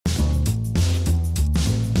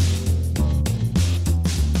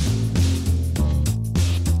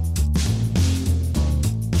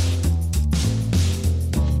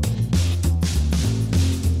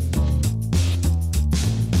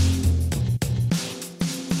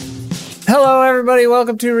Hello, everybody.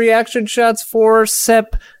 Welcome to Reaction Shots for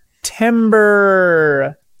September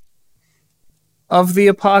of the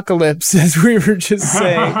Apocalypse, as we were just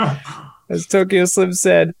saying, as Tokyo Slim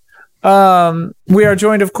said. We are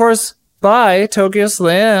joined, of course, by Tokyo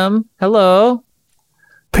Slim. Hello.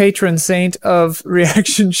 Patron saint of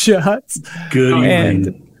Reaction Shots. Good evening.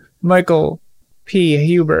 And Michael P.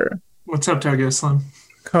 Huber. What's up, Tokyo Slim?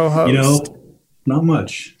 Co-host. Not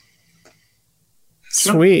much.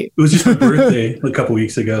 Sweet. It was just my birthday a couple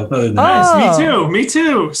weeks ago. Other than that, Nice. Me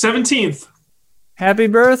too. 17th. Happy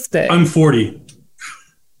birthday. I'm 40.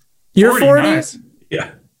 You're 40? Nice.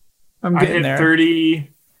 Yeah. I'm I getting hit there.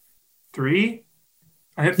 33.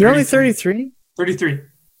 I hit 33. You're only 33? 33.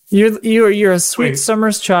 You're a sweet Wait.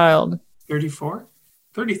 summer's child. 34?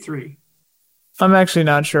 33. I'm actually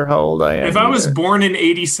not sure how old I am. If I was either. born in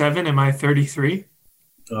 87, am I 33?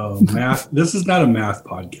 Math. This is not a math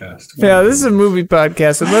podcast. Yeah, this is a movie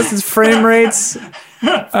podcast. Unless it's frame rates,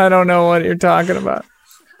 I don't know what you're talking about.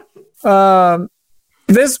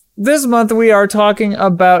 This month we are talking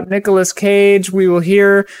about Nicolas Cage. We will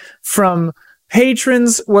hear from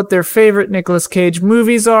patrons what their favorite Nicolas Cage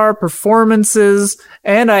movies are, performances,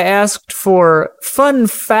 and I asked for fun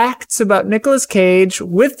facts about Nicolas Cage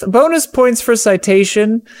with bonus points for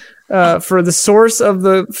citation for the source of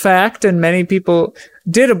the fact, and many people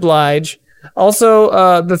did oblige.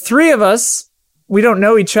 Also, the three of us, we don't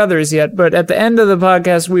know each other's yet, but at the end of the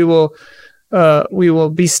podcast, we will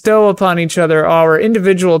bestow upon each other our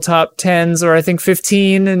individual top 10s, or I think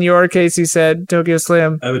 15 in your case, you said, Tokyo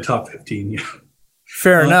Slim. I have a top 15. Yeah.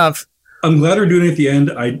 Fair enough. I'm glad we're doing it at the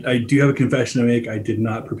end. I do have a confession to make. I did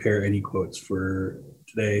not prepare any quotes for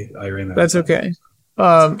today. I ran out. That's okay.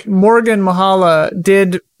 Morgan Mahala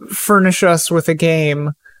did furnish us with a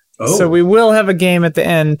game. Oh. So we will have a game at the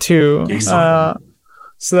end too. Awesome.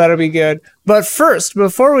 So that'll be good. But first,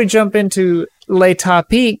 before we jump into Les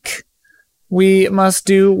Topiques, we must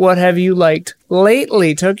do what have you liked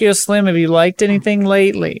lately. Tokyo Slim, have you liked anything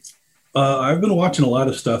lately? I've been watching a lot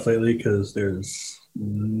of stuff lately because there's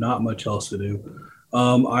not much else to do.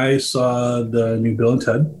 I saw the new Bill and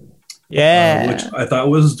Ted. Yeah. Which I thought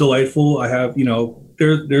was delightful. I have,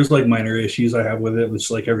 there's like minor issues I have with it, which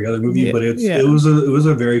like every other movie, Yeah, but it was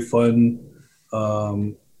a very fun,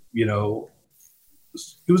 it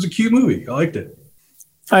was a cute movie. I liked it.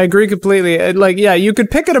 I agree completely. You could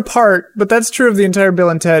pick it apart, but that's true of the entire Bill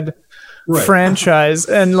and Ted franchise.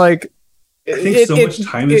 And like, I think so much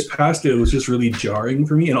time has passed. It was just really jarring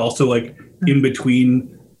for me. And also like in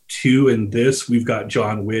between 2 and this, we've got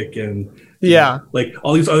John Wick and like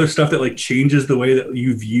all these other stuff that like changes the way that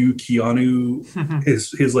you view Keanu,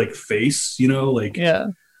 his like face,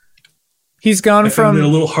 he's gone from found it a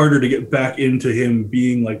little harder to get back into him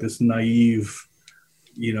being like this naive,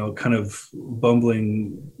 kind of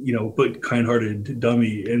bumbling, but kind-hearted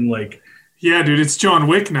dummy. And like, yeah, dude, it's John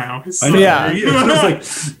Wick now. I know. Yeah.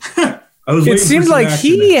 It seemed like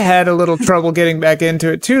he had a little trouble getting back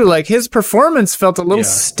into it too. Like his performance felt a little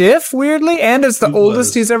stiff, weirdly, and it's the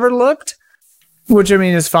oldest he's ever looked. Which I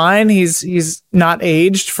mean is fine. He's not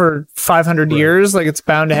aged for 500 years. Like it's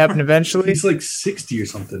bound to happen eventually. He's like 60 or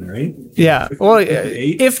something, right? Yeah. 50, Well,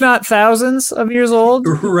 58? if not thousands of years old.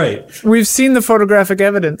 Right. We've seen the photographic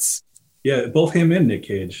evidence. Yeah, both him and Nick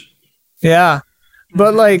Cage. Yeah.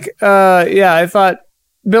 But I thought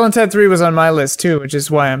Bill and Ted 3 was on my list too, which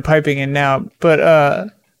is why I'm piping in now.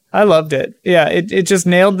 But I loved it. Yeah, it just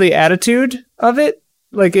nailed the attitude of it.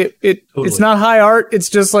 Like totally. It's not high art. It's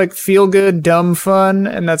just like feel good, dumb fun,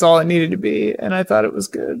 and that's all it needed to be. And I thought it was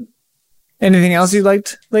good. Anything else you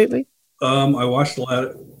liked lately? I watched a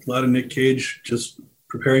lot of Nick Cage just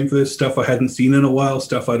preparing for this stuff I hadn't seen in a while.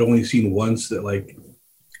 Stuff I'd only seen once that like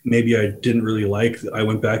maybe I didn't really like. I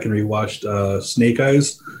went back and rewatched Snake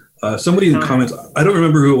Eyes. Somebody in the comments, I don't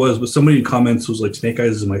remember who it was, but somebody in comments was like, Snake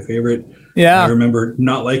Eyes is my favorite. Yeah. And I remember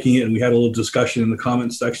not liking it, and we had a little discussion in the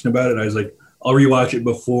comments section about it. And I was like, I'll rewatch it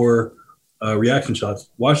before Reaction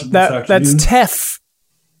Shots. Watch it this afternoon. That's TEF.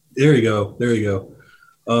 There you go.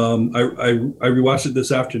 I rewatched it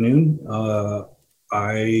this afternoon. While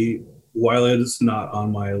it is not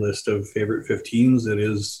on my list of favorite 15s, it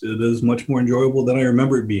is much more enjoyable than I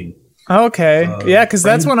remember it being. Okay. Because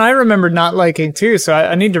that's one I remember not liking too. So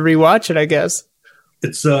I need to rewatch it, I guess.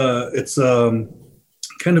 It's kind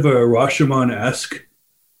of a Rashomon-esque.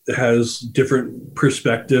 It has different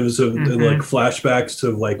perspectives of like flashbacks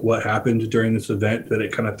of like what happened during this event that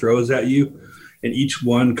it kind of throws at you, and each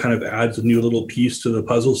one kind of adds a new little piece to the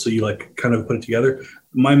puzzle, so you like kind of put it together.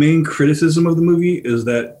 My main criticism of the movie is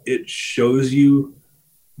that it shows you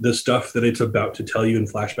the stuff that it's about to tell you in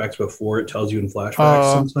flashbacks before it tells you in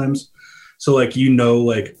flashbacks sometimes. So like,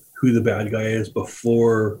 like who the bad guy is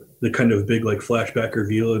before the kind of big like flashback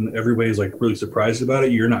reveal, and everybody's like really surprised about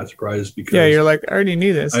it. You're not surprised because you're like, I already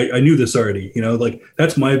knew this. I knew this already. Like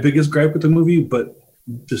that's my biggest gripe with the movie, but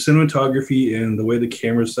the cinematography and the way the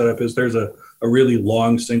camera's set up is there's a really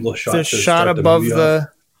long single shot. The shot above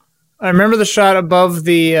I remember the shot above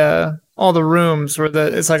the all the rooms where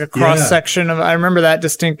it's like a cross section of. I remember that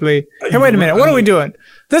distinctly. Hey, wait a minute. What are we doing?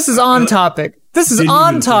 This is on topic. This is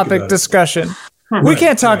on topic discussion. We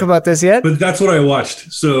can't talk about this yet. But that's what I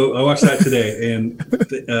watched. So I watched that today, and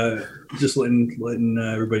just letting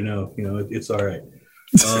everybody know, it's all right.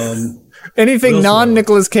 Anything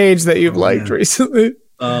non-Nicolas Cage that you've liked recently?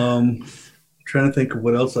 Trying to think of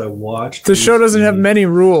what else I watched. The show doesn't have many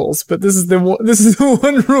rules, but this is the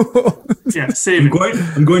one rule. Yeah, same.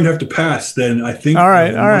 I'm going to have to pass. Then I think. All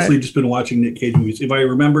right. Mostly just been watching Nick Cage movies. If I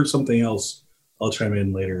remember something else, I'll chime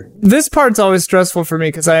in later. This part's always stressful for me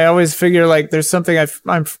because I always figure like there's something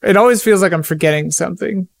it always feels like I'm forgetting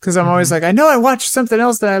something because I'm always like, I know I watched something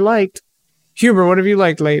else that I liked. Huber, what have you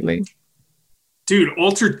liked lately? Dude,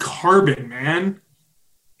 Altered Carbon, man.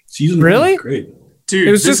 Season really? 1 was great. Dude,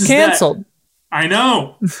 it was just canceled. I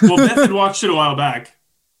know. Well, Beth had watched it a while back.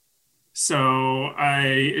 So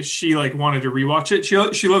she like wanted to rewatch it. She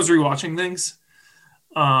loves rewatching things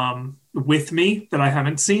with me that I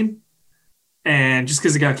haven't seen. And just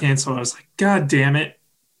because it got canceled, I was like, God damn it.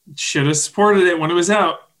 Should have supported it when it was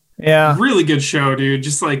out. Yeah. Really good show, dude.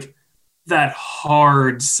 Just like that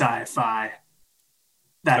hard sci-fi.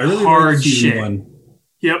 That really hard shit. 1.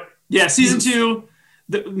 Yep. Yeah, season 2.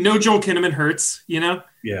 No Joel Kinnaman hurts,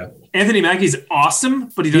 Yeah. Anthony Mackie's awesome,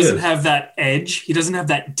 but he doesn't have that edge. He doesn't have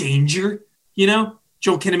that danger, Joel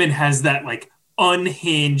Kinnaman has that like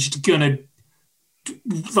unhinged, gonna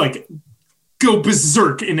like go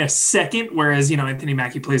berserk in a second, whereas Anthony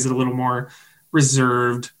Mackie plays it a little more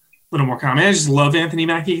reserved, a little more calm. I just love Anthony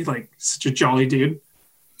Mackie, like such a jolly dude.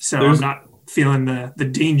 So I'm not feeling the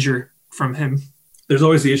danger from him. There's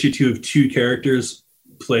always the issue too of two characters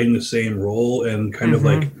playing the same role, and kind of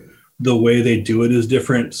like the way they do it is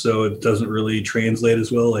different, so it doesn't really translate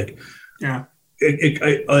as well. Like, yeah,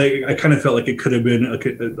 I kind of felt like it could have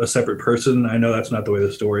been a separate person. I know that's not the way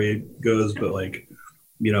the story goes, but like,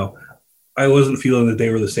 I wasn't feeling that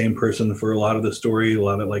they were the same person for a lot of the story. A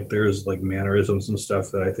lot of like there's like mannerisms and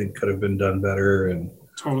stuff that I think could have been done better, and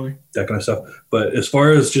totally that kind of stuff. But as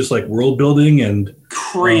far as just like world building and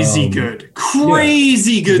crazy good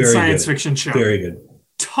science fiction show, very good.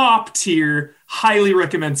 Top tier, highly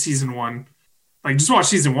recommend season 1. Like just watch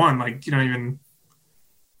season 1. Like even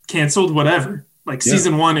canceled, whatever. Like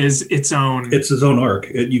season 1 is its own. It's its own arc.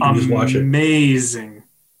 You can just watch it. Amazing.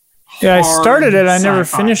 Yeah, I started it. I never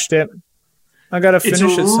finished it. I gotta finish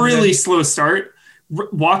it. It's a really slow start.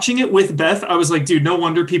 Watching it with Beth, I was like, dude, no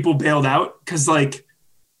wonder people bailed out because like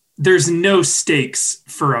there's no stakes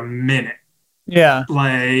for a minute. Yeah,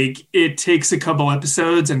 like it takes a couple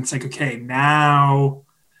episodes, and it's like, okay, now.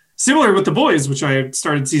 Similar with The Boys, which I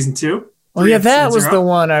started season 2. Oh yeah, that was the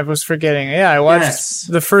one I was forgetting. Yeah, I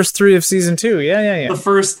watched the first 3 of season 2. Yeah. The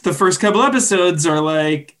first couple episodes are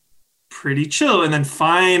like pretty chill, and then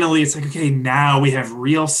finally it's like, okay, now we have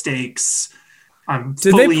real stakes. I'm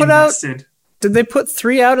fully invested. Did they put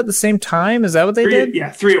 3 out at the same time? Is that what they did?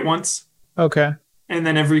 Yeah, 3 at once. Okay. And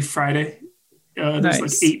then every Friday, there's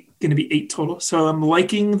like 8. Going to be 8 total. So I'm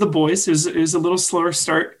liking The Boys. It was a little slower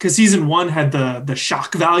start because season 1 had the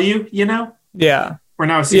shock value, Yeah. Where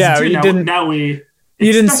now season 2, you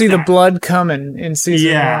didn't see the blood coming in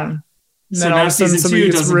season 1. So now season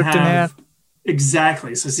 2 doesn't have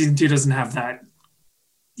exactly. So season 2 doesn't have that,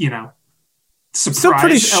 surprise. Still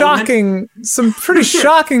pretty shocking. Some pretty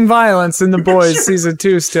shocking violence in The Boys season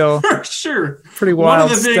 2 still. For sure. Pretty wild.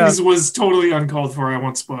 One of the things was totally uncalled for. I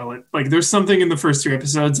won't spoil it. Like there's something in the first 3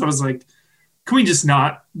 episodes. I was like, can we just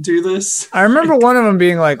not do this? I remember one of them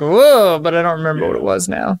being like, whoa, but I don't remember what it was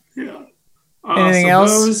now. Yeah. Anything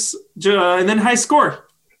else? And then High Score.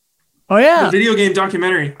 Oh yeah. The video game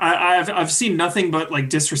documentary. I've seen nothing but like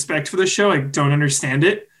disrespect for this show. I don't understand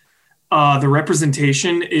it. The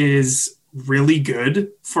representation is really good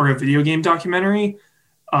for a video game documentary.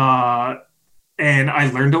 And I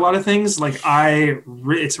learned a lot of things. Like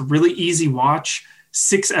it's a really easy watch.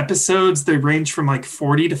 6 episodes. They range from like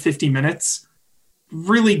 40 to 50 minutes.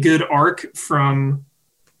 Really good arc from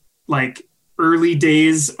like early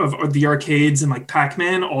days of the arcades and like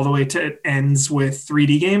Pac-Man all the way to it ends with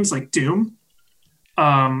 3D games like Doom.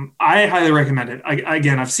 I highly recommend it.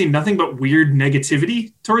 Again, I've seen nothing but weird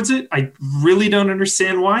negativity towards it. I really don't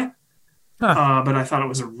understand why. But I thought it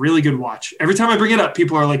was a really good watch. Every time I bring it up,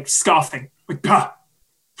 people are like scoffing. Like, ha,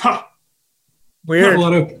 ha. Weird. A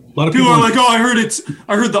lot of People are like, oh, I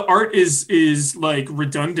heard the art is like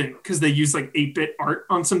redundant because they use like 8-bit art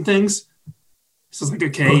on some things. So it's like,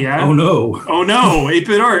 okay, yeah. Oh no,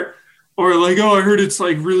 8-bit art. Or like, oh, I heard it's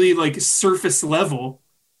like really like surface level.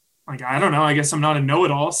 Like, I don't know. I guess I'm not a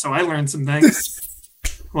know-it-all, so I learned some things.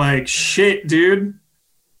 Like, shit, dude.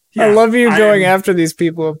 Yeah, I love you going after these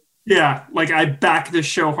people. Yeah, like I back this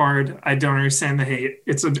show hard. I don't understand the hate.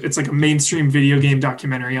 It's like a mainstream video game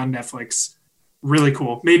documentary on Netflix. Really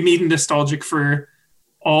cool. Made me nostalgic for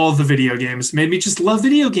all the video games. Made me just love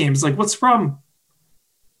video games. Like, what's the problem?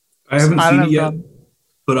 I haven't seen it yet,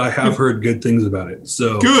 but I have heard good things about it.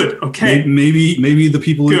 So good. Okay. Maybe the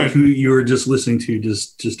people who you were just listening to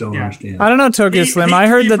just don't understand. I don't know, Tokyo Slim. I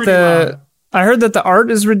heard that the art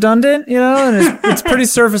is redundant, and it's pretty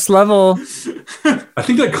surface level. I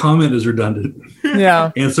think that comment is redundant.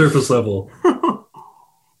 Yeah. And surface level.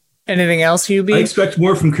 Anything else, Hubie? I expect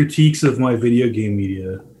more from critiques of my video game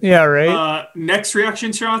media. Yeah, right? Next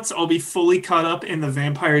reaction shots, I'll be fully caught up in the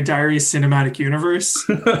Vampire Diaries cinematic universe.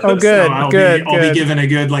 Oh, good, so I'll be given a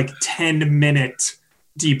good 10-minute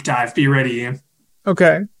deep dive. Be ready, Ian.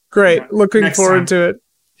 Okay, great. Yeah. Looking forward to it.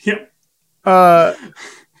 Yep. All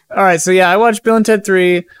right, so yeah, I watched Bill and Ted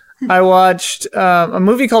 3. I watched a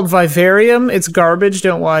movie called Vivarium. It's garbage.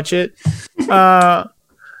 Don't watch it.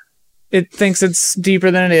 It thinks it's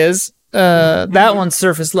deeper than it is. That one's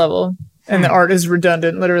surface level, and the art is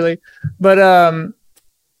redundant, literally. But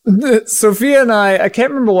Sophia and I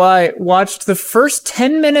can't remember why, watched the first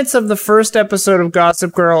 10 minutes of the first episode of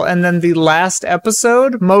Gossip Girl, and then the last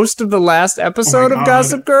episode, most of the last episode of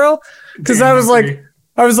Gossip Girl, because I was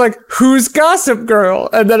like, who's Gossip Girl?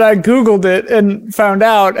 And then I Googled it and found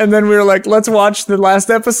out, and then we were like, let's watch the last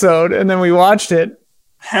episode, and then we watched it.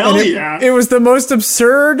 Hell yeah. It was the most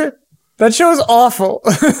absurd. That show is awful.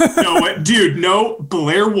 No,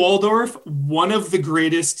 Blair Waldorf, one of the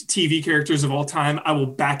greatest TV characters of all time. I will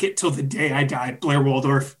back it till the day I die. Blair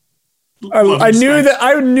Waldorf. I knew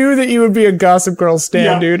that you would be a Gossip Girl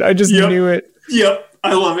stan, dude. I just knew it. Yep,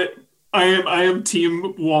 I love it. I am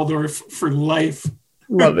Team Waldorf for life.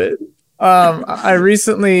 Love it. I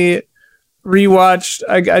recently rewatched.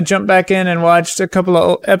 I jumped back in and watched a couple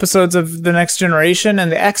of episodes of The Next Generation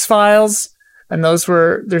and The X-Files. And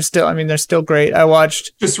they're still great. I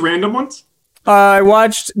watched just random ones. I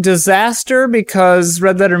watched Disaster because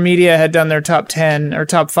Red Letter Media had done their top 10 or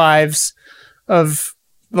top 5s of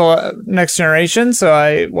the Next Generation. So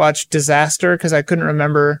I watched Disaster because I couldn't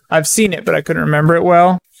remember. I've seen it, but I couldn't remember it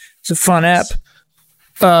well. It's a fun app.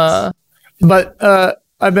 But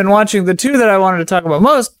I've been watching the two that I wanted to talk about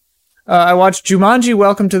most. I watched Jumanji: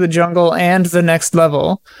 Welcome to the Jungle and The Next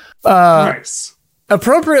Level. Nice.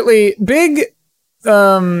 Appropriately big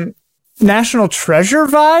National Treasure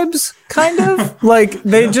vibes, kind of. Like,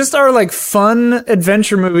 they just are like fun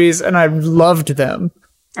adventure movies, and I loved them.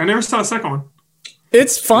 I never saw the second one.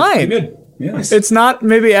 It's fine. Good. Yes. It's not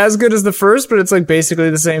maybe as good as the first, but it's like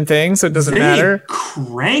basically the same thing, so it doesn't matter.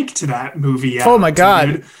 Cranked that movie out. Oh my god.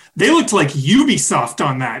 Dude. They looked like Ubisoft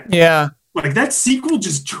on that. Yeah. Like, that sequel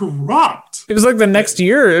just dropped. It was like the next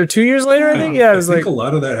year or 2 years later, I think. Yeah, it was I think a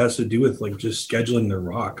lot of that has to do with like just scheduling The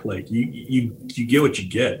Rock. Like you get what you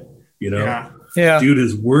get, Yeah. Dude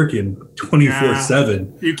is working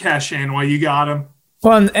 24/7. You cash in while you got him.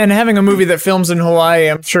 Well, and having a movie that films in Hawaii,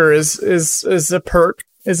 I'm sure is a perk,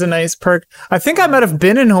 is a nice perk. I think I might have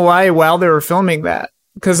been in Hawaii while they were filming that,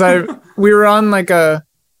 because we were on like a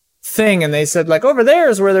thing, and they said like over there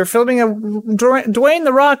is where they're filming a Dwayne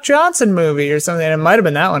The Rock Johnson movie or something. And it might have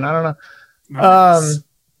been that one. I don't know. Nice.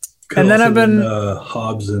 And then I've been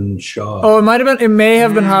Hobbs and Shaw. Oh, it may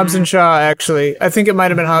have been Hobbs and Shaw, actually. I think it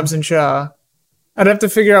might have been Hobbs and Shaw. I'd have to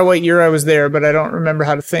figure out what year I was there, but I don't remember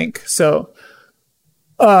how to think. So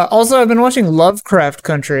also I've been watching Lovecraft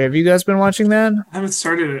Country. Have you guys been watching that? I haven't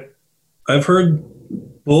started it. I've heard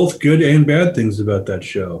both good and bad things about that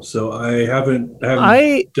show, so I haven't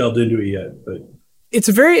delved into it yet. But it's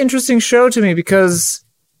a very interesting show to me because,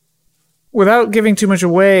 without giving too much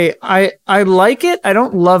away, I like it. I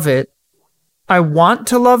don't love it. I want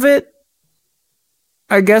to love it.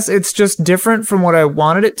 I guess it's just different from what I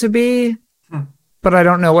wanted it to be, but I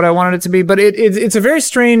don't know what I wanted it to be. But it's a very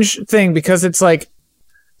strange thing because it's like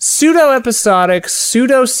pseudo-episodic,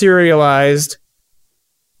 pseudo-serialized.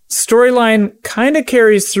 Storyline kind of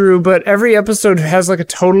carries through, but every episode has like a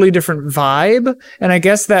totally different vibe, and I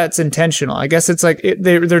guess that's intentional. I guess it's like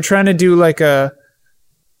they're trying to do like a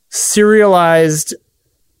serialized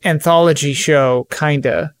anthology show,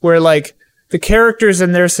 kinda, where like the characters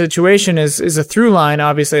and their situation is a through line,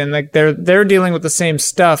 obviously, and like they're dealing with the same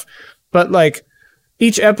stuff, but like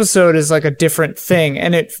each episode is like a different thing,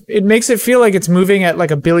 and it makes it feel like it's moving at like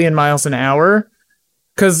 1 billion miles an hour,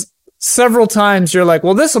 because several times you're like,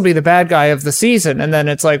 well, this will be the bad guy of the season, and then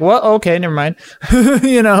it's like, well, okay, never mind.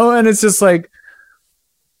 And it's just like,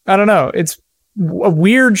 I don't know, it's a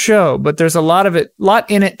weird show, but there's a lot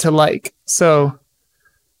in it to like. So,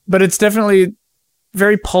 but it's definitely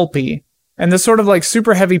very pulpy, and this sort of like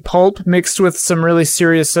super heavy pulp mixed with some really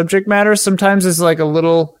serious subject matter sometimes is like a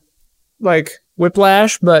little like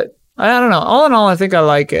whiplash, but I don't know. All in all, I think I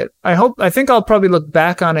like it. I think I'll probably look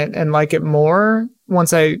back on it and like it more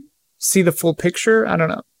once I see the full picture. I don't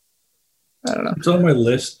know. It's on my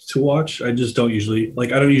list to watch. I just don't usually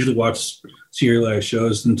watch serialized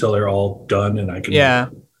shows until they're all done and I can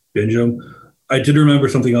binge them. I did remember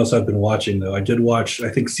something else I've been watching though. I did watch, I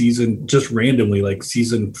think season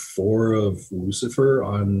 4 of Lucifer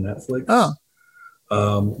on Netflix. Oh.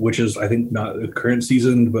 Which is, I think, not the current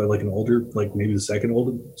season, but like an older, like maybe the second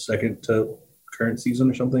to current season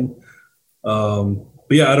or something.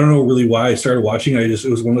 But yeah, I don't know really why I started watching. It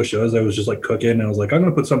was one of those shows I was just like cooking and I was like, I'm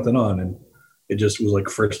going to put something on. And it just was like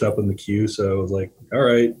first up in the queue. So I was like, all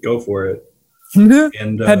right, go for it.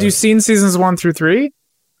 And had you seen seasons 1 through 3?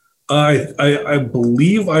 I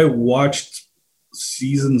believe I watched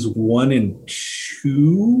seasons 1 and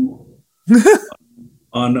 2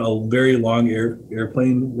 on a very long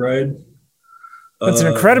airplane ride. That's an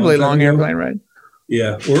incredibly long airplane ride.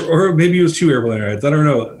 Yeah, or maybe it was 2 airplane rides. I don't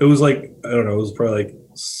know. It was like, I don't know. It was probably like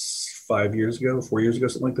 4 years ago,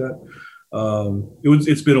 something like that.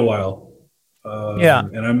 It's been a while.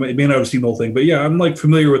 And I may not have seen the whole thing, but yeah, I'm like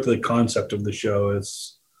familiar with the concept of the show.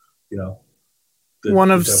 It's,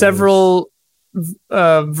 one of several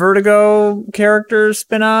Vertigo character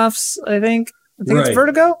spin-offs, I think. It's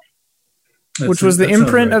Vertigo, which was the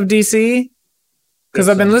imprint of DC. Because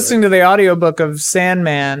I've been listening to the audiobook of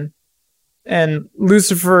Sandman, and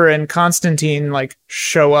Lucifer and Constantine like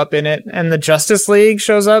show up in it, and the Justice League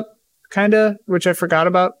shows up, kind of, which I forgot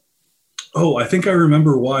about. Oh, I think I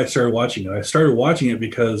remember why I started watching it. I started watching it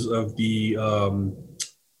because of the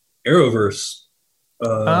Arrowverse.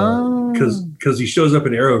 Because he shows up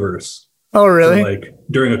in Arrowverse. Oh, really? Like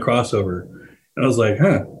during a crossover, and I was like,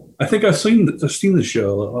 I think I've seen the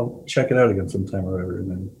show. I'll check it out again sometime or whatever. And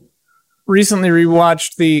then recently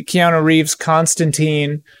rewatched the Keanu Reeves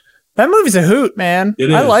Constantine. That movie's a hoot, man. It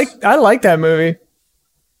is. I like that movie.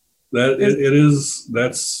 It is.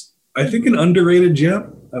 That's, I think, an underrated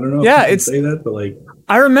gem. I don't know if you can say that, but like,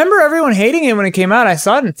 I remember everyone hating it when it came out. I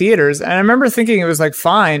saw it in theaters, and I remember thinking it was like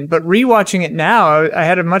fine, but rewatching it now, I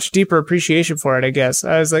had a much deeper appreciation for it, I guess.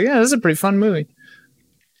 I was like, yeah, this is a pretty fun movie.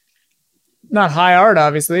 Not high art,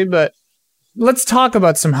 obviously, but let's talk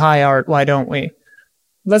about some high art, why don't we?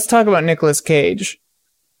 Let's talk about Nicolas Cage.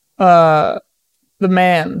 The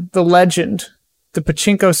man, the legend, the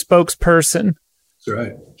pachinko spokesperson. That's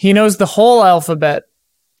right. He knows the whole alphabet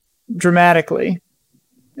dramatically.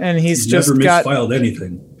 And he's just never misfiled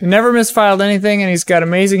anything. Never misfiled anything, and he's got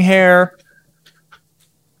amazing hair.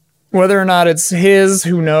 Whether or not it's his,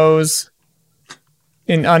 who knows?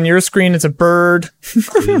 On your screen, it's a bird. He's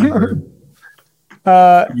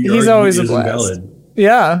always a blast. Invalid.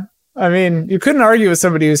 Yeah, I mean, you couldn't argue with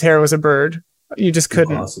somebody whose hair was a bird. You just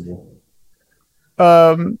couldn't. Impossible.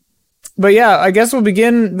 But yeah, I guess we'll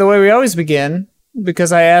begin the way we always begin,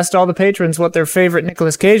 because I asked all the patrons what their favorite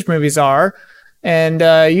Nicolas Cage movies are. And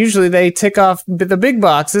usually they tick off the big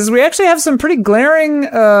boxes. We actually have some pretty glaring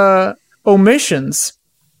omissions.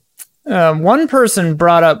 One person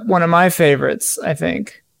brought up one of my favorites, I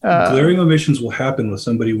think. Glaring omissions will happen with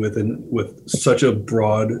somebody with such a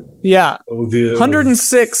broad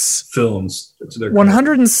 106 films.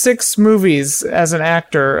 106 movies as an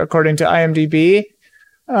actor, according to IMDb.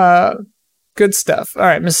 Good stuff. All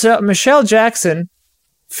right, Michelle Jackson.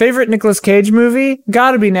 Favorite Nicolas Cage movie?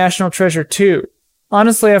 Gotta be National Treasure 2.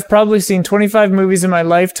 Honestly, I've probably seen 25 movies in my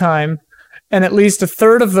lifetime, and at least a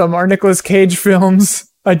third of them are Nicolas Cage films.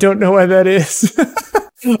 I don't know why that is.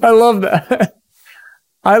 I love that.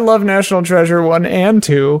 I love National Treasure 1 and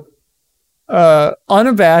 2.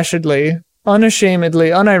 Unabashedly,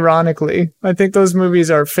 unashamedly, unironically. I think those movies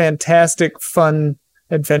are fantastic, fun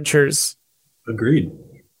adventures. Agreed.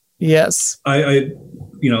 Yes. I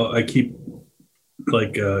keep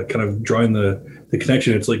like kind of drawing the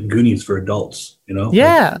connection. It's like Goonies for adults,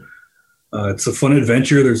 Yeah. Like, it's a fun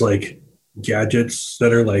adventure. There's like gadgets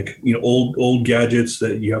that are like, old gadgets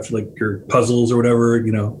that you have to like your puzzles or whatever,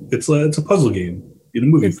 it's a puzzle game in a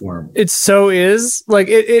movie form. It so is like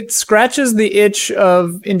it scratches the itch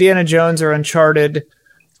of Indiana Jones or Uncharted,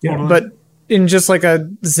 but in just like a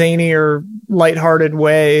zany or lighthearted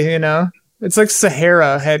way, It's like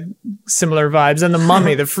Sahara had similar vibes, and The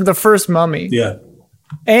Mummy, the first Mummy. Yeah.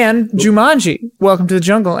 And Jumanji, Welcome to the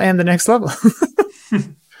Jungle, and The Next Level.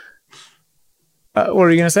 What were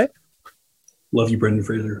you going to say? Love you, Brendan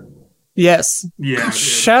Fraser. Yes. Yeah.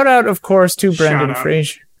 Shout out, of course, to Brendan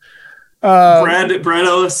Fraser. Brad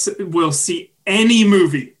Ellis will see any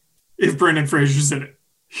movie if Brendan Fraser's in it.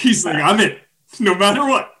 He's like, I'm in, no matter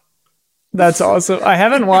what. That's awesome. I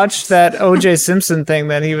haven't watched that O.J. Simpson thing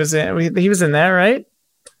that he was in. He was in that, right?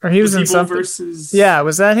 Or he was in something. Yeah,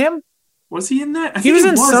 was that him? Was he in that? I think he was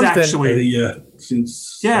in something. Actually.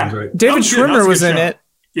 Yeah. Right. David Schwimmer was in it.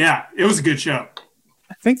 Yeah, it was a good show.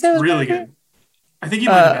 I think that was really good. I think he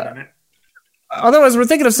might have been in it. Otherwise, we're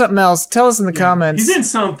thinking of something else. Tell us in the comments. He's in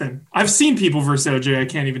something. I've seen People vs. OJ. I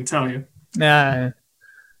can't even tell you. Nah.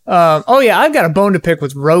 Oh yeah, I've got a bone to pick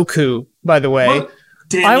with Roku. By the way,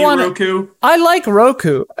 Roku. I like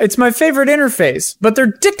Roku. It's my favorite interface, but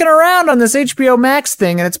they're dicking around on this HBO Max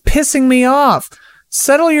thing, and it's pissing me off.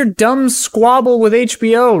 Settle your dumb squabble with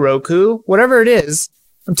HBO, Roku. Whatever it is.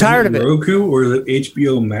 I'm tired of it. Roku or is it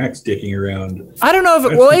HBO Max dicking around? I don't know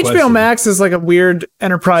if HBO Max is like a weird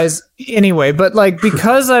enterprise anyway, but like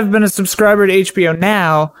because I've been a subscriber to HBO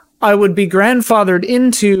Now, I would be grandfathered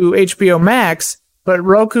into HBO Max, but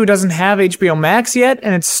Roku doesn't have HBO Max yet,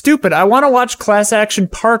 and it's stupid. I want to watch Class Action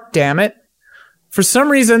Park, damn it. For some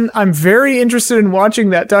reason, I'm very interested in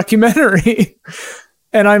watching that documentary.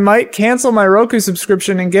 And I might cancel my Roku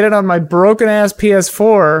subscription and get it on my broken ass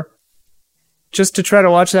PS4 just to try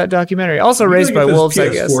to watch that documentary. Also Raised by Wolves, I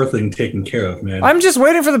guess. PS4 thing taken care of, man. I'm just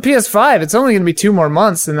waiting for the PS5. It's only going to be 2 more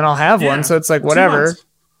months, and then I'll have one. So it's like whatever,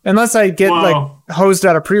 unless I get like hosed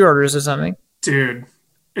out of pre-orders or something. Dude,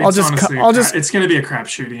 it's going to be a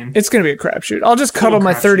crapshoot, Ian. It's going to be a crapshoot. I'll just cuddle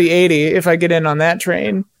my 3080 if I get in on that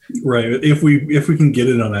train. Right, if we can get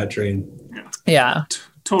in on that train. Yeah.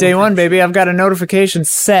 Day one, baby. I've got a notification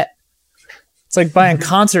set. It's like buying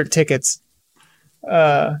concert tickets,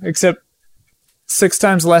 except 6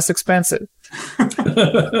 times less expensive.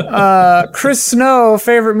 Chris Snow,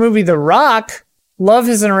 favorite movie, The Rock. Love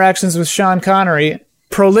his interactions with Sean Connery.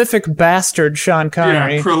 Prolific bastard, Sean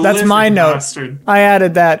Connery. Yeah, that's my note. Bastard. I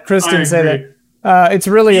added that. Chris didn't say that. It's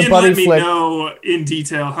really a buddy flick. Let me know in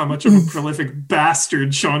detail how much of a prolific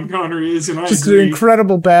bastard Sean Connery is, and I just agree. An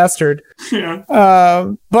incredible bastard. Yeah.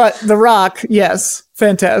 But The Rock, yes,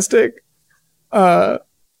 fantastic. Stanley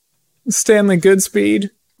Goodspeed.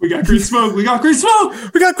 We got green smoke. We got green smoke.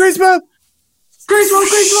 We got green smoke. Green smoke.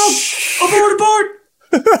 Green smoke. Aboard. Aboard.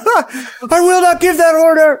 I will not give that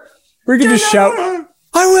order. We can just shout.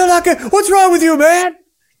 I will not give. What's wrong with you, man?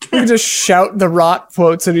 We can just shout The Rock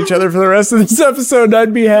quotes at each other for the rest of this episode, and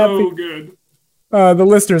I'd be happy. Oh, good. The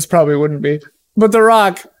listeners probably wouldn't be. But The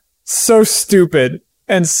Rock, so stupid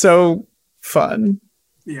and so fun.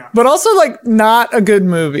 Yeah. But also, like, not a good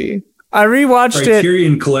movie. I rewatched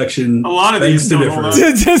Criterion Collection. A lot of these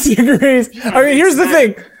disagrees. I mean, here's the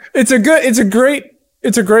thing. It's a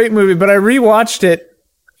great movie, but I rewatched it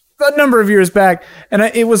a number of years back, and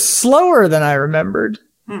it was slower than I remembered.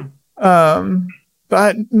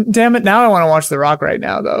 But damn it, now I want to watch The Rock right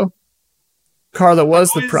now, though. Carla was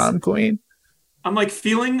the prom queen. I'm like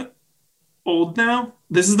feeling old now.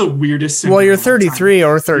 This is the weirdest. Well, you're 33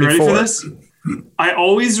 or 34. You ready for this? I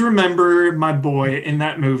always remember my boy in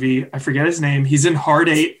that movie. I forget his name. He's in Hard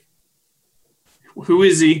 8. Who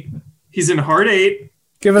is he? He's in Hard 8.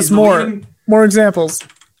 Give us more examples.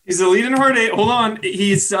 He's the lead in Hard 8. Hold on.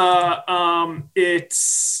 He's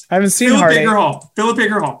it's I haven't seen Hard 8. Philip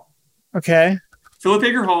Baker Hall. Okay. Philip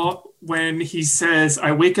Baker Hall, when he says,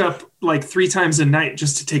 I wake up like 3 times a night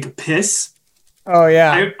just to take a piss. Oh,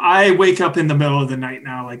 yeah. I wake up in the middle of the night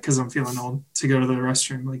now, like, because I'm feeling old, to go to the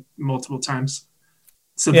restroom like multiple times.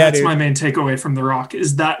 So that's my main takeaway from The Rock,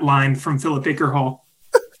 is that line from Philip Baker Hall.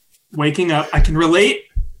 Waking up. I can relate.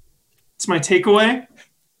 It's my takeaway.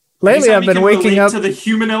 Lately, I've been waking up to the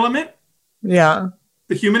human element. Yeah.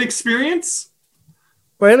 The human experience.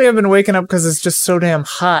 Lately, I've been waking up because it's just so damn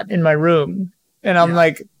hot in my room. And I'm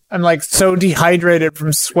like so dehydrated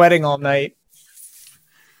from sweating all night.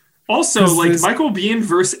 Also, like Michael Biehn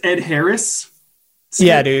versus Ed Harris.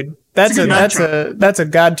 Yeah, dude. That's a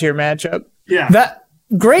god tier matchup. Yeah. That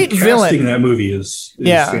great villain. Casting in that movie is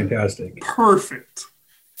fantastic. Perfect.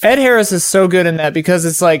 Ed Harris is so good in that because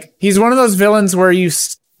it's like he's one of those villains where you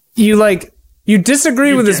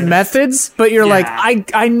disagree with his methods, but you're like,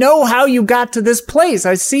 I know how you got to this place.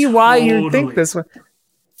 I see why you think this way.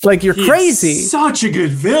 Like, you're crazy. Such a good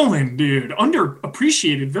villain, dude.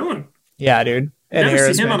 Underappreciated villain. Yeah, dude. Ed Never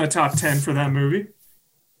Harris, seen him on a top 10 for that movie.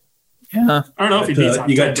 Yeah. I don't know if he'd be top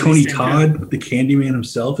you 10, got but Tony he's damn good. Todd, the Candyman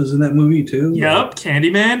himself, is in that movie too. Yep,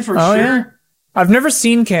 Candyman for Oh sure. yeah. I've never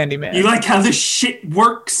seen Candyman. You like how this shit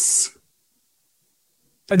works?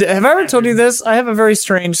 Have I ever told you this? I have a very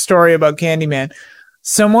strange story about Candyman.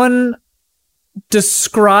 Someone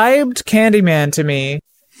described Candyman to me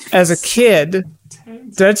as a kid.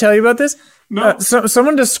 Did I tell you about this? No.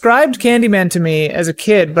 Someone described Candyman to me as a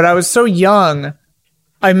kid, but I was so young,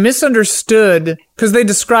 I misunderstood because they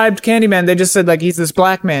described Candyman. They just said like he's this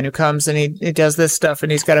black man who comes and he does this stuff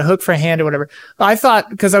and he's got a hook for a hand or whatever. I thought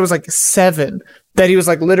because I was like 7 that he was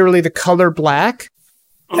like literally the color black.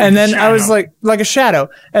 And then I was like a shadow.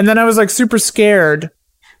 And then I was like super scared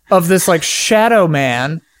of this like shadow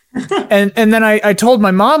man. and then I told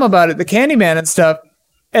my mom about it, the Candyman and stuff.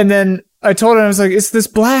 And then I told her, I was like, it's this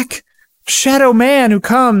black shadow man who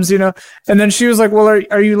comes, you know? And then she was like, well,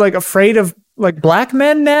 are you like afraid of like black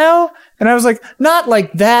men now? And I was like, not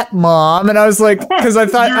like that, Mom. And I was like, because I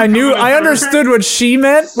thought I understood what she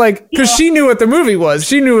meant. Like, because she knew what the movie was.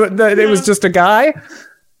 She knew that it was just a guy.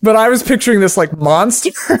 But I was picturing this like monster.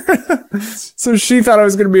 So she thought I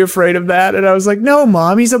was going to be afraid of that. And I was like, no,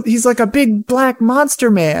 Mom, he's like a big black monster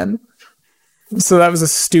man. So that was a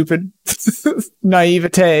stupid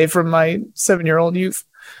naivete from my 7-year-old youth.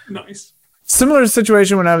 Nice. Similar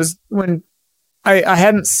situation when I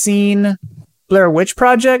hadn't seen Blair Witch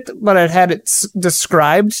Project, but I'd had it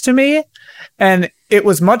described to me. And it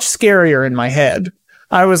was much scarier in my head.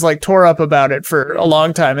 I was like tore up about it for a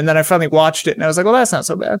long time. And then I finally watched it and I was like, well, that's not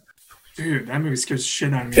so bad. Dude, that movie scares the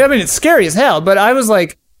shit out of me. Yeah, I mean, it's scary as hell, but I was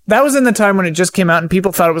like, that was in the time when it just came out and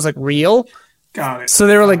people thought it was like real. Got it. So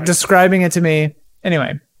they were like describing it to me.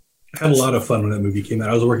 Anyway. I had a lot of fun when that movie came out.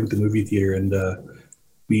 I was working at the movie theater and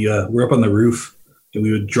we were up on the roof and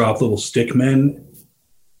we would drop little stick men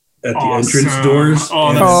at the entrance doors.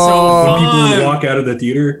 Oh, that's so when people fun. would walk out of the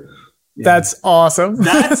theater. Yeah. That's awesome.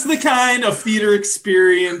 That's the kind of theater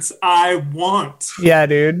experience I want. Yeah,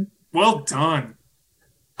 dude. Well done.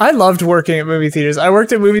 I loved working at movie theaters. I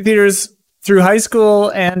worked at movie theaters through high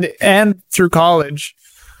school and through college.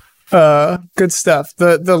 Good stuff.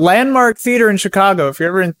 The Landmark Theater in Chicago, if you're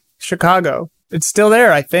ever in Chicago, it's still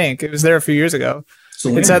there, I think. It was there a few years ago.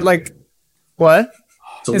 It's at like, what?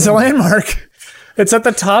 It's a landmark. It's at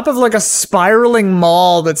the top of like a spiraling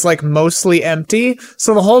mall that's like mostly empty.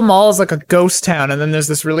 So the whole mall is like a ghost town. And then there's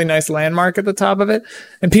this really nice landmark at the top of it.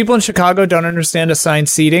 And people in Chicago don't understand assigned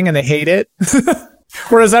seating and they hate it.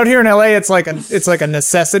 Whereas out here in LA, it's like a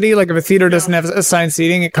necessity. Like if a theater doesn't have assigned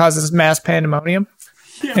seating, it causes mass pandemonium.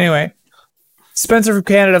 Yeah. Anyway, Spencer from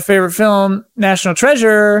Canada, favorite film, National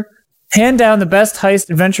Treasure, hand down the best heist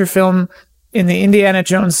adventure film in the Indiana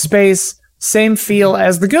Jones space. Same feel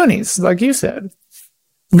as The Goonies, like you said.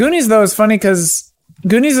 Goonies, though, is funny because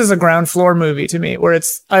Goonies is a ground floor movie to me, where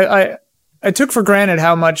it's I took for granted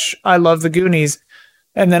how much I love The Goonies,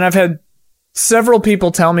 and then I've had several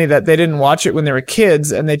people tell me that they didn't watch it when they were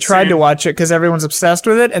kids, and they tried to watch it because everyone's obsessed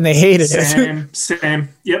with it, and they hated it. Same.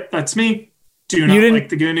 Yep, that's me. Do not like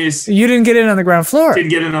The Goonies. You didn't get in on the ground floor.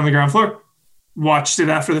 Didn't get in on the ground floor. Watched it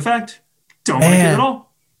after the fact. Don't like it at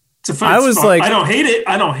all. It's a fun. I don't hate it.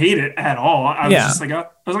 I don't hate it at all. I was just like,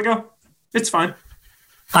 oh, it's fine.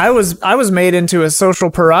 I was made into a social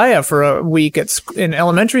pariah for a week in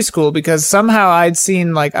elementary school because somehow I'd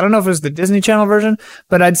seen, like, I don't know if it was the Disney Channel version,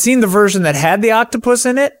 but I'd seen the version that had the octopus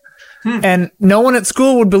in it, and no one at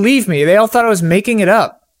school would believe me. They all thought I was making it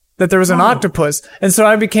up, that there was an octopus. And so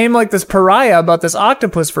I became like this pariah about this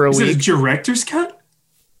octopus for a week. Is it a director's cut?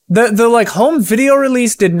 The like home video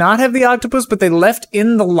release did not have the octopus, but they left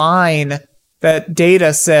in the line that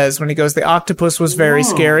Data says when he goes, the octopus was very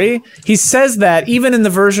scary. He says that even in the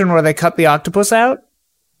version where they cut the octopus out.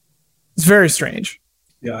 It's very strange.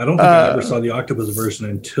 Yeah, I don't think I ever saw the octopus version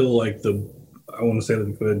until like I want to say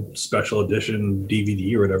like the special edition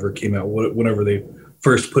DVD or whatever came out whenever they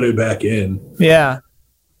first put it back in. Yeah.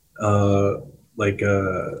 Probably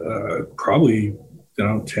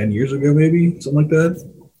 10 years ago, maybe something like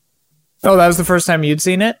that. Oh, that was the first time you'd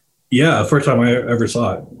seen it? Yeah, the first time I ever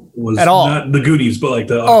saw it was at all. Not the Goonies, but like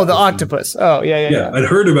the octopus. Oh, the octopus. Oh, yeah. I'd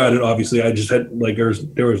heard about it. Obviously, I just had like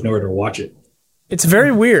there was nowhere to watch it. It's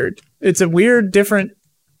very weird. It's a weird, different.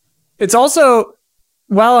 It's also,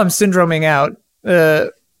 while I'm syndroming out,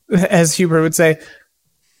 as Hubert would say,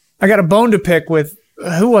 I got a bone to pick with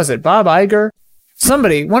who was it? Bob Iger?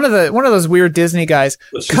 Somebody, one of those weird Disney guys.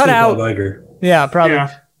 Cut out Bob Iger. Yeah, probably.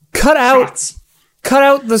 Yeah. Cut out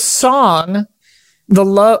the song, The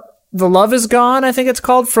Love Is Gone, I think it's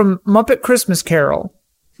called, from Muppet Christmas Carol.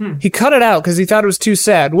 He cut it out because he thought it was too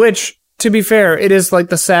sad, which, to be fair, it is like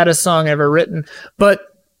the saddest song ever written. But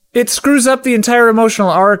it screws up the entire emotional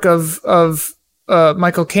arc of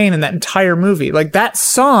Michael Caine in that entire movie. Like that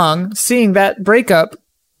song, seeing that breakup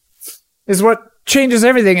is what changes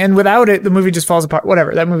everything. And without it, the movie just falls apart.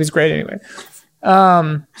 Whatever. That movie's great anyway.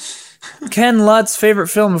 Ken Lutz's favorite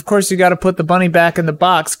film, of course, you got to put the bunny back in the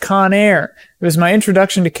box. Con Air. It was my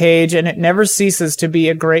introduction to Cage, and it never ceases to be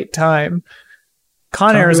a great time.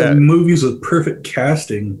 Con Air is a movies with perfect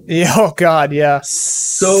casting. Yeah, oh God, yeah.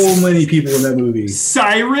 So many people in that movie.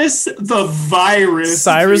 Cyrus the Virus.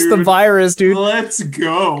 Cyrus the Virus, dude. Let's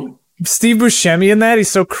go. Steve Buscemi in that. He's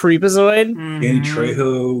so creepazoid. Danny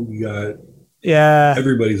Trejo. You got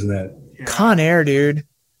everybody's in that. Yeah. Con Air, dude.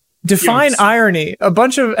 Define irony. A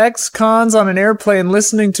bunch of ex-cons on an airplane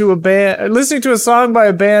listening to a song by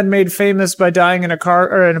a band made famous by dying in a car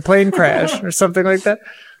or in a plane crash or something like that.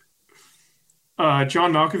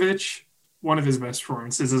 John Malkovich, one of his best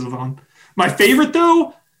performances is on. My favorite,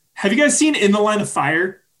 though, have you guys seen In the Line of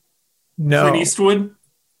Fire? No. Clint Eastwood?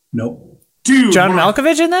 Nope. Dude. John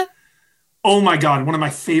Malkovich in that? Oh my God. One of my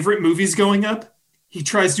favorite movies going up. He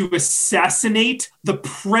tries to assassinate the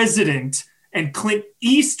president, and Clint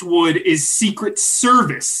Eastwood is Secret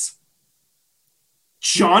Service.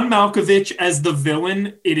 John Malkovich as the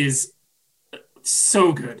villain, it is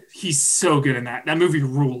so good. He's so good in that. That movie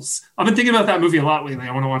rules. I've been thinking about that movie a lot lately.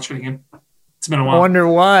 I want to watch it again. It's been a while. I wonder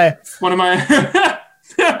why. One of my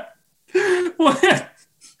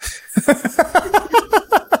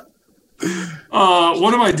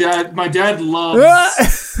one of my dad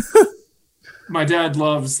loves my dad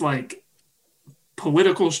loves like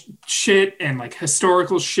political shit and like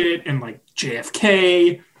historical shit and like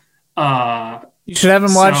JFK. You should have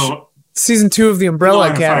him watch season 2 of The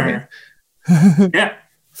Umbrella Academy. Yeah,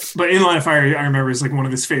 but In Line of Fire, I remember, is like one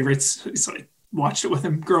of his favorites. He's like watched it with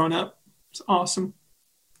him growing up. It's awesome.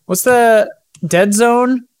 What's the Dead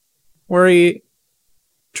Zone where he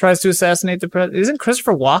tries to assassinate the president? Isn't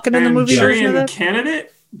Christopher Walken in the movie? Manchurian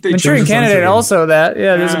Candidate. Manchurian Candidate also that.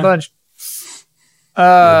 Yeah, there's a bunch.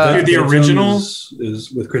 The original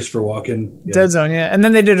is with Christopher Walken. Yeah. Dead Zone, yeah, and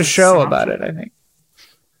then they did a show about it. I think.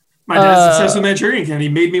 My dad's obsessed with Manchurian Candidate.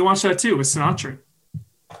 He made me watch that too with Sinatra.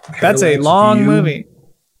 That's a long movie.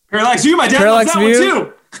 Parallax View. My dad loves that one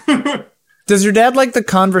too. Does your dad like The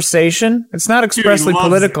Conversation? It's not expressly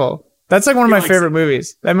political. That's like one of my favorite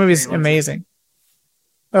movies. That movie's amazing.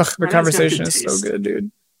 Ugh, The Conversation is so good,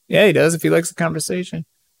 dude. Yeah, he does if he likes The Conversation.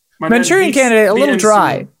 Manchurian Candidate, a little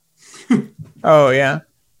dry. Oh, yeah.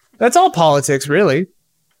 That's all politics, really.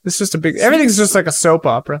 It's just everything's just like a soap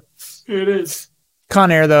opera. It is. Con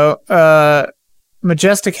Air, though.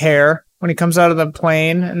 Majestic Hair. When he comes out of the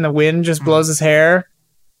plane and the wind just blows his hair.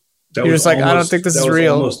 You're just like, I don't think this is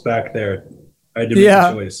real. Almost back there. I did make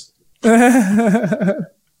a choice.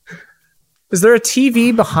 Is there a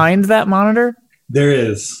TV behind that monitor? There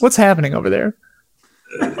is. What's happening over there?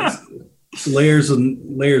 Layers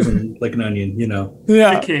and like an onion, you know.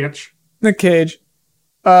 Yeah. Nick Cage.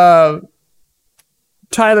 Tyler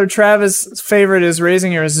Travis' favorite is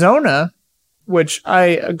Raising Arizona, which I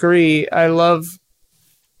agree. I love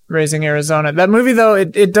Raising Arizona. That movie, though,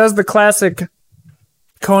 it does the classic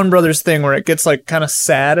Coen Brothers thing where it gets like kind of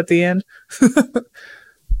sad at the end.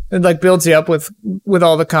 It like builds you up with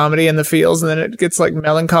all the comedy and the feels, and then it gets like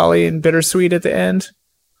melancholy and bittersweet at the end.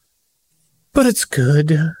 But it's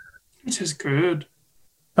good. It's just good.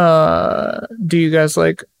 Do you guys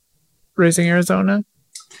like Raising Arizona?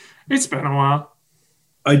 It's been a while.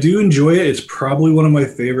 I do enjoy it. It's probably one of my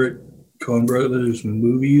favorite Coen Brothers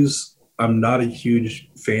movies. I'm not a huge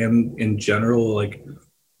fan in general, like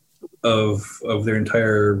of their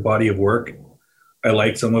entire body of work. I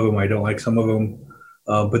like some of them. I don't like some of them.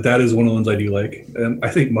 But that is one of the ones I do like. And I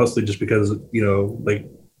think mostly just because, you know, like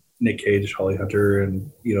Nick Cage, Holly Hunter,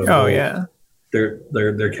 and, you know,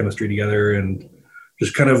 their chemistry together, and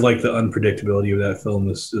just kind of like the unpredictability of that film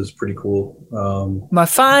is pretty cool. My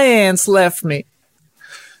fiance left me.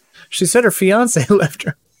 She said her fiance left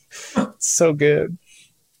her. So good.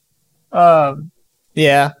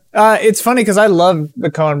 Yeah. It's funny because I love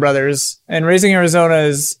the Coen Brothers, and Raising Arizona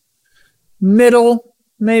is middle,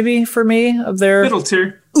 maybe, for me, of their middle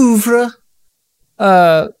tier oeuvre.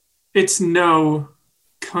 It's No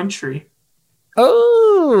Country.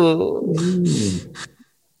 Oh.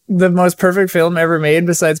 The most perfect film ever made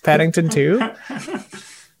besides Paddington 2.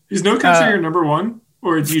 Is No Country your number one?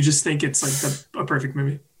 Or do you just think it's like a perfect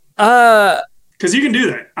movie? Because you can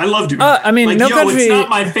do that. I love doing that. I mean, like, No Country... it's not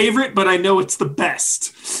my favorite, but I know it's the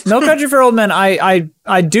best. No Country for Old Men,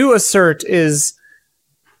 I do assert, is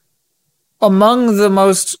among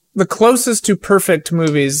the closest to perfect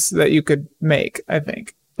movies that you could make, I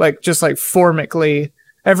think. Like, just like formically,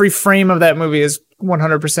 every frame of that movie is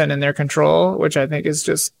 100% in their control, which I think is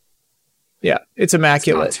just, yeah, it's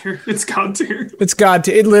immaculate. It's God tier. It's God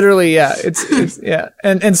tier. It literally, yeah, it's yeah,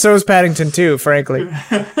 and so is Paddington too, frankly.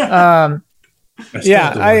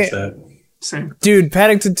 Same. Dude,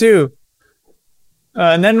 Paddington 2.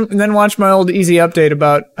 And then watch my old easy update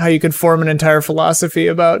about how you could form an entire philosophy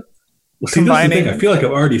about combining. I feel like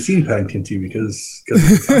I've already seen Paddington 2 because we've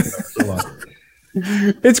been talking about it so long.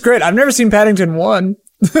 It's great. I've never seen Paddington 1.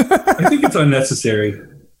 I think it's unnecessary.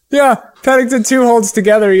 Yeah, Paddington 2 holds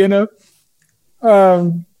together, you know.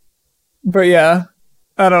 But yeah,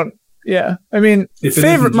 I don't. Yeah, I mean,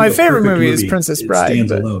 my favorite movie is Princess Bride. It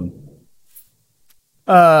stands alone.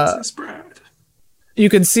 Princess Bride. You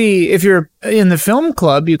can see, if you're in the film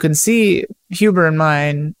club, you can see Huber and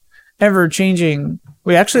mine ever changing.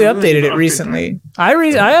 We actually updated it recently. I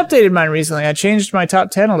updated mine recently. I changed my top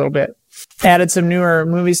 10 a little bit, added some newer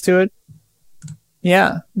movies to it.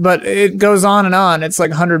 Yeah, but it goes on and on. It's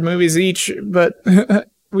like 100 movies each, but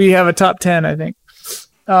we have a top 10, I think.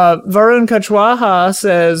 Varun Kachwaha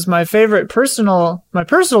says, my personal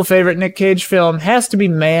favorite Nick Cage film has to be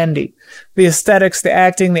Mandy. The aesthetics, the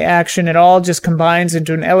acting, the action, it all just combines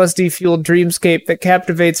into an LSD-fueled dreamscape that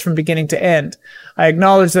captivates from beginning to end. I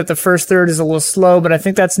acknowledge that the first third is a little slow, but I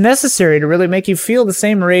think that's necessary to really make you feel the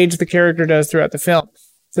same rage the character does throughout the film.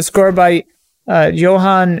 The score by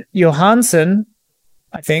Johan Johansson,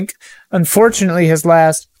 I think, unfortunately his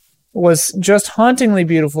last, was just hauntingly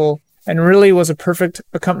beautiful and really was a perfect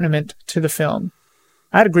accompaniment to the film.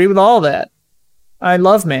 I'd agree with all that. I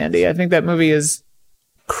love Mandy. I think that movie is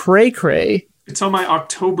cray-cray. It's on my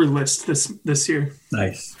October list this year.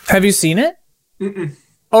 Nice. Have you seen it? Mm-mm.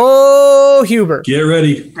 Oh, Huber. Get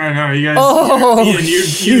ready. I know, you guys. Oh,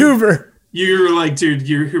 Huber. You're like, dude,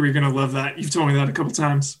 you're going to love that. You've told me that a couple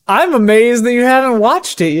times. I'm amazed that you haven't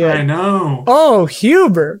watched it yet. I know. Oh,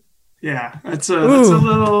 Huber. Yeah, that's a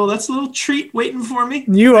little treat waiting for me.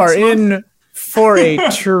 You are in for a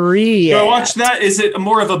treat. Do I watch that? Is it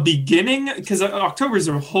more of a beginning? Because October is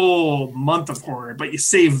a whole month of horror, but you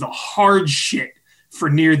save the hard shit for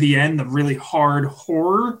near the end, the really hard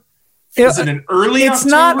horror. Is it an early It's October?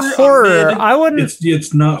 not horror. I wouldn't.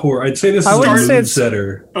 It's not horror. I'd say this is a mood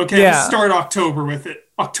setter. Okay, yeah. Let's start October with it.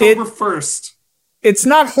 October 1st. It's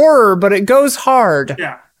not horror, but it goes hard.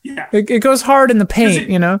 Yeah. Yeah, it goes hard in the paint,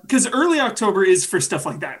 you know. Because early October is for stuff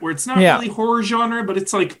like that, where it's not really horror genre, but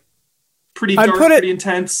it's like pretty dark, pretty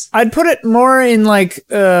intense. I'd put it more in like it's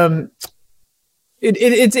in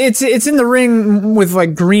the ring with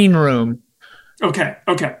like Green Room. Okay,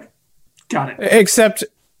 got it. Except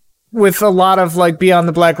with a lot of like Beyond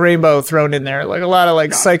the Black Rainbow thrown in there, like a lot of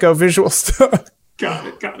like psycho visual stuff. Got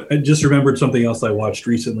it. I just remembered something else I watched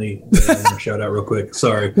recently. I want to shout out real quick.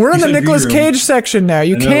 Sorry. We're in the Nicolas Cage section now.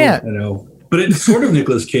 You can't. I know. But it's sort of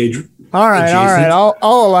Nicolas Cage. All right. I'll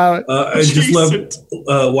allow it. I just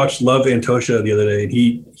watched Love Antosha the other day. And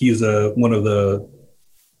he's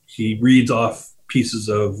he reads off pieces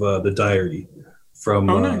of the diary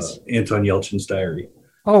from Anton Yelchin's diary.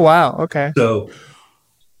 Oh, wow. Okay. So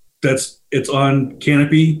it's on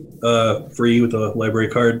Canopy, free with a library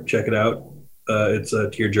card. Check it out. It's a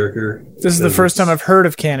tearjerker. This is the first time I've heard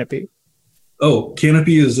of Canopy. Oh,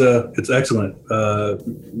 Canopy is it's excellent.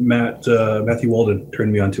 Matthew Walden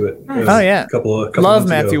turned me onto it. Oh yeah, couple love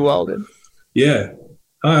Matthew Walden. Yeah.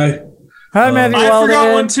 Hi, Matthew Walden. I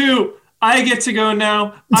forgot one too. I get to go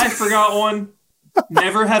now. I forgot one.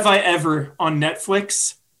 Never Have I Ever on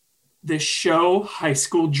Netflix. This show, high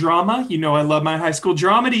school drama. You know I love my high school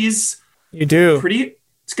dramedies. You do.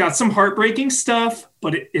 It's got some heartbreaking stuff,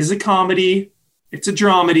 but it is a comedy. It's a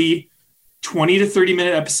dramedy. 20 to 30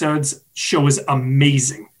 minute episodes. Show is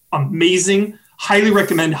amazing. Amazing. Highly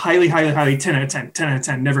recommend. Highly, 10 out of 10. 10 out of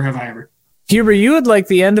 10. Never have I ever. Huber, you would like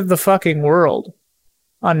The End of the Fucking World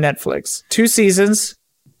on Netflix. 2 seasons.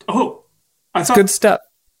 Oh, it's good stuff.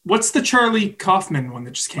 What's the Charlie Kaufman one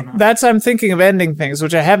that just came out? I'm thinking of Ending Things,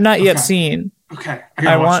 which I have not yet seen. Okay.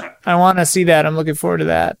 I want to see that. I'm looking forward to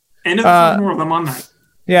that. End of the Fucking World. I'm on that.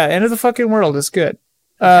 Yeah, End of the Fucking World is good.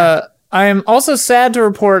 I am also sad to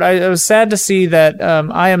report, I was sad to see that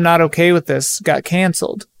I Am Not Okay With This got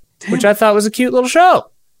canceled, which I thought was a cute little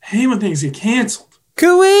show. I hate when things get canceled.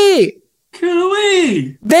 Cooey!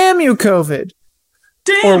 Damn you, COVID.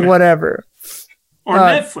 Damn or whatever. Or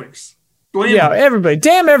Netflix. Blame them. Everybody.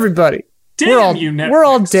 Damn everybody. Damn you, Netflix. We're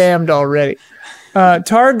all damned already.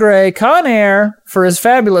 Tar Gray, Con Air for his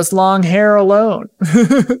fabulous long hair alone.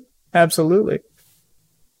 Absolutely.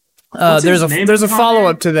 There's a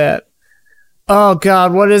follow-up to that. Oh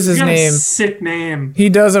God, what is his name? Sick name. He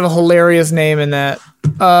does have a hilarious name in that.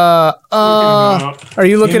 Are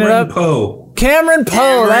you looking it up? Poe. Cameron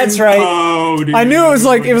Poe. That's right. Poe, dude. I knew it was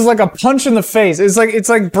like a punch in the face. It's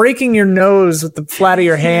like breaking your nose with the flat of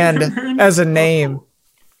your hand as a name.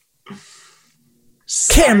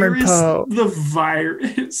 Cameron Poe. The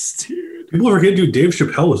Virus, dude. People forget, dude, Dave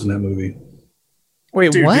Chappelle was in that movie.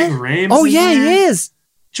 Wait, Dude, what? Ving Rhames Oh is yeah, in there. he is.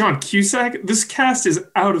 John Cusack. This cast is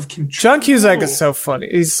out of control. John Cusack is so funny.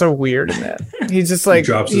 He's so weird in that. He's just like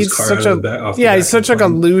drops his he's car such out of a the back- off the yeah. back He's such of the like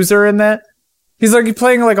a plane. loser in that. He's like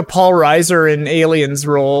playing like a Paul Reiser in Aliens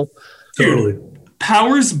role. Totally.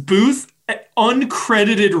 Powers Booth,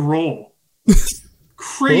 uncredited role.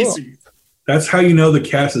 Crazy. That's how you know the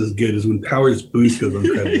cast is good, is when Powers Booth goes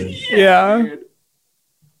uncredited. Yeah. dude.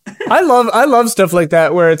 I love stuff like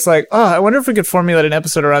that where it's like, oh, I wonder if we could formulate an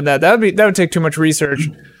episode around that. That would take too much research.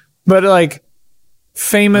 But like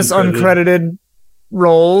famous uncredited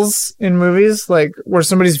roles in movies, like where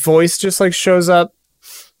somebody's voice just like shows up.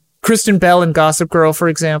 Kristen Bell in Gossip Girl, for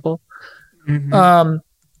example. Mhm.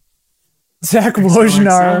 Zach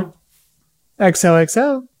Wojnar,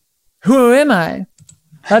 XOXO. Who am I?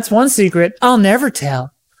 That's one secret I'll never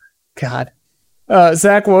tell. God.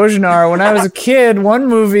 Zach Wojnar, when I was a kid, one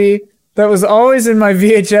movie that was always in my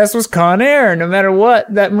VHS was Con Air. No matter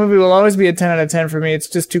what, that movie will always be a 10 out of 10 for me. It's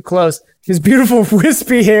just too close. His beautiful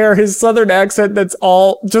wispy hair, his southern accent that's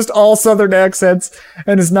all southern accents,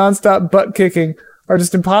 and his nonstop butt kicking are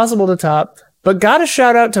just impossible to top. But gotta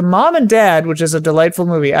shout out to Mom and Dad, which is a delightful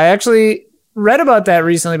movie. I actually read about that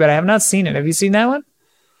recently, but I have not seen it. Have you seen that one?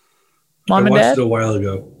 Mom I and watched Dad? it a while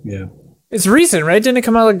ago. Yeah. It's recent, right? Didn't it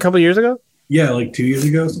come out like a couple years ago? Yeah, like 2 years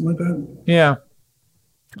ago, something like that. Yeah.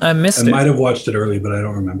 I missed I it. might have watched it early, but I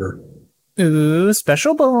don't remember. Ooh,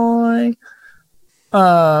 special boy.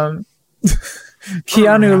 Keanu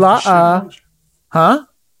La'a. La'a. Huh?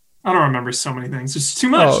 I don't remember so many things. There's too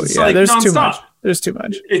much. Oh, It's yeah, like there's too nonstop. much. There's too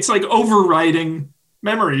much. It's like overriding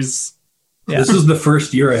memories. Yeah. This is the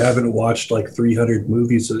first year I haven't watched like 300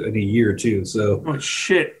 movies in a year, too. So Oh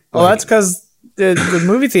shit. Well, that's because the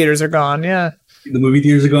movie theaters are gone. Yeah. the movie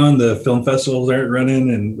theaters are gone, the film festivals aren't running,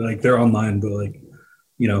 and like they're online, but like,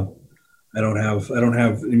 you know, I don't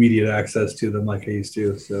have immediate access to them like I used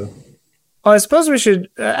to. So Well, I suppose we should,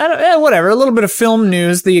 whatever, a little bit of film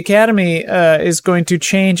news. The Academy is going to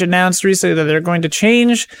announced recently that they're going to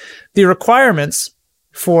change the requirements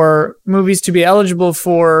for movies to be eligible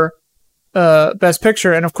for Best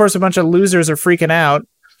Picture. And of course, a bunch of losers are freaking out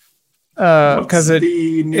because it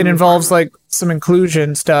involves like some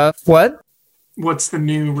inclusion stuff. What? What's the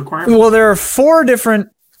new requirement? Well, there are 4 different,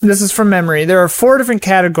 this is from memory, there are 4 different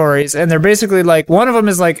categories, and they're basically like, one of them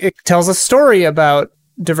is like, it tells a story about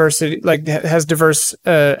diversity, like has diverse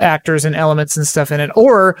actors and elements and stuff in it.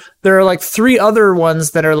 Or there are like 3 other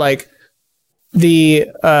ones that are like the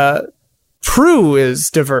crew is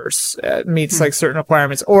diverse, meets like certain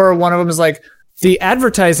requirements. Or one of them is like the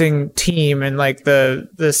advertising team and like the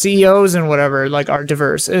CEOs and whatever like are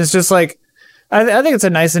diverse. And it's just like, I think it's a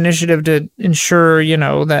nice initiative to ensure, you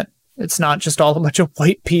know, that it's not just all a bunch of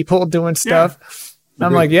white people doing stuff. Yeah.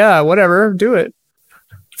 I'm like, yeah, whatever, do it.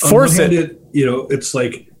 Force it. You know, it's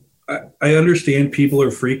like I understand people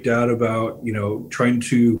are freaked out about, you know, trying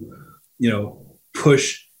to, you know,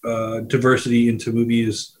 push diversity into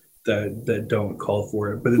movies that don't call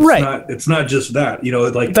for it. But it's not just that, you know,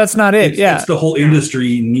 like that's not it. It's the whole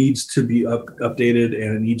industry needs to be updated,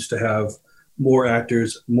 and it needs to have more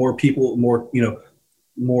actors, more people, more, you know,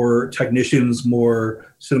 more technicians, more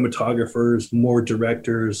cinematographers, more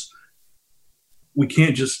directors. We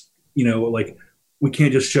can't just, you know, like, we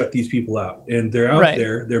can't just shut these people out. And they're out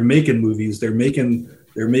there, they're making movies, they're making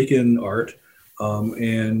art,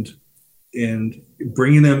 and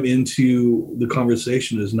bringing them into the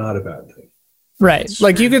conversation is not a bad thing. Right.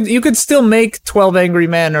 Like you could still make 12 Angry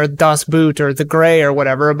Men or Das Boot or The Gray or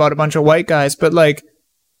whatever about a bunch of white guys, but like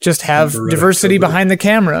just have diversity behind the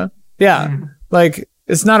camera. Yeah. Mm-hmm. Like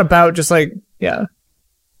it's not about just like, yeah,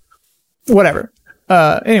 whatever.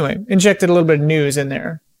 Anyway, injected a little bit of news in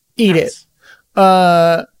there. Eat it.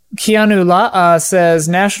 Keanu La'a says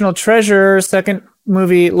National Treasure second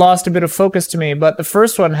movie lost a bit of focus to me, but the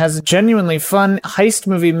first one has a genuinely fun heist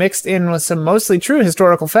movie mixed in with some mostly true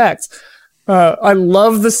historical facts. I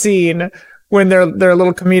love the scene when their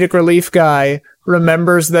little comedic relief guy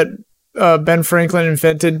remembers that Ben Franklin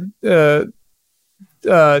invented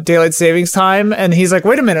daylight savings time, and he's like,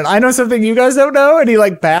 wait a minute, I know something you guys don't know, and he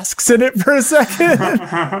like basks in it for a second.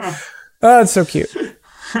 Oh, it's so cute.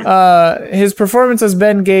 His performance as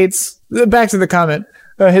Ben Gates, back to the comment,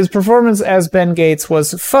 His performance as Ben Gates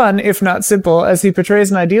was fun, if not simple, as he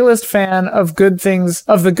portrays an idealist fan of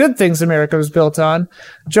the good things America was built on.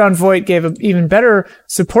 Jon Voight gave an even better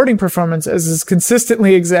supporting performance as his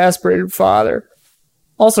consistently exasperated father.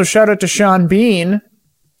 Also, shout out to Sean Bean.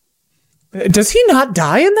 Does he not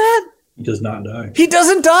die in that? He does not die. He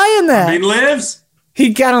doesn't die in that. Bean lives.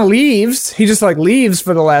 He kind of leaves. He just leaves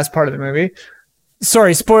for the last part of the movie.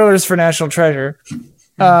 Sorry, spoilers for National Treasure.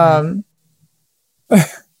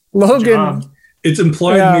 Logan. It's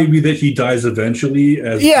implied maybe that he dies eventually,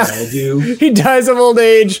 as we all do. He dies of old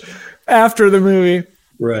age after the movie.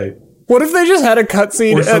 Right. What if they just had a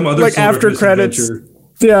cutscene after credits?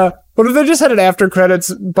 Yeah. What if they just had an after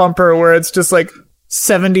credits bumper where it's just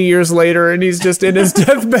 70 years later and he's just in his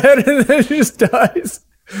deathbed and then he just dies?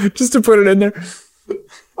 Just to put it in there.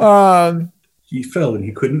 He fell and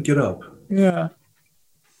he couldn't get up. Yeah.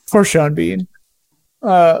 Poor Sean Bean.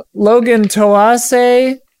 Logan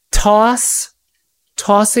Tosse.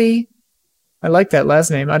 Tossy. I like that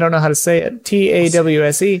last name. I don't know how to say it.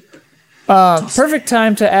 Tawse. Perfect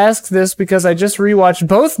time to ask this because I just rewatched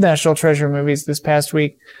both National Treasure movies this past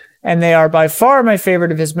week, and they are by far my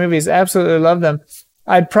favorite of his movies. Absolutely love them.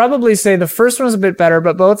 I'd probably say the first one's a bit better,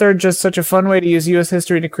 but both are just such a fun way to use U.S.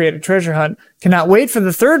 history to create a treasure hunt. Cannot wait for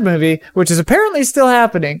the third movie, which is apparently still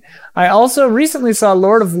happening. I also recently saw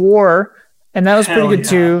Lord of War, and that was pretty good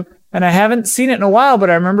too. And I haven't seen it in a while, but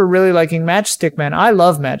I remember really liking Matchstick Men. I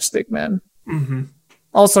love Matchstick Men. Mm-hmm.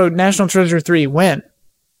 Also, National Treasure 3, when?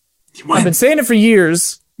 I've been saying it for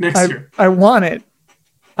years. Next year. I want it.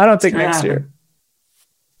 I don't think next year.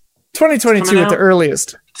 2022 at the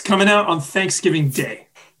earliest. It's coming out on Thanksgiving Day.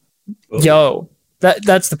 Oh. Yo,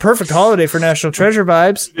 that's the perfect holiday for National Treasure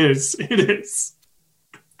vibes. It is.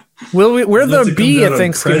 Will we? Where the be at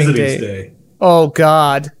Thanksgiving Day? Oh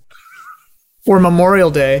God. Or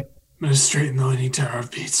Memorial Day. I'm gonna straighten the Leaning Tower of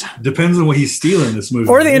Pizza. Depends on what he's stealing this movie.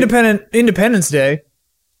 Or the Independence Day.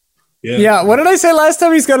 Yeah. What did I say last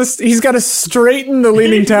time? He's got to straighten the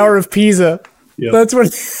Leaning Tower of Pisa. Yep. That's what.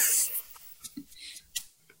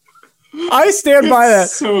 I stand by that.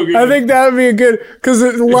 So good. I think that would be a good because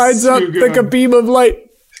it lines up like a beam of light.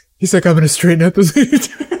 He's like, I'm going to straighten out the Leaning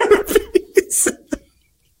Tower of Pisa.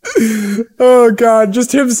 Oh God!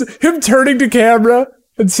 Just him turning to camera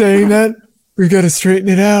and saying that we got to straighten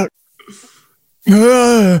it out.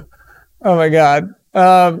 Oh my God.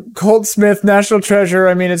 Colt Smith, National Treasure.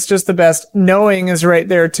 I mean, it's just the best. Knowing is right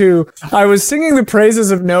there too. I was singing the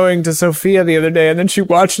praises of Knowing to Sophia the other day, and then she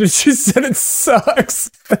watched it. She said it sucks.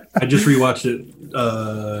 I just rewatched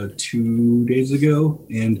it 2 days ago,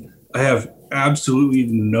 and I have absolutely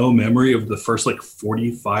no memory of the first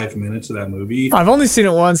 45 minutes of that movie. I've only seen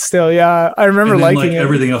it once still. Yeah. I remember liking it.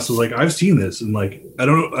 Everything else was I've seen this, and I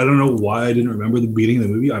don't know why I didn't remember the beginning of the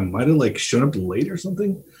movie. I might have shown up late or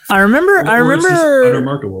something. I remember it's just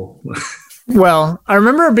unremarkable. Well, I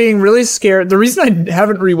remember being really scared. The reason I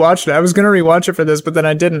haven't rewatched it, I was going to rewatch it for this, but then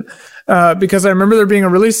I didn't, because I remember there being a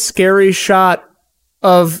really scary shot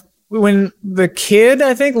of when the kid,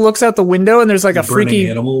 I think, looks out the window and there's a freaky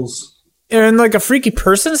animals. And a freaky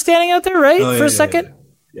person standing out there, right? For a second.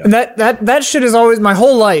 Yeah. And that shit is always, my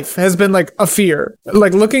whole life has been a fear.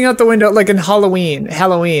 Looking out the window, in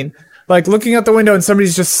Halloween, looking out the window and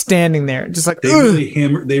somebody's just standing there. Just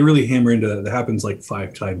they really hammer into that. That happens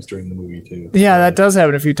 5 times during the movie too. Yeah, that does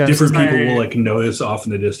happen a few times. Different people will notice off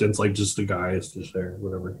in the distance, just the guy is just there,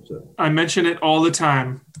 whatever. So. I mention it all the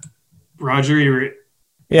time. Roger Ebert.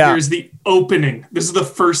 Yeah. Here's the opening. This is the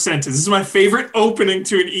first sentence. This is my favorite opening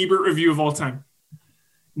to an Ebert review of all time.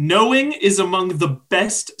 Knowing is among the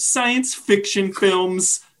best science fiction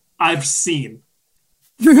films I've seen.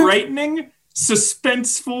 Frightening,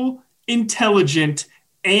 suspenseful, intelligent,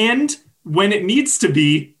 and, when it needs to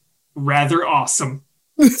be, rather awesome.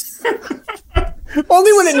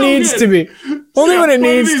 Only when it needs to be. Only when it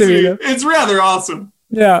needs to be. It's rather awesome.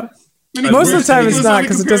 Yeah. Most of the time it's not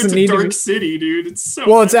because it doesn't need to be. Dark City, dude. It's so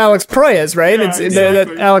well, it's Alex Proyas, right? Yeah,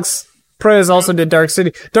 that Alex Proyas also did Dark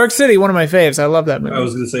City. Dark City, one of my faves. I love that movie. I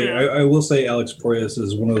was going to say, I will say Alex Proyas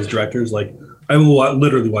is one of those directors. I will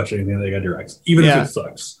literally watch anything that guy directs, even if it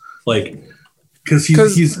sucks. Because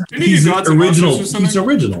he's original. He's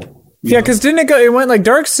original. Yeah, because didn't it go? It went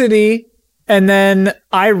Dark City, and then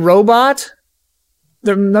I, Robot.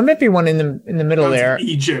 There might be one in the middle there.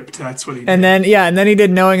 Egypt, that's what he did. And then he did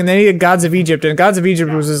Knowing, and then he did Gods of Egypt, and Gods of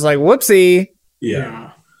Egypt was just whoopsie.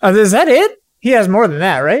 Yeah. Is that it? He has more than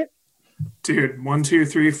that, right? Dude, 1, 2,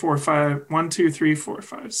 3, 4, 5. 1, 2, 3, 4,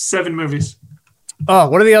 5. 7 movies. Oh,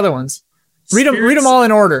 what are the other ones? Read them all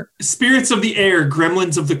in order. Spirits of the Air,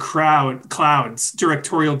 Gremlins of the Clouds,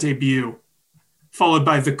 directorial debut. Followed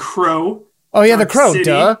by The Crow, Oh yeah, The Dark Crow. City.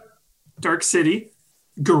 Duh. Dark City,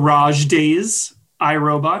 Garage Days,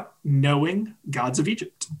 iRobot, Knowing, Gods of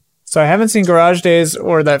Egypt. So I haven't seen Garage Days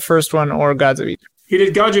or that first one or Gods of Egypt. He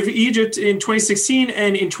did Gods of Egypt in 2016,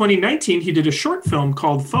 and in 2019 he did a short film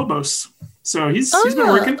called Phobos. So he's been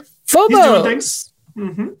working. Phobos. He's doing things.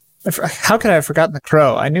 Mm-hmm. How could I have forgotten The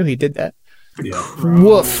Crow? I knew he did that. Yeah.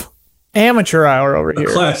 Woof. Amateur hour over here.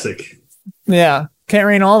 Classic. Yeah, can't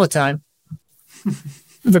rain all the time.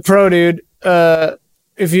 The Crow, dude.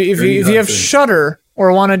 If you have Shudder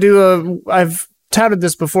or want to do I've touted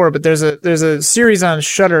this before, but there's a series on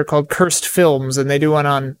Shudder called Cursed Films, and they do one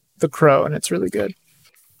on The Crow, and it's really good.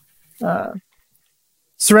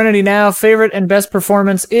 Serenity Now, favorite and best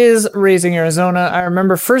performance is Raising Arizona. I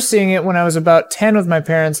remember first seeing it when I was about 10 with my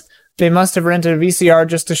parents. They must have rented a VCR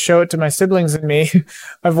just to show it to my siblings and me.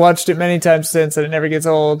 I've watched it many times since, and it never gets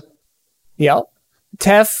old. Yep.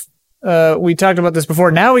 Tef, we talked about this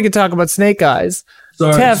before. Now we can talk about Snake Eyes.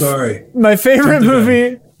 Sorry. My favorite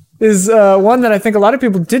movie is one that I think a lot of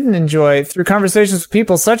people didn't enjoy through conversations with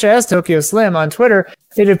people such as Tokyo Slim on Twitter.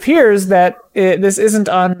 It appears that this isn't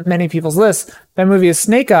on many people's lists. That movie is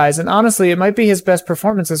Snake Eyes, and honestly, it might be his best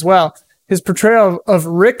performance as well. His portrayal of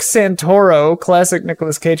Rick Santoro, classic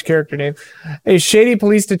Nicolas Cage character name, a shady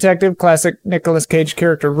police detective, classic Nicolas Cage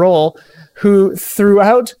character role, who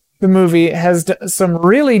throughout the movie has some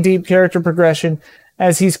really deep character progression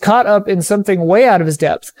as he's caught up in something way out of his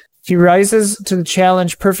depth. He rises to the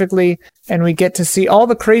challenge perfectly, and we get to see all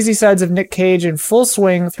the crazy sides of Nick Cage in full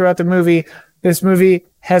swing throughout the movie. This movie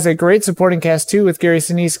has a great supporting cast too, with Gary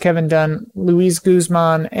Sinise, Kevin Dunn, Luis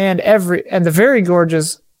Guzman, and the very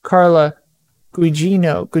gorgeous Carla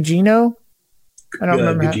Gugino. I don't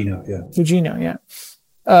remember. Gugino,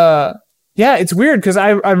 yeah. Yeah, it's weird because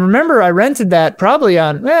I remember I rented that probably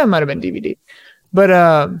on it might have been DVD, but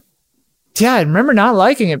yeah, I remember not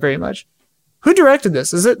liking it very much. Who directed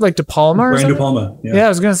this? Is it like De Palma or Brian something? De Palma. Yeah, I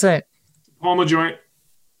was gonna say Palma joint.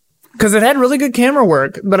 because it had really good camera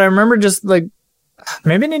work, but I remember just like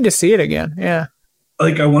maybe I need to see it again. Yeah,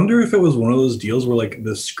 Like, I wonder if it was one of those deals where like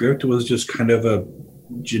the script was just kind of a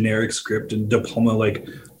generic script, and De Palma like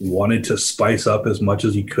wanted to spice up as much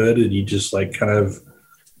as he could, and he just like kind of,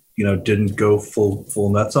 you know, didn't go full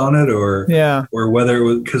nuts on it, or whether it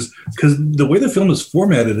was because the way the film is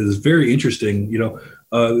formatted is very interesting. You know,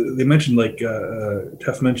 they mentioned like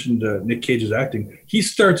Tef mentioned Nick Cage's acting. He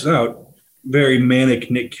starts out very manic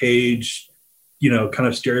Nick Cage, you know, kind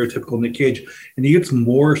of stereotypical Nick Cage, and he gets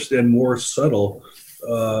more and more subtle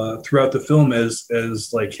throughout the film as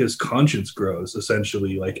like his conscience grows,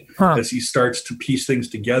 essentially, like as he starts to piece things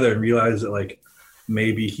together and realize that like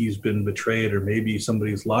maybe he's been betrayed or maybe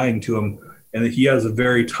somebody's lying to him, and that he has a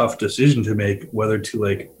very tough decision to make, whether to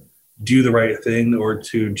like do the right thing or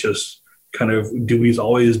to just kind of do what he's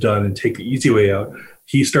always done and take the easy way out.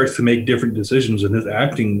 He starts to make different decisions, and his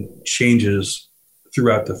acting changes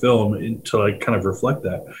throughout the film to like kind of reflect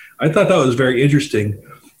that. I thought that was very interesting.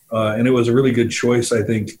 And it was a really good choice, I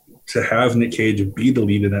think, to have Nick Cage be the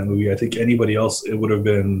lead in that movie. I think anybody else, it would have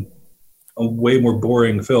been a way more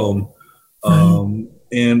boring film.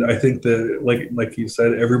 And I think that, like you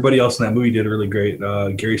said, everybody else in that movie did really great.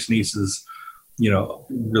 Gary Sinise is, you know,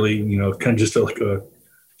 really, you know, kind of just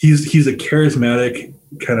he's a charismatic,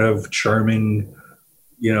 kind of charming,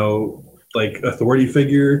 you know, like authority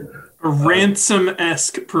figure. A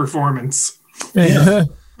Ransom-esque performance. Yeah.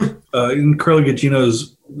 And Carla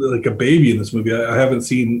Gugino's like a baby in this movie. I haven't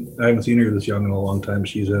seen her this young in a long time.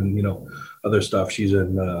 She's in, you know, other stuff. She's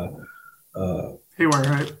in Haywire,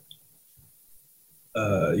 right?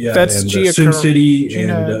 Yeah, That's and Gia Sin City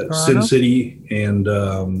Gina and Sin City and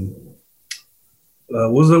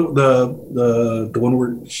what was the one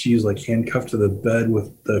where she's like handcuffed to the bed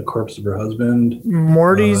with the corpse of her husband?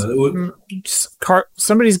 Morty's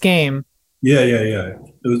somebody's game. Yeah.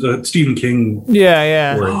 It was a Stephen King.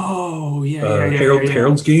 Yeah. Word. Oh, yeah.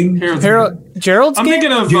 Harold's Game. Gerald's I'm game.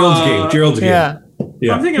 thinking of Gerald's Game.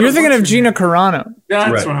 Yeah. I'm You're thinking of Gina Carano,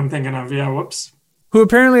 That's Right. what I'm thinking of. Yeah. Whoops. who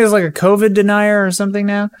apparently is like a COVID denier or something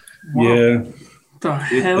now. Wow. Yeah. The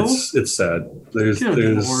hell? It's sad. Good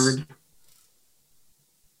There's Lord.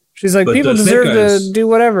 She's like, But people the deserve Snake Eyes- to do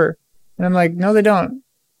whatever, and I'm like, no, they don't,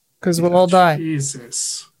 because we'll all die.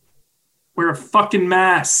 Jesus. Wear a fucking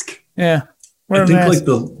mask. Yeah. I think like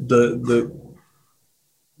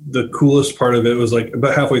the coolest part of it was like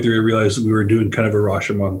about halfway through I realized that we were doing kind of a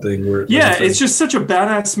Rashomon thing where It's just such a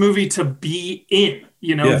badass movie to be in.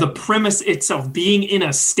 You know, Yeah. the premise itself, being in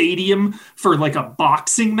a stadium for like a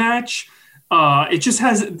boxing match. It just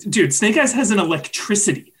has, dude, Snake Eyes has an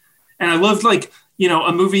electricity. And I love like, you know,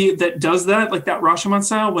 a movie that does that, like that Rashomon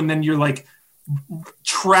style, when then you're like,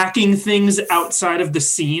 tracking things outside of the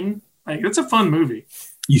scene. Like, it's a fun movie.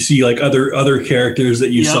 You see like other characters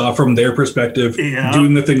that you saw from their perspective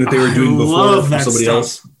doing the thing that they were doing before for somebody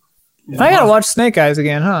else. Yeah. I gotta watch Snake Eyes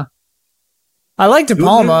again, huh? I like De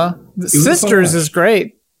Palma. The Sisters is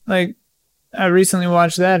great. Like, I recently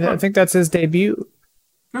watched that. I think that's his debut.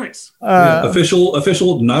 Nice.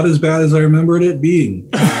 Official, not as bad as I remembered it being.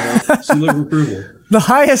 Seal of approval. The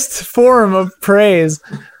highest form of praise.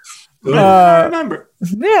 I remember.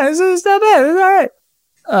 Yeah, it's not bad. It's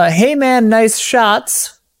all right. Hey Man, Nice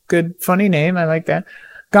Shots. Good, funny name. I like that.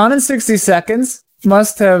 Gone in 60 Seconds.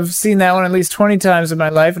 Must have seen that one at least 20 times in my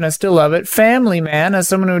life, and I still love it. Family Man, as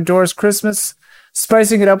someone who adores Christmas,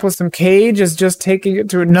 spicing it up with some Cage is just taking it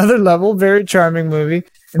to another level. Very charming movie.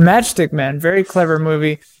 And Matchstick Man, very clever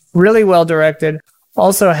movie. Really well directed.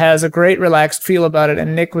 Also has a great relaxed feel about it,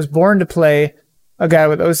 and Nick was born to play a guy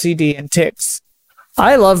with OCD and tics.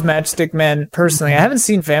 I love Matchstick Man personally. I haven't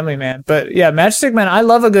seen Family Man, but yeah, Matchstick Man, I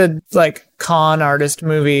love a good like con artist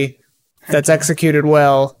movie that's executed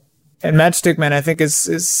well. And Matchstick Man, I think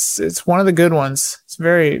is one of the good ones. It's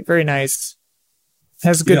very, very nice.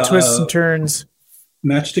 Has good twists and turns.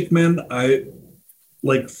 Matchstick Man, I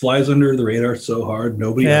like flies under the radar so hard.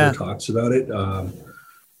 Nobody ever talks about it.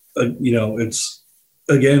 It's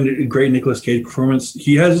again a great Nicolas Cage performance.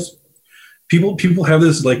 He has people have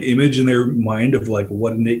this like image in their mind of like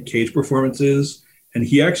what a Nick Cage performance is, and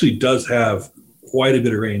he actually does have quite a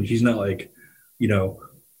bit of range. He's not like,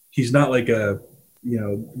 he's not like a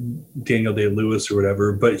Daniel Day-Lewis or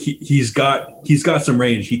whatever, but he's got some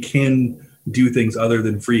range. He can do things other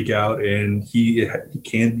than freak out, and he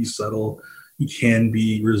can be subtle. He can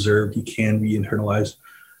be reserved. He can be internalized.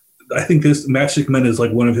 I think this Matchstick Men is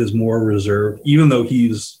like one of his more reserved, even though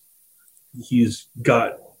he's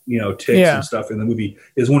got tics and stuff in the movie,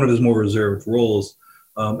 is one of his more reserved roles.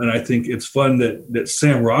 And I think it's fun that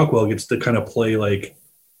Sam Rockwell gets to kind of play like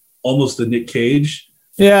almost the Nick Cage.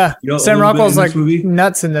 Yeah, Sam Rockwell's like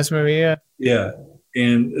nuts in this movie. Yeah,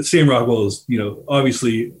 and Sam Rockwell is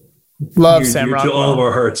obviously love Sam Rockwell to all of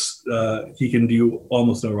our hearts. He can do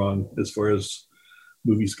almost no wrong as far as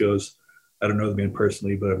movies goes. I don't know the man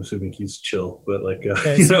personally, but I'm assuming he's chill. But like,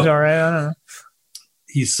 he's all right. I don't know.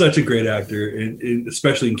 He's such a great actor, and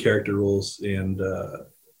especially in character roles. And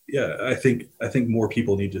I think more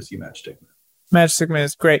people need to see Matchstick Man. Matchstick Man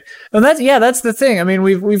is great. And that's the thing. I mean,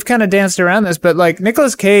 we've kind of danced around this, but like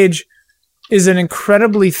Nicolas Cage is an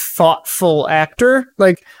incredibly thoughtful actor.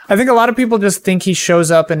 Like, I think a lot of people just think he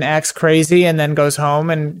shows up and acts crazy and then goes home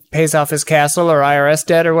and pays off his castle or IRS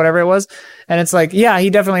debt or whatever it was. And it's like, yeah, he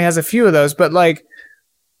definitely has a few of those, but like,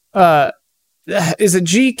 is it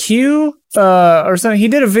GQ or something? He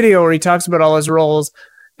did a video where he talks about all his roles,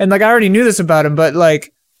 and like I already knew this about him, but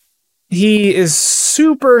like he is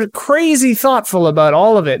super crazy thoughtful about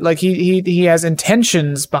all of it. Like he has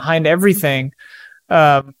intentions behind everything.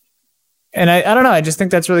 And I don't know, I just think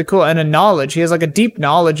that's really cool. And a knowledge. He has like a deep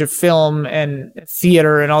knowledge of film and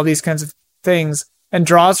theater and all these kinds of things, and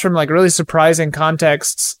draws from like really surprising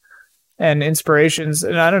contexts and inspirations.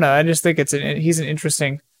 And I don't know, I just think he's an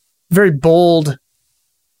interesting, very bold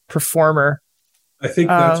performer. I think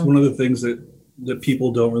that's one of the things that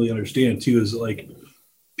people don't really understand too, is like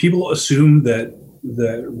people assume that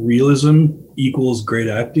realism equals great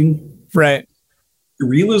acting. Right.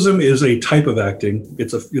 Realism is a type of acting.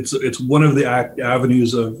 It's one of the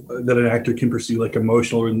avenues that an actor can pursue, like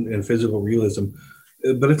emotional and physical realism.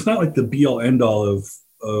 But it's not like the be all end all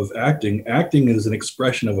of acting. Acting is an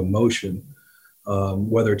expression of emotion,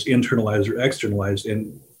 whether it's internalized or externalized.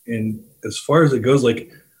 And as far as it goes,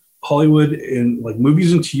 like Hollywood and like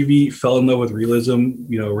movies and TV fell in love with realism,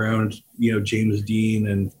 around James Dean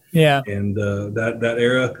and that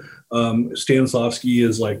era. Stanislavski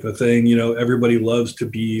is like the thing, everybody loves to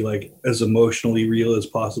be like as emotionally real as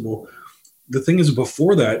possible. The thing is,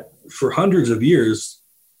 before that, for hundreds of years,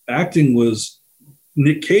 acting was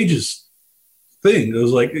Nick Cage's thing. It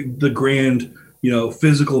was like the grand,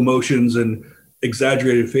 physical emotions and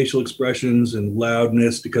exaggerated facial expressions and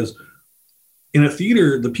loudness, because in a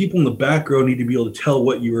theater, the people in the back row need to be able to tell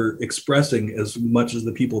what you were expressing as much as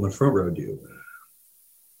the people in the front row do.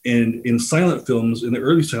 And in silent films, in the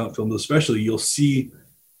early silent films especially, you'll see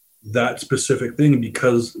that specific thing,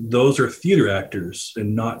 because those are theater actors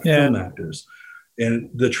and not film actors. And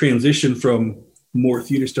the transition from more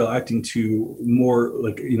theater style acting to more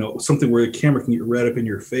like, something where the camera can get right up in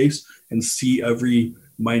your face and see every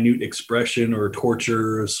minute expression or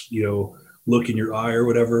torturous, look in your eye or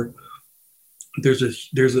whatever. There's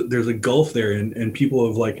a gulf there, and people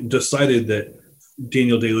have like decided that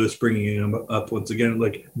Daniel Day-Lewis bringing him up once again,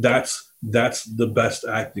 like that's that's the best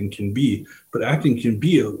acting can be. But acting can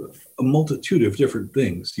be a multitude of different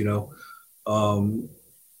things, you know.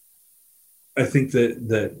 I think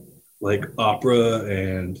that like opera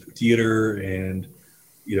and theater and,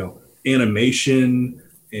 you know, animation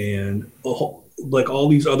and like all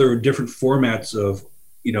these other different formats of,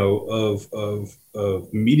 you know,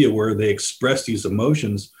 of media where they express these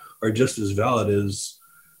emotions are just as valid as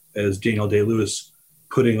Daniel Day-Lewis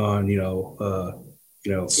putting on,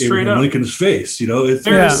 Abraham Lincoln's face. You know,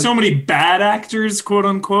 there are so many bad actors, quote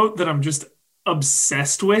unquote, that I'm just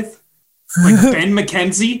obsessed with. Like Ben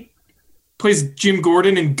McKenzie plays Jim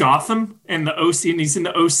Gordon in Gotham and the OC, and he's in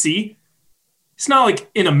the OC. He's not like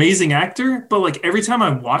an amazing actor, but like every time I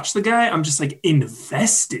watch the guy, I'm just like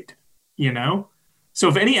invested, you know? So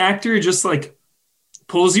if any actor just like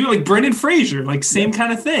pulls you, like Brendan Fraser, like same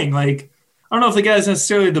kind of thing. Like, I don't know if the guy's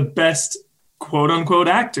necessarily the best quote unquote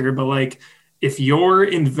actor, but like if you're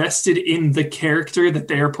invested in the character that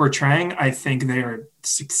they are portraying, I think they are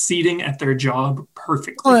succeeding at their job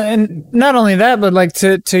perfectly. Well, and not only that, but like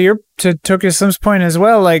to Tokyo Slim's point as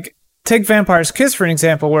well, like take Vampire's Kiss for an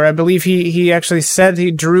example, where I believe he actually said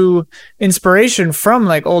he drew inspiration from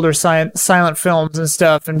like older silent films and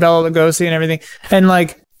stuff, and Bela Lugosi and everything, and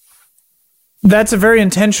like that's a very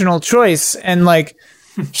intentional choice, and like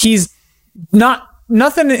he's not.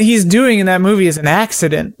 Nothing he's doing in that movie is an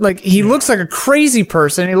accident. Like he looks like a crazy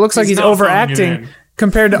person. He looks like he's overacting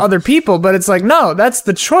compared to other people, but it's like, no, that's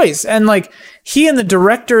the choice. And like he and the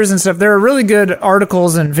directors and stuff, there are really good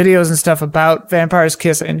articles and videos and stuff about Vampire's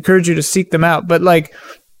Kiss. I encourage you to seek them out, but like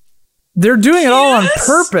they're doing it all on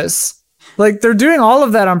purpose. Like they're doing all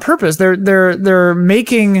of that on purpose. They're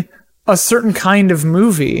making a certain kind of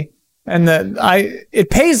movie, and it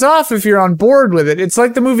pays off if you're on board with it. It's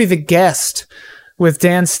like the movie The Guest with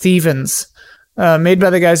Dan Stevens, made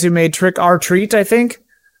by the guys who made Trick or Treat, I think.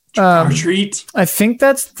 Or Treat. I think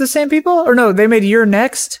that's the same people. Or no, they made You're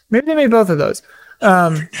Next. Maybe they made both of those.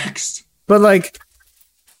 Next. But like,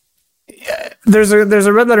 there's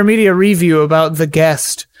a Red Letter Media review about The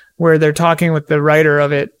Guest where they're talking with the writer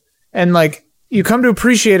of it, and like you come to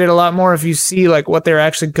appreciate it a lot more if you see like what they're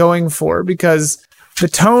actually going for, because the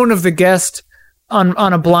tone of The Guest on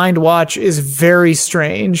a blind watch is very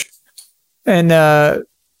strange. And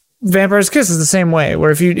Vampire's Kiss is the same way, where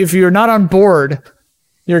if you're not on board,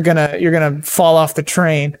 you're gonna fall off the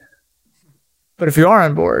train. But if you are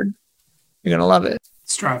on board, you're gonna love it.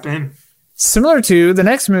 Strap in. Similar to the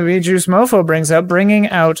next movie Juice Mofo brings up, Bringing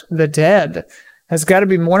Out the Dead, has got to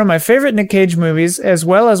be one of my favorite Nick Cage movies, as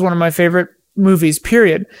well as one of my favorite movies,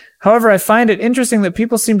 period. However, I find it interesting that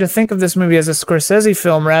people seem to think of this movie as a Scorsese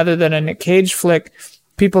film rather than a Nick Cage flick.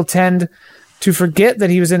 People tend to forget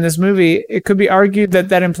that he was in this movie. It could be argued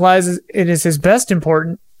that implies it is his best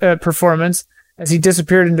important performance, as he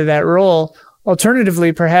disappeared into that role.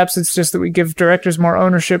 Alternatively, perhaps it's just that we give directors more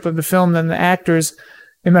ownership of the film than the actors.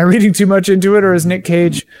 Am I reading too much into it, or is Nick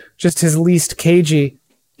Cage just his least cagey?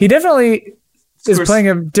 He definitely is playing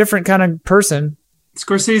a different kind of person.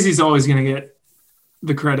 Scorsese's always going to get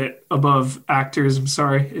the credit above actors. I'm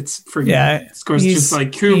sorry. It's Scorsese, just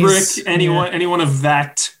like Kubrick, anyone of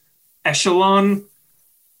that echelon,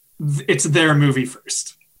 it's their movie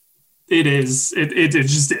first. It is. It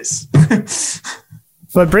just is.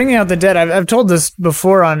 But Bringing Out the Dead, I've told this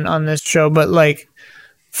before on this show, but like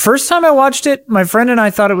first time I watched it, my friend and I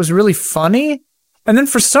thought it was really funny, and then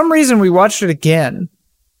for some reason we watched it again.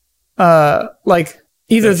 Like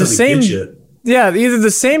either the same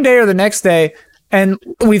day or the next day, and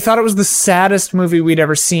we thought it was the saddest movie we'd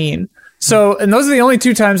ever seen. So, and those are the only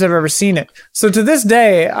two times I've ever seen it. So to this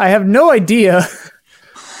day, I have no idea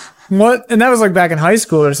what, and that was like back in high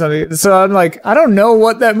school or something. So I'm like, I don't know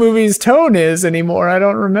what that movie's tone is anymore. I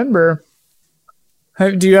don't remember.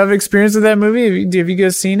 Do you have experience with that movie? Have you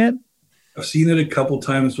guys seen it? I've seen it a couple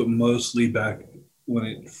times, but mostly back when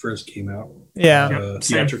it first came out. Yeah.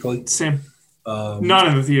 Theatrically. Same. Not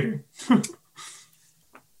in the theater.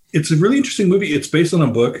 It's a really interesting movie. It's based on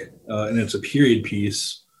a book, and it's a period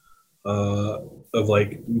piece. Of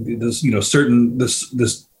like this,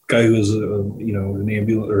 this guy who was an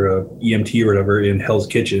ambulance or a EMT or whatever in Hell's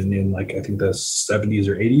Kitchen in like I think the 70s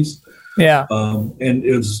or 80s. Yeah. And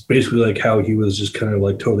it was basically like how he was just kind of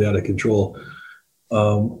like totally out of control.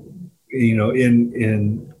 In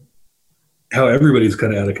how everybody's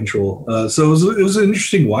kind of out of control. So it was an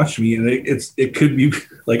interesting watch to me, and it could be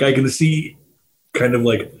like I can see kind of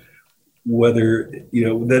like whether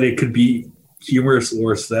that it could be humorous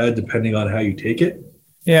or sad depending on how you take it.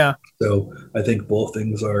 Yeah. So I think both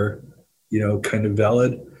things are, kind of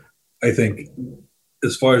valid. I think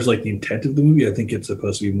as far as like the intent of the movie, I think it's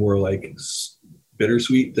supposed to be more like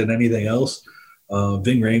bittersweet than anything else.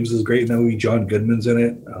 Ving Rhames is great in that movie. John Goodman's in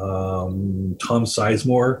it. Tom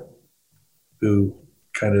Sizemore, who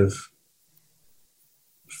kind of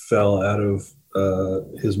fell out of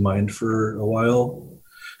his mind for a while.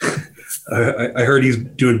 I heard he's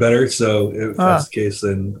doing better, so if that's the case,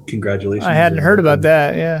 then congratulations. I hadn't heard about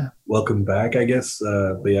that. Yeah, welcome back, I guess.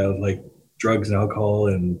 But yeah, like drugs and alcohol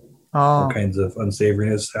and all kinds of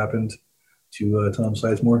unsavoriness happened to Tom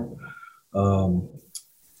Sizemore.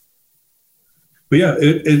 But yeah,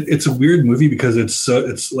 it's a weird movie because it's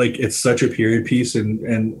such a period piece,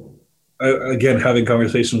 and again, having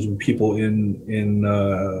conversations with people in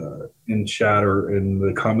chat or in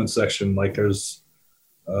the comment section, like there's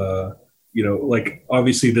like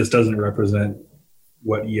obviously this doesn't represent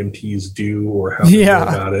what EMTs do or how they go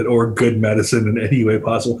about it or good medicine in any way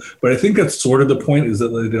possible. But I think that's sort of the point, is that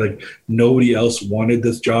like nobody else wanted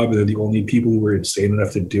this job, and they're the only people who were insane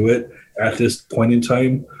enough to do it at this point in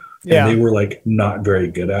time. And they were like not very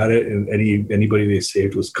good at it, and anybody they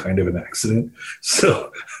saved was kind of an accident.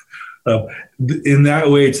 So in that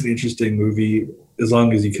way, it's an interesting movie, as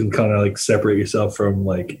long as you can kind of like separate yourself from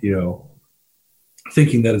like,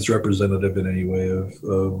 thinking that it's representative in any way of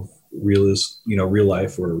real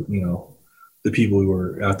life, or the people who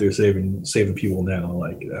are out there saving people now.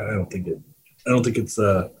 Like I don't think it's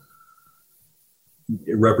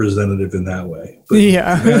representative in that way. But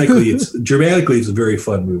dramatically it's a very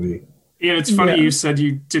fun movie. Yeah, it's funny you said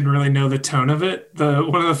you didn't really know the tone of it.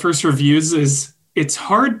 One of the first reviews is, it's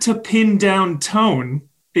hard to pin down tone.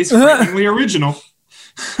 It's frighteningly original.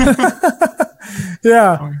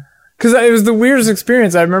 Yeah. Because it was the weirdest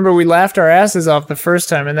experience. I remember we laughed our asses off the first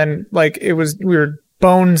time, and then like we were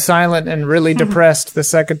bone silent and really depressed the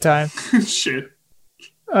second time. Shit.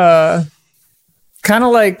 Kind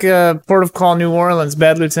of like Port of Call New Orleans,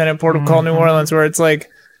 Bad Lieutenant, Port of Call New Orleans, where it's like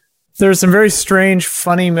there's some very strange,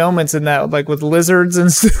 funny moments in that, like with lizards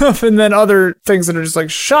and stuff, and then other things that are just like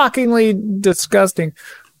shockingly disgusting.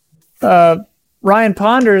 Ryan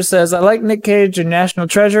Ponder says, I like Nick Cage in National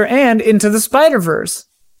Treasure and Into the Spider-Verse.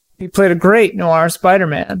 He played a great noir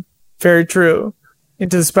Spider-Man. Very true.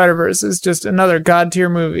 Into the Spider-Verse is just another god-tier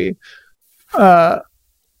movie. I'm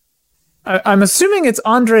assuming it's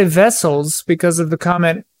Andre Wessels because of the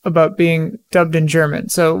comment about being dubbed in German.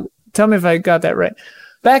 So tell me if I got that right.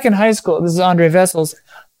 Back in high school, this is Andre Wessels.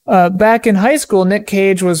 Back in high school, Nick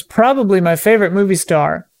Cage was probably my favorite movie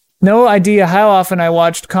star. No idea how often I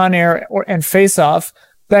watched Con Air and Face Off.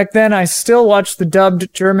 Back then, I still watched the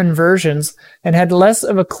dubbed German versions and had less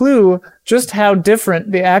of a clue just how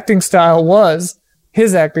different the acting style was.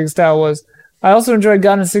 His acting style was. I also enjoyed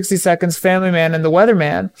Gone in 60 Seconds, Family Man, and The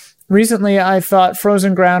Weatherman. Recently, I thought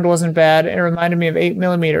Frozen Ground wasn't bad. It reminded me of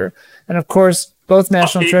 8mm. And of course, both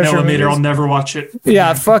National Treasure 8mm, movies. I'll never watch it.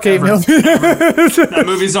 Yeah, fuck 8mm. That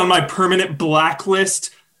movie's on my permanent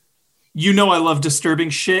blacklist. You know I love disturbing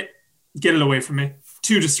shit. Get it away from me.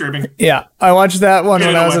 Too disturbing. Yeah, I watched that one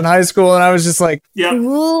when I was in high school, and I was just like, I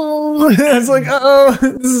was like, oh,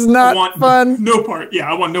 this is not fun. No part.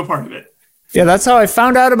 Yeah, I want no part of it. Yeah, that's how I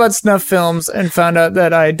found out about snuff films and found out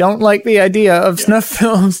that I don't like the idea of snuff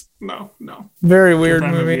films. No. Very weird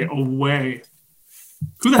movie. Away.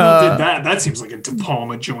 Who the hell did that? That seems like a De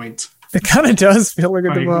Palma joint. It kind of does feel like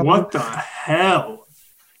a De Palma. What the hell?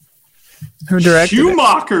 Who directed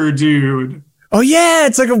Schumacher, it? Dude. Oh yeah,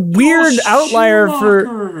 it's like a weird outlier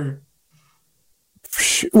for.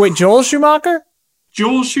 Wait, Joel Schumacher?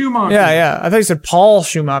 Joel Schumacher. Yeah. I thought you said Paul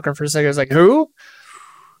Schumacher for a second. I was like, who?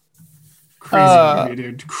 Crazy movie,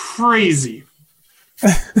 dude. Crazy.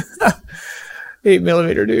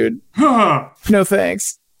 8mm, dude. No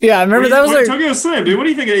thanks. Yeah, I remember that was like Tokyo Slim, dude. What do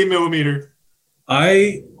you think of 8mm?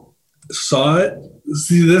 I saw it.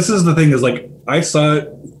 See, this is the thing, is like I saw it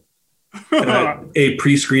at a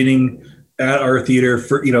pre-screening at our theater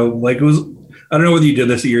for, like it was, I don't know whether you did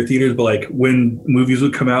this at your theaters, but like when movies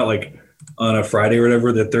would come out like on a Friday or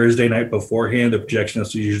whatever, the Thursday night beforehand, the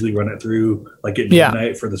projectionists would usually run it through like at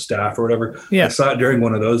midnight for the staff or whatever. Yeah. I saw it during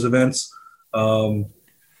one of those events. And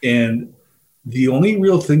the only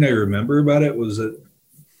real thing I remember about it was that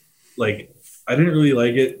like, I didn't really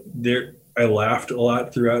like it there. I laughed a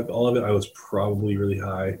lot throughout all of it. I was probably really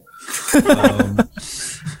high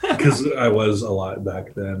because I was a lot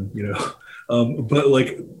back then, but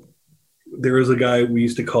like there was a guy we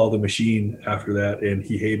used to call the Machine after that, and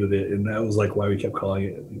he hated it, and that was like why we kept calling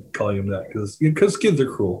him that, because kids are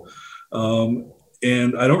cruel.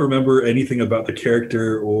 And I don't remember anything about the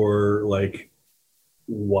character or like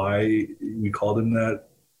why we called him that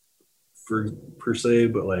per se,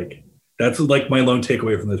 but like that's like my lone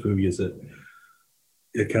takeaway from this movie is that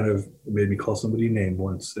it kind of made me call somebody name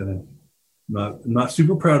once, and Not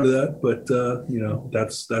super proud of that, but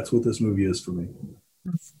that's what this movie is for me.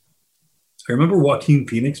 I remember Joaquin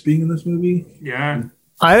Phoenix being in this movie. Yeah.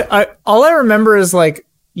 I all I remember is like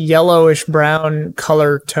yellowish brown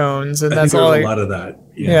color tones, and that's all. A lot of that.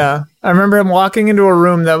 Yeah, I remember him walking into a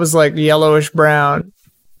room that was like yellowish brown,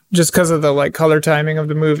 just because of the like color timing of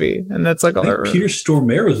the movie, and that's like all. Peter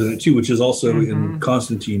Stormare was in it too, which is also in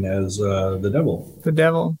Constantine as the devil. The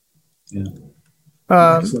devil. Yeah.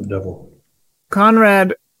 Excellent devil.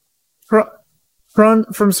 Conrad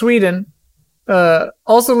from Sweden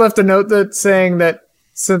also left a note that saying that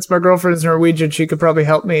since my girlfriend is Norwegian, she could probably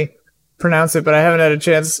help me pronounce it, but I haven't had a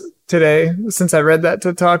chance today since I read that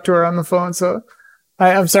to talk to her on the phone. So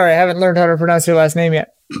I'm sorry, I haven't learned how to pronounce your last name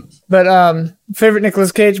yet. But favorite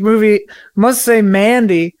Nicolas Cage movie, must say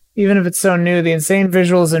Mandy, even if it's so new. The insane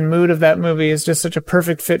visuals and mood of that movie is just such a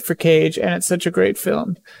perfect fit for Cage, and it's such a great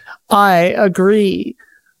film. I agree.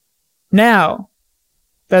 Now,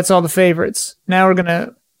 that's all the favorites. Now we're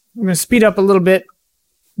gonna speed up a little bit.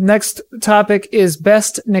 Next topic is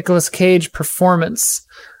best Nicolas Cage performance.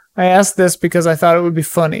 I asked this because I thought it would be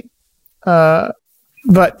funny.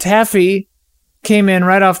 But Taffy came in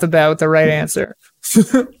right off the bat with the right answer.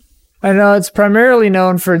 I know it's primarily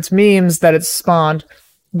known for its memes that it's spawned,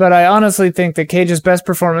 but I honestly think that Cage's best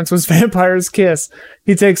performance was Vampire's Kiss.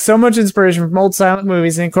 He takes so much inspiration from old silent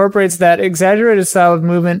movies and incorporates that exaggerated style of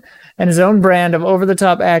movement and his own brand of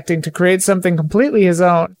over-the-top acting to create something completely his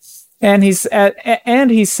own. And he said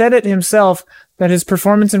it himself that his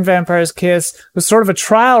performance in Vampire's Kiss was sort of a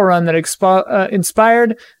trial run that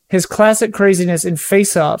inspired his classic craziness in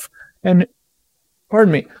Face Off. And,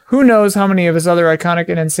 pardon me, who knows how many of his other iconic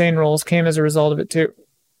and insane roles came as a result of it, too.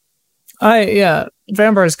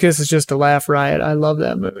 Vampire's Kiss is just a laugh riot. I love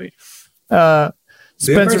that movie.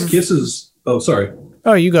 Vampire's Kiss is... Oh, sorry.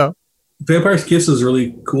 Oh, you go. Vampire's Kiss is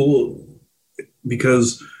really cool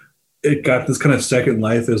because it got this kind of second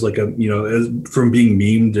life as like as from being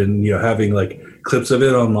memed and, having like clips of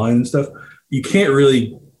it online and stuff. You can't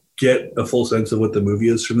really get a full sense of what the movie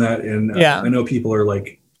is from that. And I know people are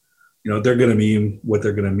like, they're going to meme what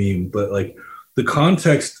they're going to meme, but like the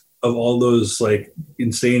context of all those like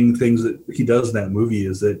insane things that he does in that movie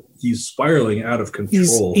is that he's spiraling out of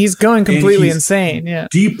control. He's going completely insane. Yeah.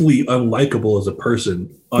 Deeply unlikable as a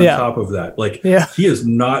person on top of that. Like he is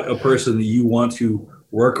not a person that you want to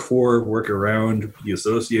work for, work around, be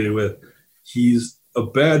associated with. He's a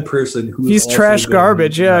bad person he's trash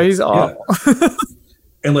garbage. Yeah, he's awful.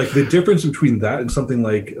 And like the difference between that and something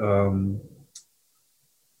like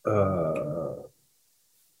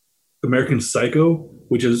American Psycho,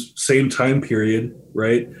 which is same time period,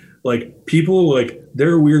 right? Like people like there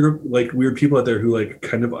are weird people out there who like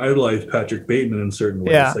kind of idolize Patrick Bateman in certain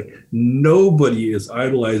ways. Yeah. Like nobody is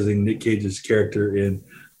idolizing Nick Cage's character in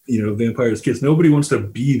Vampire's Kiss. Nobody wants to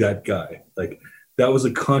be that guy. Like that was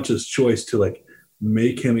a conscious choice to like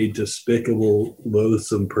make him a despicable,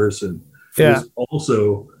 loathsome person. Yeah. Who's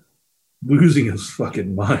also losing his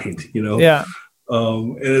fucking mind, Yeah.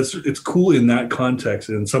 And it's cool in that context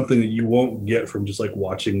and something that you won't get from just like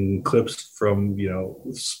watching clips from,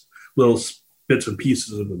 little bits and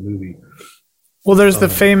pieces of the movie. Well, there's the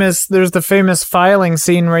famous filing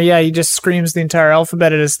scene where, he just screams the entire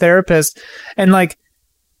alphabet at his therapist. And like,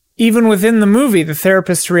 even within the movie, the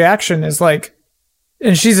therapist's reaction is like,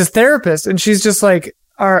 and she's a therapist and she's just like,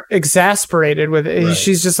 are exasperated with it. Right.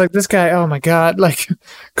 She's just like, this guy, oh my God, like,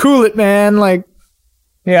 cool it, man. Like,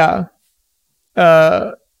 yeah.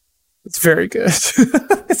 It's very good.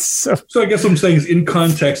 It's so I guess what I'm saying is in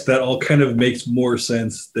context, that all kind of makes more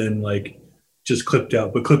sense than like just clipped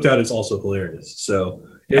out, but clipped out is also hilarious. So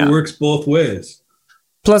it works both ways.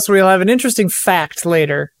 Plus we'll have an interesting fact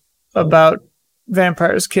later about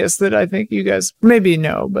Vampire's Kiss that I think you guys maybe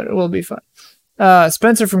know, but it will be fun.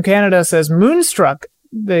 Spencer from Canada says Moonstruck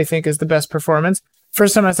they think is the best performance.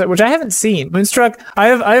 First time I said, which I haven't seen. Moonstruck, I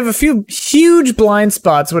have a few huge blind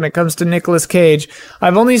spots when it comes to Nicolas Cage.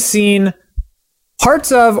 I've only seen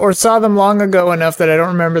parts of or saw them long ago enough that I don't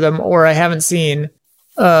remember them, or I haven't seen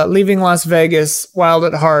Leaving Las Vegas, Wild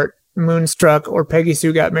at Heart, Moonstruck, or Peggy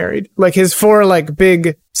Sue Got Married. Like his four like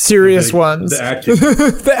big serious ones. The acting.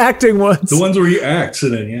 The acting ones. The ones where he acts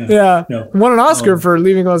in it, Yeah. No. Won an Oscar for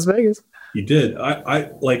Leaving Las Vegas. He did.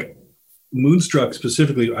 I like Moonstruck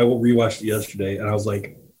specifically. I rewatched it yesterday and I was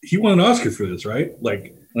like, he won an Oscar for this, right?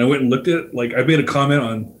 Like, and I went and looked at it. Like I made a comment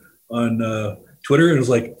on Twitter and was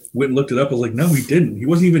like, went and looked it up. I was like, no, he didn't. He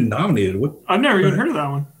wasn't even nominated. I've never even heard of that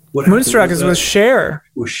one. Moonstruck is with Cher.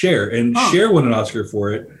 With Cher, and Cher won an Oscar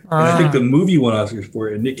for it. And I think the movie won Oscars for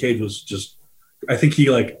it. And Nick Cage was just, I think he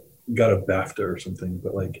like got a BAFTA or something.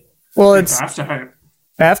 But like, well, it's BAFTA hype.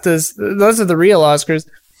 BAFTAs, those are the real Oscars.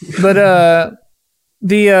 But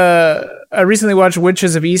I recently watched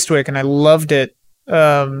Witches of Eastwick and I loved it.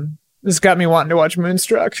 This got me wanting to watch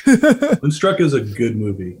Moonstruck. Moonstruck is a good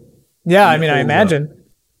movie. Yeah, I mean, I imagine.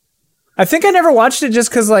 I think I never watched it just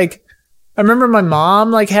because, like, I remember my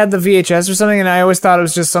mom, like, had the VHS or something, and I always thought it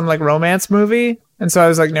was just some, like, romance movie. And so I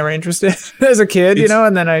was, like, never interested as a kid,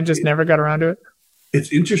 and then I just never got around to it.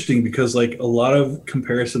 It's interesting because, like, a lot of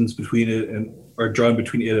comparisons between it and are drawn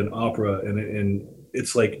between it and opera, and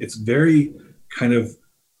it's, like, it's very kind of,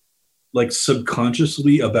 like,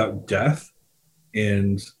 subconsciously about death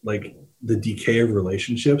and, like, the decay of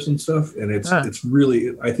relationships and stuff. And it's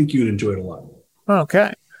really, I think you would enjoy it a lot.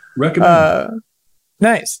 Okay. Recommend.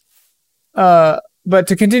 Nice. But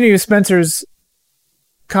to continue Spencer's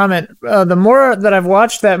comment, the more that I've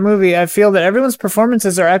watched that movie, I feel that everyone's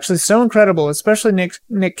performances are actually so incredible, especially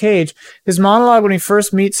Nick Cage. His monologue when he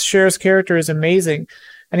first meets Cher's character is amazing,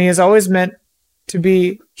 and he was always meant to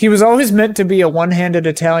be a one-handed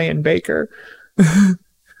Italian baker.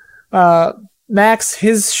 Max,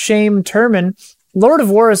 his shame Turman, Lord of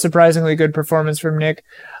War is surprisingly good performance from Nick.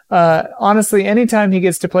 Honestly, anytime he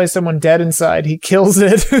gets to play someone dead inside, he kills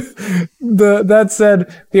it. That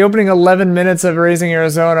said, the opening 11 minutes of Raising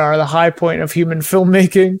Arizona are the high point of human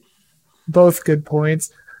filmmaking. Both good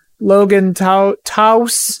points. Logan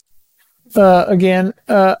Taus, again,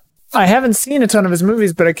 I haven't seen a ton of his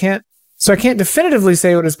movies, but I can't definitively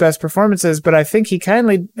say what his best performance is, but I think he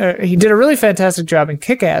did a really fantastic job in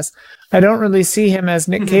Kick-Ass. I don't really see him as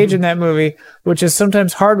Nick Cage in that movie, which is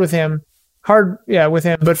sometimes hard with him,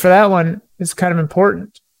 but for that one, it's kind of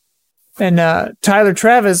important. And Tyler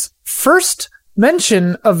Travis, first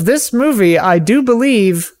mention of this movie, I do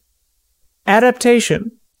believe,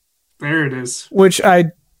 Adaptation. There it is. Which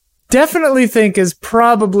I definitely think is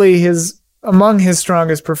probably among his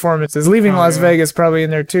strongest performances. Leaving Las Vegas probably in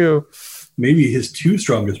there too. Maybe his two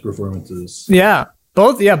strongest performances. Yeah.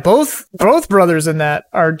 Both brothers in that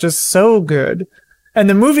are just so good. And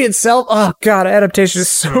the movie itself, oh god, Adaptation is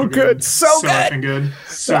so good. So good. Good.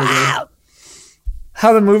 So good.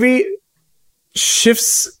 How the movie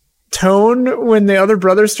shifts tone when the other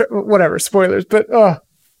brothers start, whatever, spoilers, but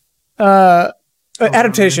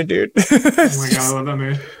Adaptation, dude. Oh my god, I love that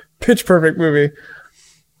movie. Pitch perfect movie.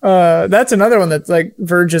 That's another one that's like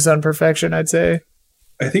verges on perfection, I'd say.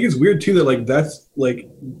 I think it's weird too that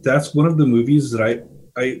that's one of the movies that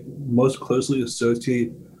I most closely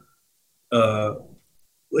associate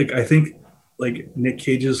I think like Nick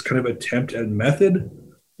Cage's kind of attempt at method.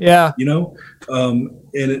 Yeah. And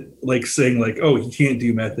it like saying like, oh, he can't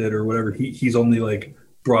do method or whatever. He's only like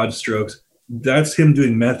broad strokes. That's him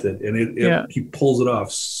doing method, and he pulls it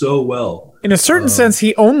off so well. In a certain sense,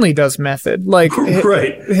 he only does method. Like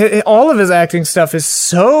right. All of his acting stuff is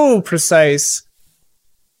so precise.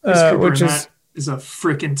 Which is a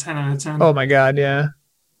freaking 10 out of 10. Oh my god, yeah.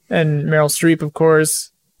 And Meryl Streep, of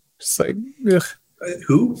course. Just like, ugh.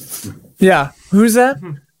 Who? Yeah, who's that?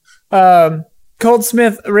 Cold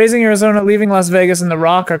Smith, Raising Arizona, Leaving Las Vegas, and The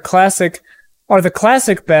Rock are the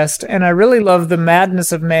classic best, and I really love the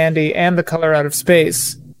madness of Mandy and The Color Out of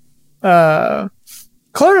Space. Color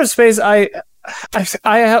Out of Space, I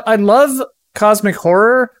love cosmic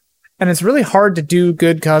horror, and it's really hard to do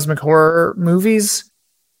good cosmic horror movies.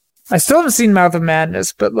 I still haven't seen Mouth of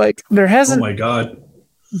Madness, but like there hasn't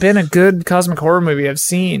been a good cosmic horror movie I've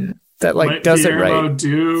seen that like does it right.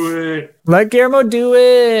 Let Guillermo do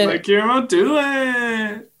it. Let Guillermo do it.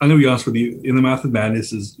 I'm gonna be honest with you. In the Mouth of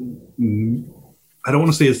Madness is, I don't want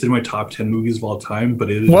to say it's in my top 10 movies of all time, but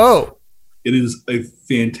it is. Whoa. It is a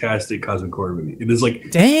fantastic cosmic horror movie. It is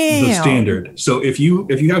like the standard. So if you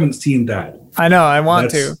haven't seen that, I know I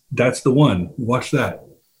want to. That's the one. Watch that.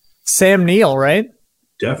 Sam Neill, right?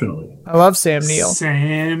 Definitely. I love Sam Neill.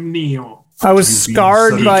 Sam Neill. I was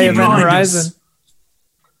scarred by Event Horizon.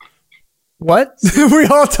 What? We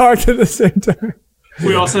all talked at the same time.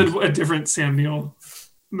 We all said a different Sam Neill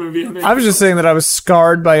movie. I was just saying that I was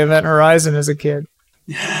scarred by Event Horizon as a kid.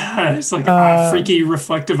 Yeah, it's like freaky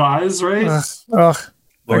reflective eyes, right?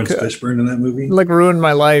 Lawrence Fishburne in that movie. Like ruined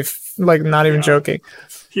my life. Like not even joking.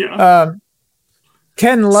 Yeah.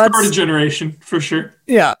 Ken Lutz. Scarred a generation, for sure.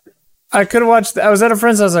 Yeah. I could have watched, I was at a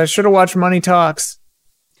friend's house. I should have watched Money Talks.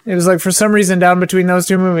 It was like for some reason down between those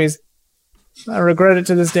two movies. I regret it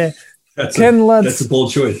to this day. Ken Lutz. That's a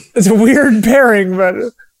bold choice. It's a weird pairing, but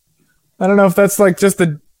I don't know if that's like just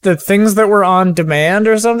the things that were on demand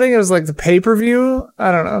or something. It was like the pay-per-view.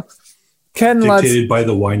 I don't know. Ken Lutz. Dictated by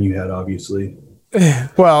the wine you had, obviously.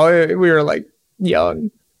 Well, we were like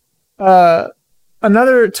young.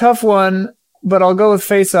 Another tough one, but I'll go with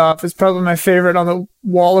Face Off. It's probably my favorite on the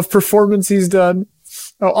wall of performance he's done.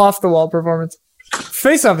 off the wall performance.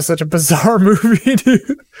 Face Off is such a bizarre movie,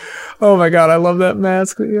 dude. Oh my god, I love that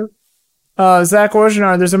mask. Zach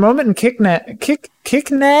Oceanar, there's a moment in Kick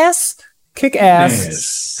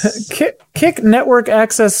Network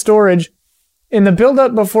Access Storage in the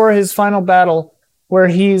build-up before his final battle, where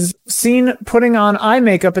he's seen putting on eye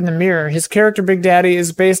makeup in the mirror. His character Big Daddy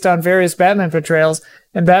is based on various Batman portrayals,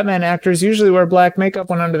 and Batman actors usually wear black makeup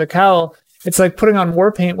when under the cowl. It's like putting on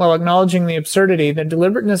war paint while acknowledging the absurdity, the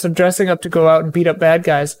deliberateness of dressing up to go out and beat up bad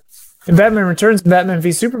guys. In Batman Returns and Batman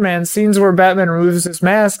v Superman, scenes where Batman removes his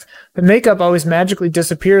mask, the makeup always magically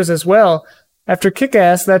disappears as well. After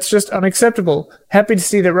Kick-Ass, that's just unacceptable. Happy to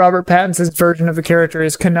see that Robert Pattinson's version of the character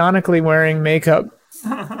is canonically wearing makeup.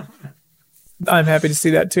 I'm happy to see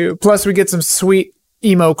that too. Plus, we get some sweet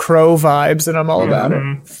emo Crow vibes, and I'm all about it.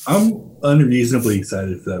 I'm unreasonably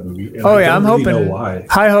excited for that movie. Oh yeah, I'm really hoping. Know why.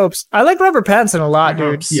 High hopes. I like Robert Pattinson a lot,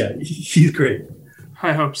 dude. Yeah, he's great.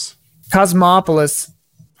 High hopes. Cosmopolis.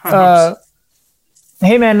 High hopes.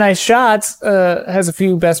 Hey Man, Nice Shots has a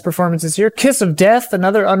few best performances here. Kiss of Death,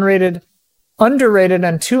 another underrated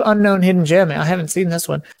and too unknown hidden gem. I haven't seen this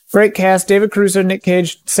one. Great cast: David Caruso, Nick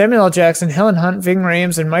Cage, Samuel L. Jackson, Helen Hunt, Ving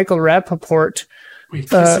Rhames, and Michael Rappaport. Wait,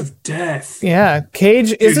 Kiss of Death. Yeah,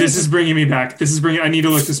 Cage Dude, isn't. this is bringing me back. I need to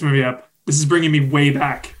look this movie up. This is bringing me way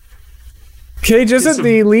back. Cage isn't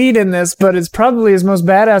the lead in this, but it's probably his most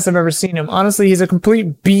badass I've ever seen him. Honestly, he's a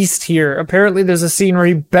complete beast here. Apparently, there's a scene where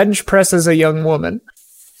he bench presses a young woman.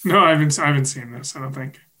 No, I haven't seen this. I don't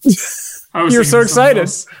think. You're so excited.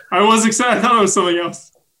 I was excited. I thought it was something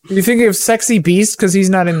else. You thinking of Sexy Beast because he's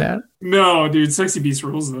not in that? No, dude, Sexy Beast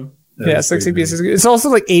rules though. Yeah, Sexy Beast is good. It's also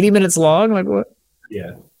like 80 minutes long. Like what?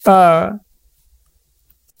 Yeah.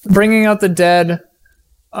 Bringing Out the Dead,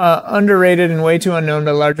 underrated and way too unknown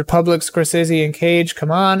by the larger public. Scorsese and Cage, come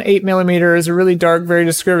on. 8mm is a really dark, very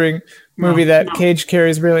disturbing movie that Cage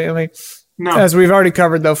carries brilliantly. No. As we've already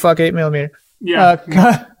covered, though, fuck 8mm.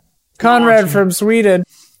 Yeah. Conrad from Sweden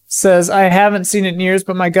says, I haven't seen it in years,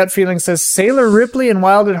 but my gut feeling says Sailor Ripley and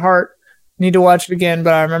Wild at Heart. Need to watch it again,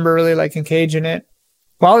 but I remember really liking Cage in it.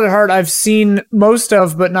 Wild at Heart I've seen most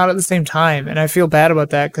of, but not at the same time, and I feel bad about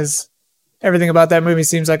that because everything about that movie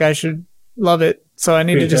seems like I should love it, so I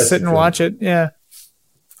need to just sit and watch it. Yeah.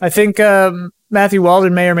 I think Matthew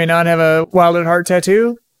Walden may or may not have a Wild at Heart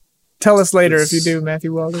tattoo. Tell us later if you do,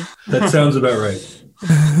 Matthew Walden. That sounds about right.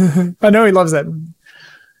 I know he loves that.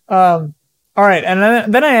 All right,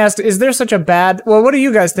 and then I asked, is there such a bad... Well, what do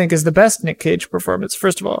you guys think is the best Nick Cage performance,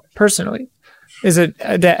 first of all, personally? Is it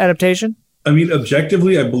adaptation? I mean,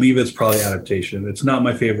 objectively, I believe it's probably adaptation. It's not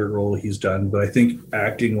my favorite role he's done, but I think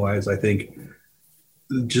acting-wise, I think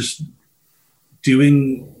just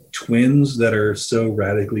doing twins that are so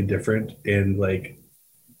radically different and, like,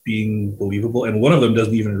 being believable, and one of them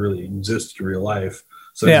doesn't even really exist in real life.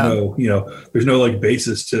 So there's no like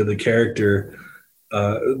basis to the character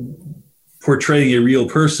portraying a real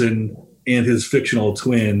person and his fictional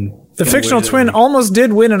twin. The fictional twin almost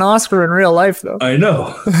did win an Oscar in real life, though. I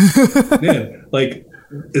know. Man, like,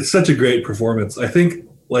 it's such a great performance. I think,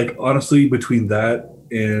 like, honestly, between that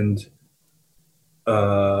and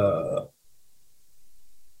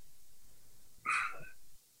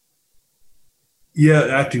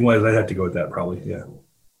acting wise, I'd have to go with that probably. Yeah.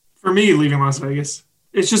 For me, Leaving Las Vegas.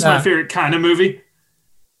 It's just my favorite kind of movie.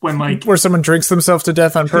 When like where someone drinks themselves to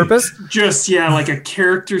death on purpose. Just like a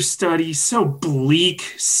character study, so bleak,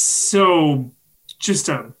 so just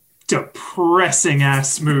a depressing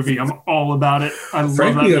ass movie. I'm all about it. I love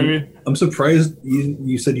that movie. I'm surprised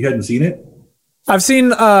you said you hadn't seen it. I've seen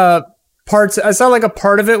parts. I saw like a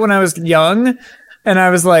part of it when I was young, and I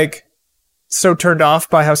was like so turned off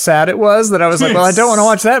by how sad it was that I was like, well, I don't want to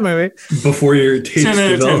watch that movie. Before your taste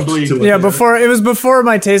developed. Before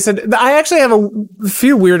my taste had, I actually have a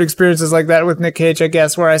few weird experiences like that with Nick Cage, I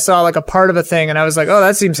guess, where I saw like a part of a thing and I was like, oh,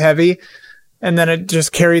 that seems heavy. And then it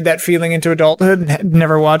just carried that feeling into adulthood and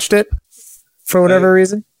never watched it for whatever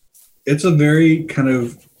reason. It's a very kind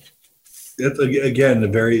of, it's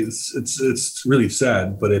really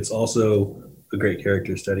sad, but it's also a great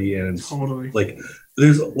character study. And it's totally like,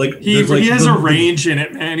 he has a range in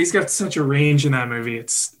it, man. He's got such a range in that movie.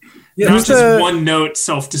 It's not just one note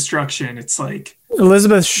self-destruction. It's like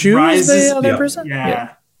Elizabeth Shue is the other person.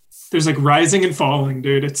 Yeah. There's like rising and falling,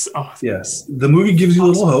 dude. It's yes. The movie gives you a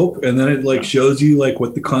little hope, and then it shows you like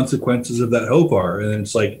what the consequences of that hope are, and then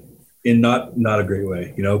it's like in not a great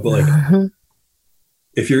way, but like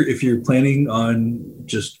if you're planning on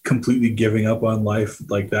just completely giving up on life,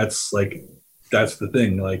 that's the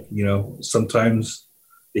thing. Like, sometimes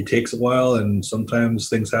it takes a while, and sometimes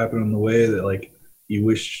things happen in the way that like you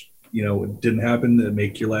wish, it didn't happen, that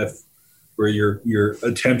make your life where your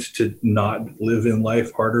attempt to not live in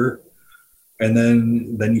life harder, and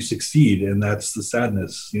then you succeed, and that's the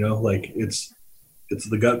sadness, like it's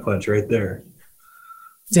the gut punch right there.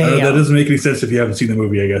 Damn. That doesn't make any sense if you haven't seen the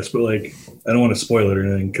movie, I guess, but like I don't want to spoil it or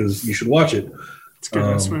anything because you should watch it. It's a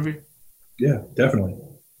good movie. Yeah, definitely.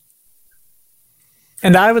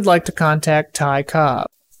 And I would like to contact Ty Cobb.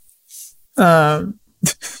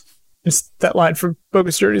 Just that line from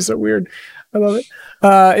Bogus Journey is so weird. I love it.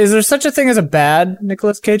 Is there such a thing as a bad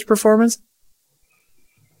Nicolas Cage performance?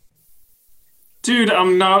 Dude,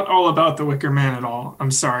 I'm not all about The Wicker Man at all. I'm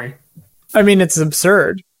sorry. I mean, it's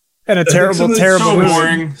absurd and a terrible so movie.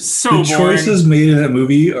 Boring. So the boring. choices made in that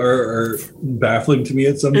movie are baffling to me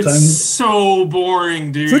at some It's times. so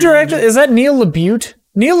boring, dude. Who directed? Is that Neil LaBute?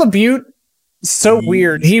 Neil LaBute, so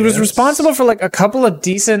weird. He was responsible for like a couple of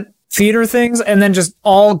decent theater things and then just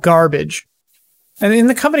all garbage. And in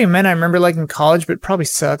The Company of Men, I remember like in college, but it probably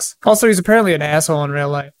sucks. Also, he's apparently an asshole in real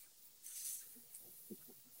life.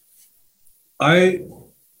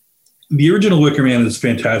 The original Wicker Man is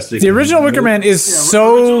fantastic. The original Wicker Man is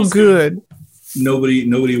so good.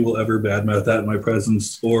 Nobody will ever badmouth that in my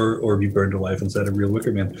presence or be burned to life inside a real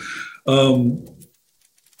Wicker Man.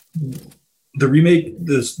 The remake,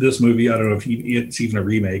 this movie, I don't know if it's even a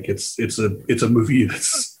remake. It's a movie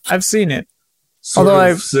that's I've seen it. Although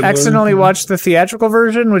I've accidentally watched the theatrical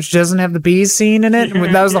version, which doesn't have the bees scene in it.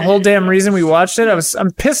 And that was the whole damn reason we watched it.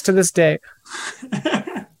 I'm pissed to this day.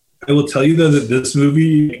 I will tell you though that this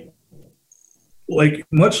movie, like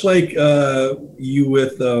much like you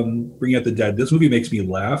with Bring Out the Dead, this movie makes me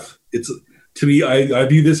laugh. It's to me, I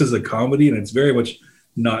view this as a comedy, and it's very much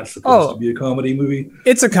not supposed to be a comedy movie.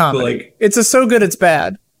 It's a comedy. Like, it's a so good it's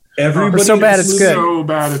bad. Everybody so bad it's good. So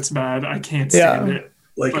bad it's bad. I can't stand it.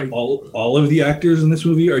 Like all of the actors in this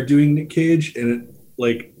movie are doing Nick Cage, and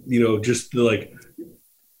just the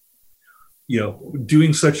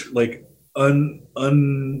doing such like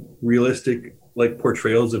unrealistic like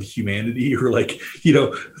portrayals of humanity, or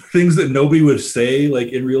things that nobody would say like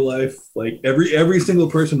in real life. Like every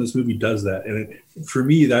single person in this movie does that, and for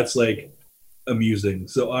me that's like amusing.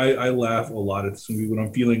 So I laugh a lot at this movie when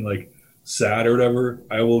I'm feeling like sad or whatever.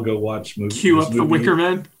 I will go watch movies. Cue up The Wicker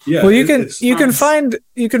Man. Yeah. Well, you can find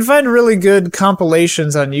really good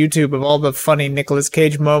compilations on YouTube of all the funny Nicolas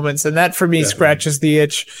Cage moments, and that for me scratches the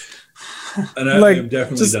itch. And I've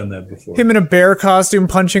definitely done that before. Him in a bear costume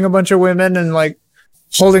punching a bunch of women and like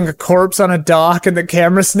holding a corpse on a dock, and the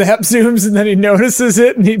camera snap zooms, and then he notices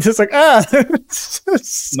it, and he's just like,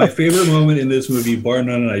 My favorite moment in this movie, bar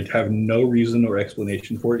none, and I have no reason or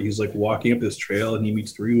explanation for it. He's like walking up this trail, and he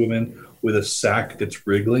meets three women with a sack that's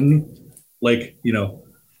wriggling, like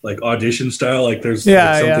audition style. Like there's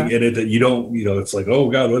something in it that you don't, it's like, oh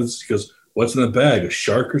God, what is? He goes, what's in the bag? A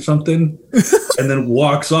shark or something? And then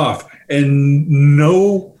walks off. And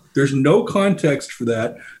there's no context for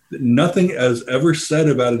that. Nothing has ever said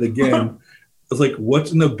about it again. I was like,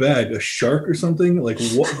 what's in the bag? A shark or something? Like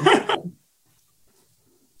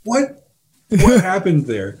what? What happened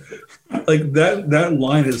there? Like that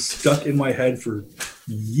line is stuck in my head for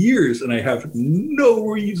years, and I have no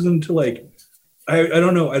reason to like. I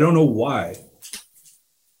don't know. I don't know why.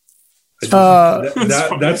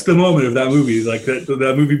 That's the moment of that movie. Like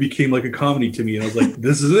that movie became like a comedy to me, and I was like,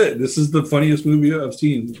 "This is it. This is the funniest movie I've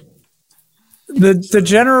seen." The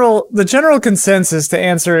general consensus to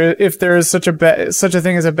answer if there is such a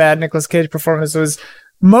thing as a bad Nicolas Cage performance was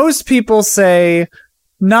most people say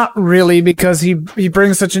not really, because he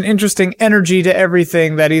brings such an interesting energy to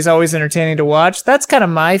everything that he's always entertaining to watch. That's kind of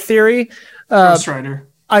my theory. Ghost Rider.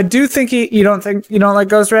 I do think you don't like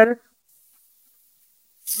Ghost Rider?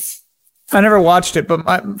 I never watched it,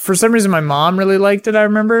 but for some reason my mom really liked it, I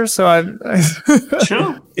remember. So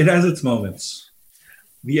Sure. It has its moments.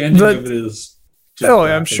 The ending of it is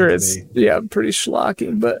I'm sure it's pretty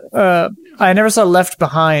schlocky. But I never saw Left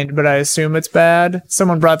Behind, but I assume it's bad.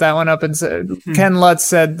 Someone brought that one up and said Ken Lutz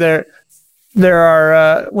said there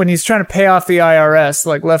are when he's trying to pay off the IRS,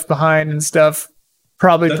 like Left Behind and stuff,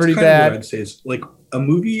 probably That's pretty kind bad. Of what I'd say is like a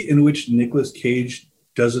movie in which Nicolas Cage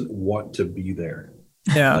doesn't want to be there.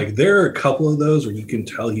 Yeah, like there are a couple of those where you can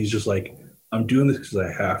tell he's just like, I'm doing this because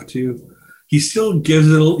I have to. He still gives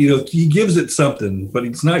it, he gives it something, but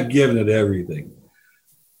he's not giving it everything.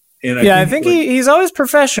 And I think he's always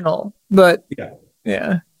professional, but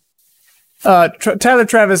yeah. Tyler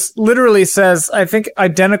Travis literally says, I think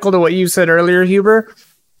identical to what you said earlier, Huber.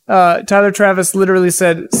 Tyler Travis literally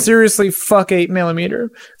said, seriously, fuck 8mm.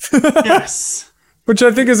 Yes. Which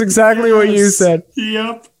I think is exactly what you said.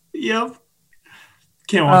 Yep.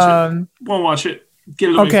 Can't watch it. Won't watch it. Get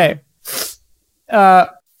it away. Okay.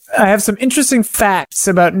 I have some interesting facts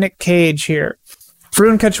about Nick Cage here.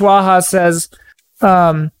 Varun Kachwaha says,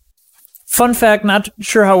 fun fact, not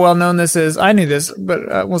sure how well known this is. I knew this,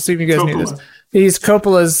 but we'll see if you guys knew this. He's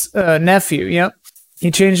Coppola's nephew. Yep.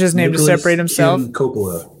 He changed his name to separate himself.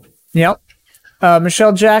 Coppola. Yep.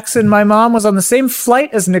 Michelle Jackson, my mom was on the same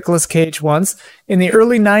flight as Nicolas Cage once in the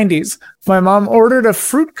early 90s. My mom ordered a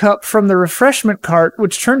fruit cup from the refreshment cart,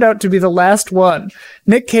 which turned out to be the last one.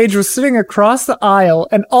 Nick Cage was sitting across the aisle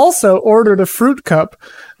and also ordered a fruit cup.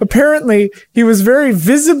 Apparently, he was very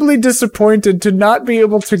visibly disappointed to not be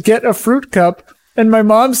able to get a fruit cup, and my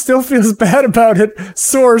mom still feels bad about it.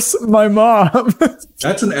 Source, my mom.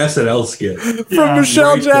 That's an SNL skit. From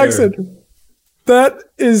Michelle Jackson. There. That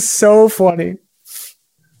is so funny.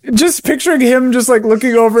 Just picturing him just like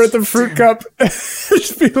looking over at the fruit cup,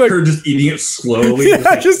 just be like, her just eating it slowly,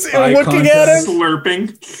 yeah, just looking at it,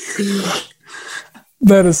 slurping.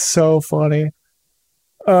 That is so funny.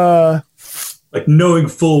 Like knowing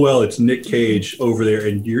full well it's Nick Cage over there,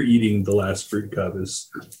 and you're eating the last fruit cup is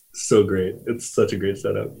so great. It's such a great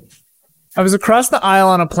setup. I was across the aisle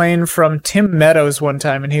on a plane from Tim Meadows one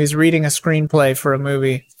time, and he was reading a screenplay for a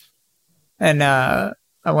movie, and I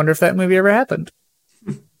wonder if that movie ever happened.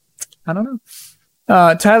 I don't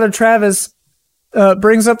know. Tyler Travis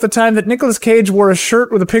brings up the time that Nicolas Cage wore a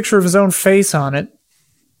shirt with a picture of his own face on it.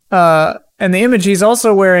 And the image, he's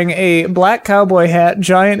also wearing a black cowboy hat,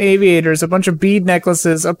 giant aviators, a bunch of bead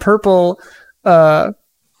necklaces, a purple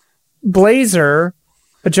blazer,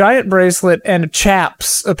 a giant bracelet, and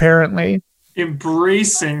chaps, apparently.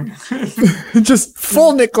 Embracing. Just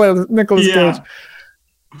full Nicolas Cage.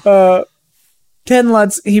 Ken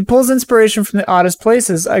Lutz, he pulls inspiration from the oddest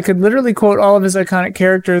places. I could literally quote all of his iconic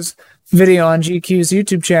characters' video on GQ's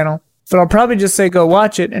YouTube channel, but I'll probably just say go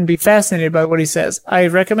watch it and be fascinated by what he says. I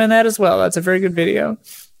recommend that as well. That's a very good video.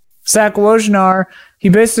 Zach Wojnar, he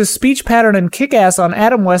based his speech pattern in Kick-Ass on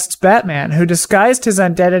Adam West's Batman, who disguised his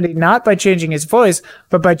identity not by changing his voice,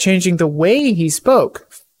 but by changing the way he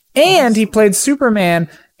spoke. And he played Superman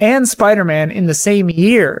and Spider-Man in the same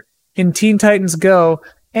year in Teen Titans Go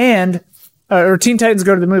and... or Teen Titans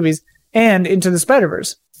Go to the Movies, and Into the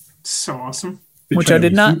Spider-Verse. So awesome. Which I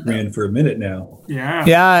did not. Superman for a minute now. Yeah.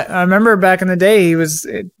 Yeah, I remember back in the day, he was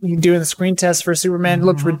doing the screen test for Superman. It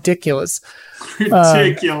looked ridiculous.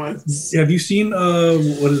 Ridiculous. Have you seen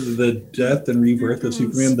what is it, the Death and Rebirth of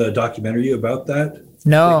Superman, the documentary about that?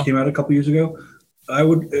 No. That came out a couple years ago.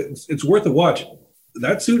 It's worth a watch.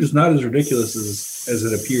 That suit is not as ridiculous as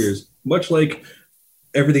it appears. Much like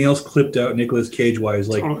everything else clipped out Nicolas Cage wise,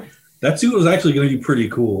 like. Totally. That suit was actually going to be pretty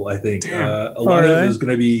cool, I think. A lot of it is going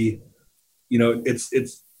to be,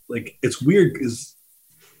 it's weird because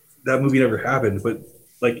that movie never happened, but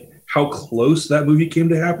like how close that movie came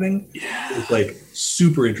to happening is like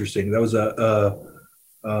super interesting. That was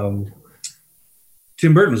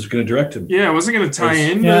Tim Burton was going to direct him. Yeah, wasn't going to tie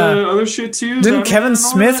in the other shit too. Didn't Kevin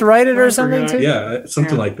Smith write it or something too? Yeah,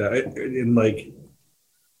 something like that. And like.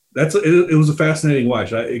 It was a fascinating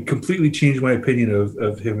watch. It completely changed my opinion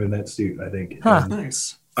of him in that suit, I think.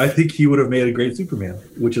 Nice. I think he would have made a great Superman,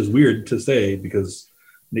 which is weird to say because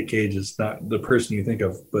Nick Cage is not the person you think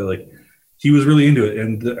of, but like he was really into it.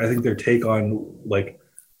 And I think their take on like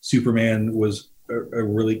Superman was a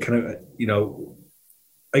really kind of,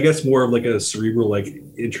 I guess more of like a cerebral, like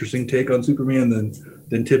interesting take on Superman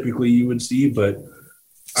than typically you would see. But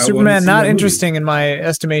Superman, not interesting in my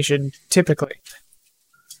estimation, typically.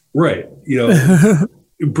 Right.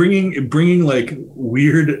 Bringing like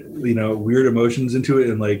weird emotions into it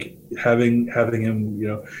and like having him,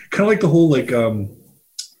 kind of like the whole like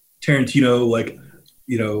Tarantino, like,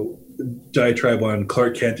 diatribe on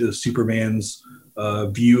Clark Kent as Superman's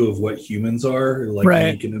view of what humans are, like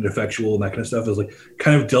weak and ineffectual and that kind of stuff. Is like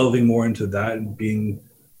kind of delving more into that and being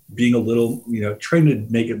a little, trying to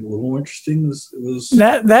make it a little more interesting.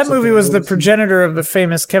 That movie was the progenitor of the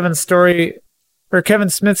famous Kevin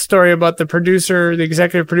Smith story about the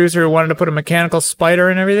executive producer who wanted to put a mechanical spider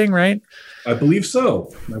and everything, right? I believe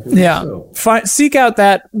so. Seek out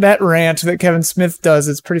that rant that Kevin Smith does.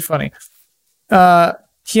 It's pretty funny.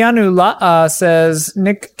 Keanu La'a says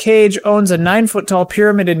Nick Cage owns a 9-foot tall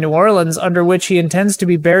pyramid in New Orleans under which he intends to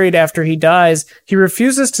be buried after he dies. He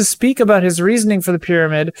refuses to speak about his reasoning for the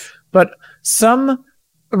pyramid, but some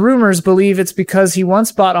rumors believe it's because he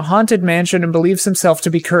once bought a haunted mansion and believes himself to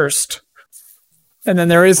be cursed. And then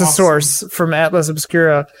there is a source from Atlas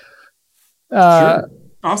Obscura. Sure.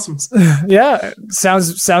 Awesome. Yeah,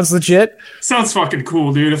 sounds legit. Sounds fucking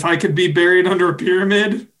cool, dude. If I could be buried under a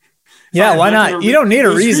pyramid. Yeah, why not? You don't need a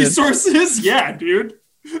reason. Resources, yeah, dude.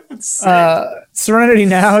 Serenity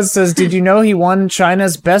Now says, did you know he won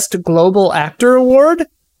China's Best Global Actor Award?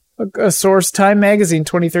 a source, Time Magazine,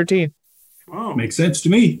 2013. Whoa. Makes sense to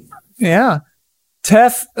me. Yeah.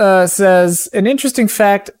 Tef says, an interesting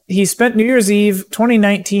fact, he spent New Year's Eve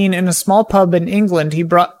 2019 in a small pub in England. He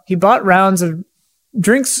bought rounds of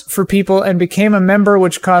drinks for people and became a member,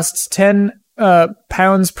 which costs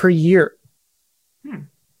 £10 per year.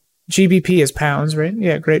 GBP is pounds, right?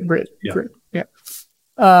 Yeah, Great Britain.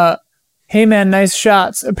 Yeah. Hey man, nice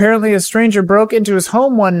shots. Apparently a stranger broke into his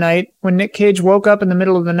home one night. When Nick Cage woke up in the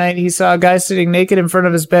middle of the night, he saw a guy sitting naked in front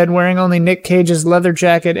of his bed wearing only Nick Cage's leather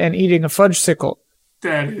jacket and eating a fudge sickle.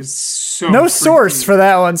 That is so No freaky. source for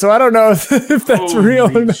that one, so I don't know if that's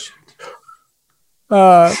real or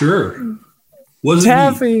not. Sure. Wasn't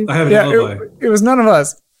Taffy. me. I have an alibi. It was none of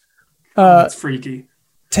us. That's freaky.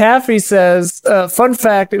 Taffy says, fun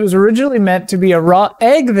fact, it was originally meant to be a raw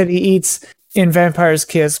egg that he eats in Vampire's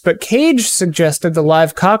Kiss, but Cage suggested the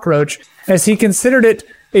live cockroach as he considered it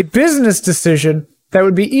a business decision that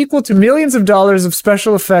would be equal to millions of dollars of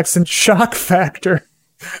special effects and shock factor.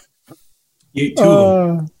 He ate two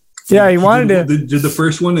of them. Yeah, he wanted to. Did the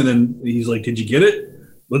first one, and then he's like, "Did you get it?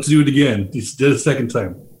 Let's do it again." He did it a second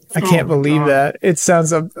time. I can't believe God. that. It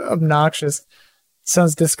sounds obnoxious.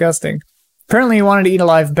 Sounds disgusting. Apparently he wanted to eat a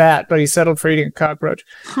live bat, but he settled for eating a cockroach.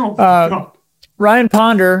 Oh, God. Ryan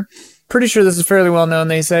Ponder, pretty sure this is fairly well known,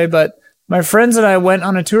 they say, but my friends and I went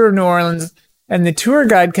on a tour of New Orleans, and the tour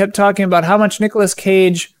guide kept talking about how much Nicolas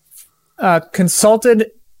Cage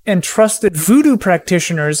consulted and trusted voodoo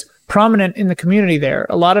practitioners prominent in the community there.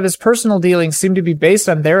 A lot of his personal dealings seem to be based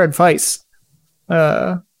on their advice.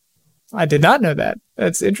 I did not know that.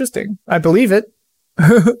 That's interesting. I believe it.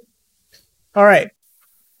 All right.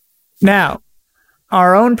 Now,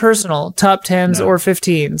 our own personal top 10s or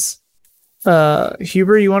 15s.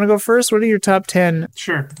 Huber, you want to go first? What are your top 10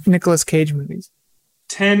 Sure. Nicolas Cage movies?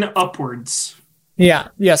 10 upwards. Yeah.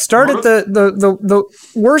 Start at the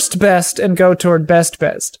worst best and go toward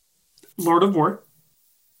best. Lord of War.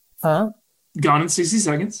 Huh? Gone in 60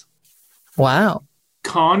 Seconds. Wow.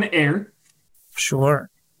 Con Air. Sure.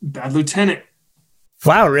 Bad Lieutenant.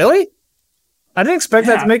 Wow, really? I didn't expect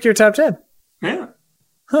that to make your top 10. Yeah.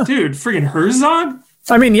 Dude, friggin' Herzog?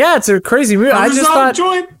 I mean, yeah, it's a crazy movie. I just Herzog thought,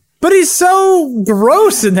 joint? but he's so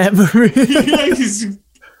gross in that movie.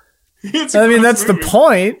 It's I mean, that's the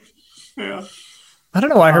point. Yeah. I don't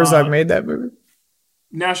know why Herzog made that movie.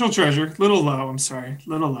 National Treasure. Little low. I'm sorry.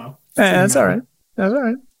 Little low. That's all right. That's all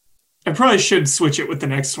right. I probably should switch it with the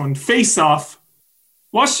next one. Face Off.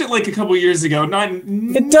 Watched it like a couple years ago.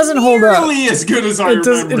 It doesn't hold up. Nearly as good as I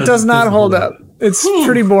remember. It does not hold up. It's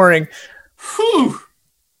pretty boring. Whew.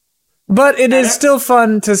 But it is still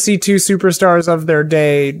fun to see two superstars of their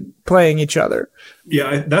day playing each other.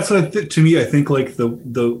 Yeah, that's what to me. I think like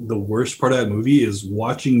the worst part of that movie is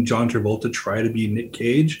watching John Travolta try to be Nick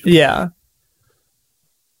Cage. Yeah,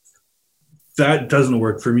 that doesn't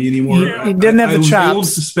work for me anymore. Yeah. He didn't have the I was chops. able to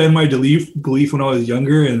suspend my belief when I was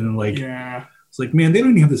younger, and like, it's like, man, they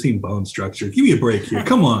don't even have the same bone structure. Give me a break here.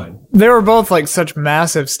 Come on. They were both like such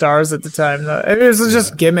massive stars at the time. Though it was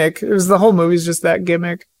just gimmick. It was the whole movie's just that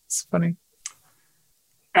gimmick. It's funny.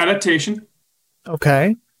 Adaptation.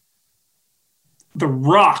 Okay. The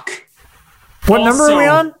Rock. What number are we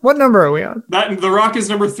on? What number are we on? The Rock is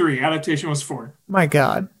number 3. Adaptation was 4. My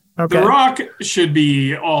God. Okay. The Rock should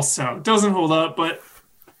be also. Doesn't hold up, but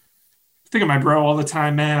I think of my bro all the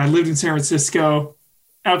time, man. I lived in San Francisco.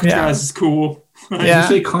 Alcatraz is cool. Did you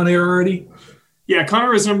say Con Air already? Yeah, Con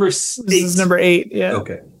Air is number 8. This is number 8. Yeah.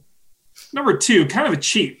 Okay. Number 2, kind of a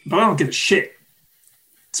cheat, but I don't give a shit.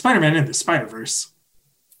 Spider-Man in the Spider-Verse.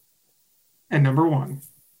 And number 1,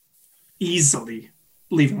 easily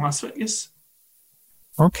Leaving Las Vegas.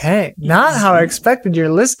 Okay. Not how I expected your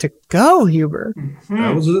list to go, Huber.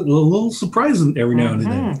 That was a little surprising every now and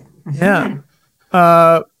then.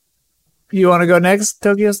 Yeah. You want to go next,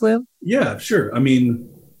 Tokyo Slim? Yeah, sure. I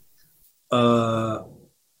mean, I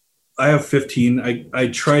have 15. I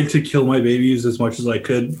tried to kill my babies as much as I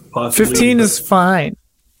could possibly. 15 is fine.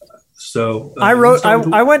 So I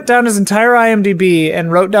went down his entire IMDb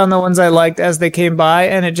and wrote down the ones I liked as they came by,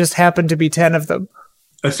 and it just happened to be 10 of them.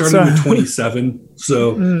 I started with 27.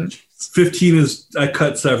 So 15 is, I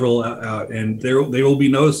cut several out, and they will be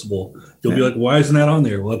noticeable. You'll be like, why isn't that on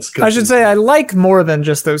there? Well, let's cut. I should say I like more than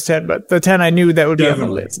just those 10, but the 10 I knew that would be on the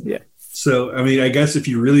list. Yeah. So, I mean, I guess if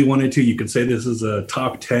you really wanted to, you could say this is a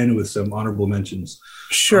top 10 with some honorable mentions.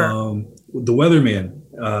 Sure. The Weatherman.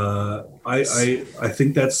 I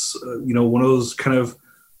think that's one of those kind of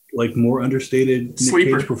like more understated Nick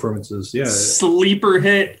Cage performances. Yeah. Sleeper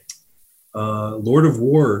hit. Lord of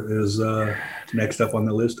War is next up on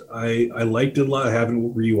the list. I liked it a lot. I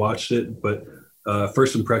haven't rewatched it, but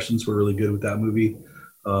first impressions were really good with that movie.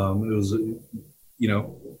 It was,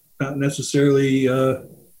 not necessarily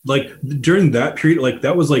like during that period. Like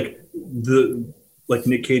that was like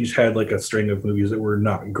Nick Cage had like a string of movies that were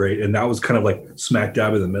not great, and that was kind of like smack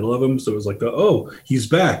dab in the middle of them. So it was like he's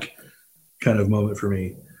back kind of moment for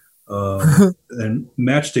me. And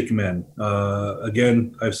Matchstick Men.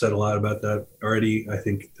 Again, I've said a lot about that already. I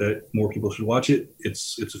think that more people should watch it.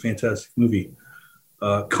 It's a fantastic movie.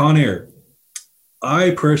 Con Air.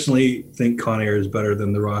 I personally think Con Air is better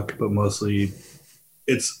than The Rock, but mostly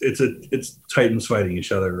it's titans fighting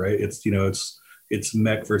each other, right? It's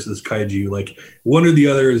mech versus kaiju. Like one or the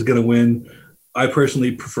other is going to win. I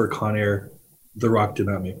personally prefer Con Air. The Rock did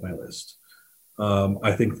not make my list.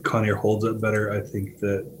 I think Con Air holds up better. I think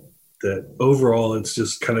that overall it's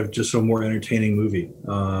just kind of just a more entertaining movie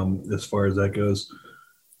as far as that goes.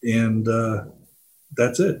 And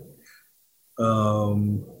that's it.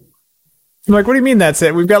 I'm like, what do you mean that's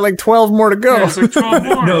it? We've got like 12 more to go. Yeah, so 12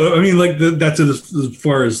 more. No, I mean like that's it as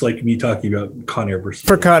far as like me talking about Con Air versus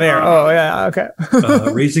For Con Air. Oh yeah, okay.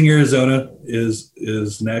 Raising Arizona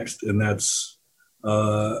is next, and that's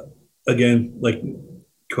again, like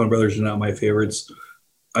Coen Brothers are not my favorites.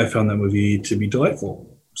 I found that movie to be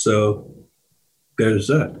delightful. So there's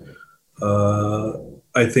that.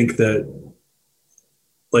 I think that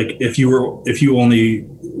like if you only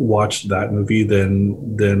watched that movie,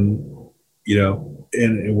 then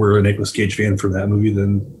and we're a Nicolas Cage fan from that movie,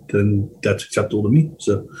 then that's acceptable to me.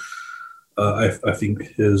 So I think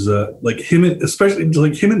his like him, especially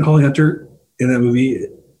like him and Holly Hunter in that movie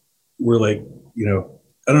were like,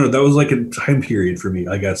 I don't know, that was like a time period for me,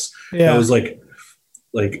 I guess. Yeah. That was like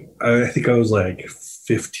I think I was like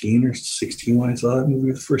 15 or 16 when I saw that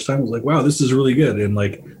movie the first time. I was like, wow, this is really good. And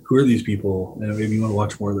like, who are these people? And it made me want to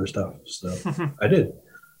watch more of their stuff. So I did.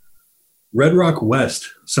 Red Rock West.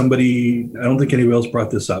 I don't think anybody else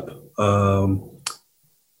brought this up.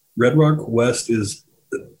 Red Rock West is,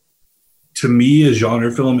 to me, a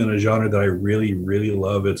genre film and a genre that I really, really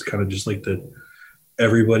love. It's kind of just like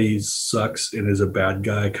everybody sucks and is a bad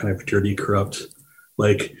guy, kind of dirty, corrupt,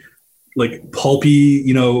 like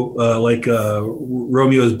pulpy, like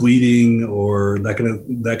Romeo's Bleeding or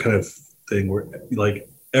that kind of thing, where like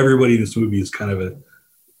everybody in this movie is kind of a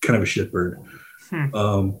shitbird.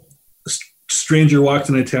 Stranger walks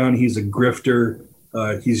into town. He's a grifter.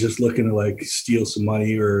 He's just looking to like steal some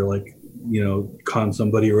money or like con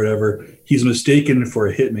somebody or whatever. He's mistaken for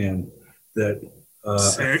a hitman that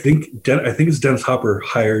I think it's Dennis Hopper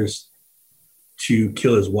hires to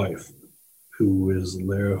kill his wife, who is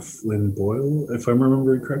Lara Flynn Boyle, if I'm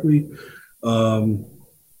remembering correctly.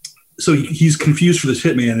 So he's confused for this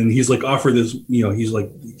hitman, and he's like offered this, he's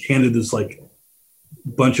like handed this like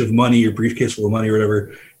bunch of money or briefcase full of money or whatever.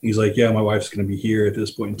 And he's like, yeah, my wife's going to be here at this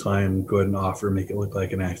point in time. Go ahead and offer, make it look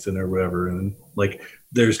like an accident or whatever. And like,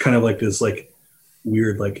 there's kind of like this like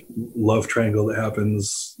weird like love triangle that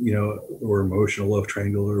happens, or emotional love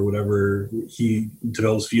triangle or whatever. He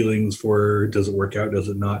develops feelings for her. Does it work out? Does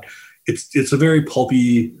it not? It's a very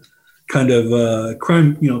pulpy kind of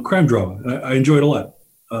crime drama. I enjoy it a lot.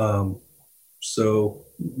 So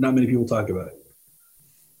not many people talk about it.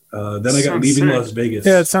 Then I got Leaving Las Vegas.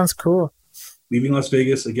 Yeah, it sounds cool. Leaving Las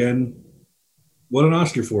Vegas again. What an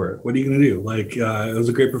Oscar for it. What are you going to do? Like, it was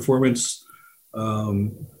a great performance.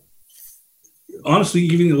 Honestly,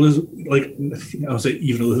 even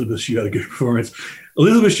Elizabeth Shue had a good performance.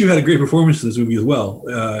 Elizabeth Shue had a great performance in this movie as well.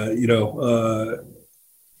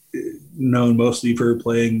 Known mostly for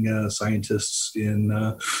playing scientists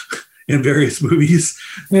in various movies.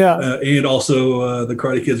 Yeah. And also the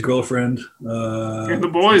Karate Kid's girlfriend. And The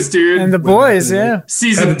Boys, dude. And The Boys, yeah.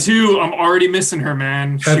 Season 2, I'm already missing her,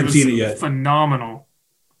 man. Haven't seen it yet. Phenomenal.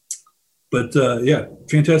 But yeah,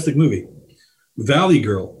 fantastic movie. Valley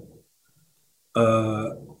Girl.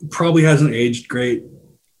 Probably hasn't aged great.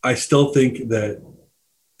 I still think that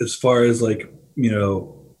as far as like,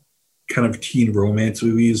 kind of teen romance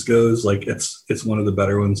movies goes, like it's one of the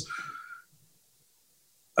better ones.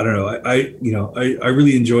 I don't know. I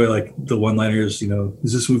really enjoy like the one-liners.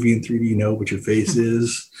 Is this movie in 3D? No, but your face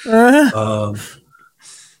is. And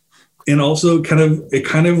also, it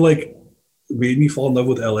kind of like made me fall in love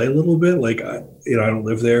with LA a little bit. Like I don't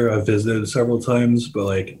live there. I've visited several times, but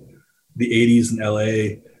like the 80s in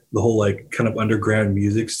LA, the whole like kind of underground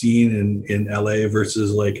music scene in LA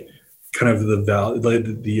versus like kind of the valley, like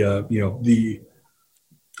the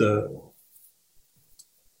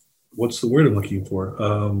what's the word I'm looking for?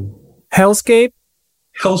 Hellscape?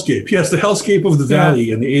 Hellscape. Yes, the hellscape of the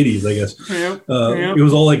valley in the 80s, I guess. Yep. It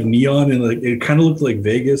was all like neon and like it kind of looked like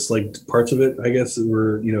Vegas, like parts of it, I guess,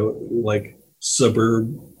 were, like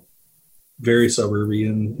very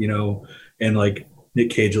suburban, and like Nick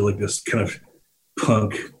Cage is like this kind of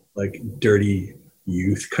punk, like dirty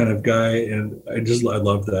youth kind of guy, and I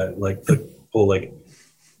love that, like the whole like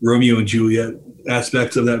Romeo and Juliet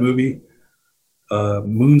aspects of that movie.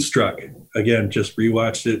 Moonstruck, again, just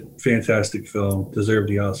rewatched it. Fantastic film, deserved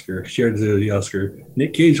the Oscar. Cher deserved the Oscar.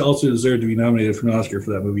 Nick Cage also deserved to be nominated for an Oscar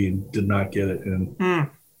for that movie and did not get it. And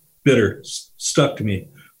bitter, stuck to me.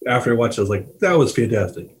 After I watched it, I was like, that was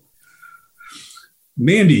fantastic.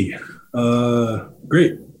 Mandy,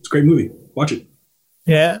 great. It's a great movie. Watch it.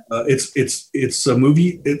 Yeah. It's a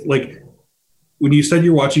movie. It, like when you said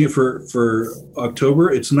you're watching it for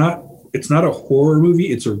October, it's not a horror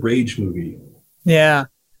movie. It's a rage movie. Yeah.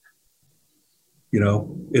 You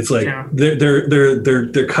know, it's like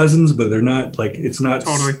they're cousins, but they're not, like, it's not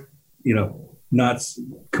totally, you know, not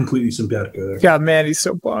completely simpatico there. God, man, he's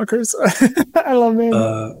so bonkers. I love Mandy.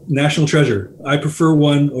 National Treasure. I prefer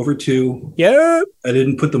 1 over 2. Yeah. I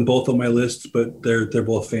didn't put them both on my list, but they're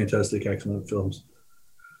both fantastic, excellent films.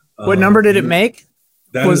 What number did it make?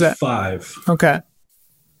 That was 5. Okay.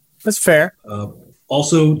 That's fair.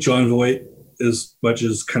 Also, Jon Voight, as much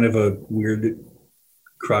as kind of a weird,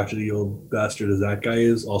 crotchety old bastard as that guy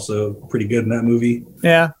is, also pretty good in that movie.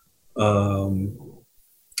 Yeah.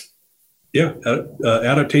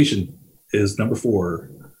 Adaptation is number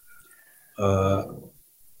 4.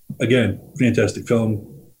 Again, fantastic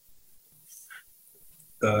film.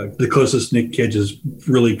 The closest Nick Cage has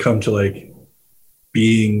really come to like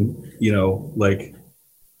being, you know, like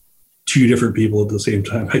 2 different people at the same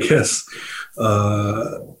time, I guess.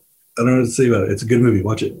 I don't know what to say about it. It's a good movie.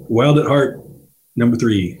 Watch it. Wild at Heart, number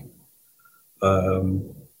 3.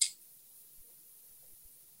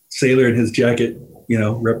 Sailor and his jacket, you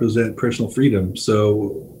know, represent personal freedom.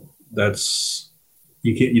 So that's,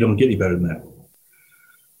 you don't get any better than that.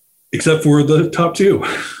 Except for the top 2.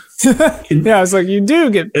 Yeah, I was like, you do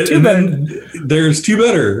get 2 better. There's 2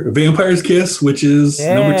 better. Vampire's Kiss, which is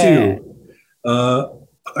number 2.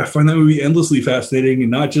 I find that movie endlessly fascinating,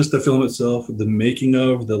 and not just the film itself, the making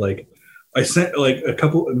of the, like, I sent like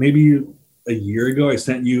maybe a year ago, I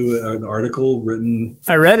sent you an article written.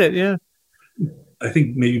 I read it. Yeah. I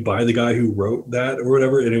think maybe by the guy who wrote that or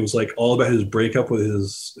whatever. And it was like all about his breakup with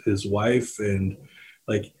his wife, and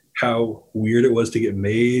like how weird it was to get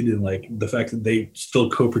made, and like the fact that they still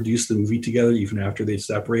co-produced the movie together even after they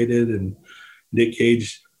separated, and Nick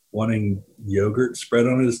Cage wanting yogurt spread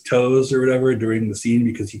on his toes or whatever during the scene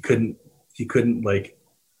because he couldn't like,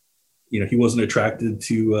 you know, he wasn't attracted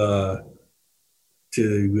to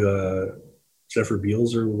Jennifer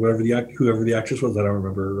Beals or whoever the actress was. I don't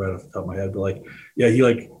remember right off the top of my head, but like, yeah, he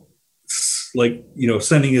like, you know,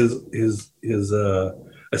 sending his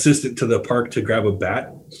assistant to the park to grab a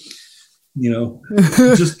bat, you know,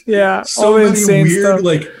 just yeah, so many weird stuff.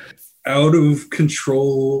 Like out of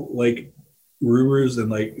control, like rumors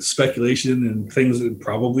and like speculation and things that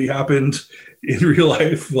probably happened in real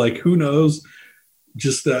life. Like, who knows?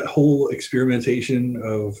 Just that whole experimentation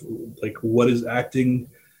of like, what is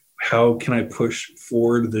acting? How can I push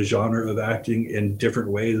forward the genre of acting in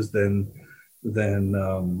different ways than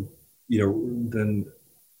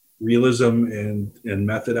realism and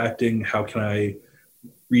method acting? How can I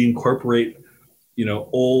reincorporate, you know,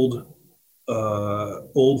 old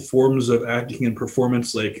forms of acting and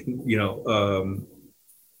performance, like, you know,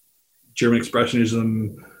 German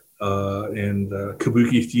expressionism and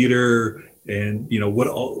kabuki theater, and, you know,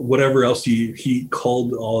 whatever else he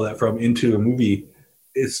culled all that from into a movie.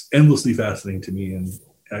 It's endlessly fascinating to me, and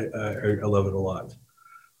I love it a lot.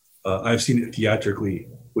 I've seen it theatrically,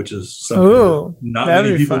 which is something not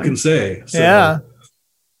many people can say. So, yeah,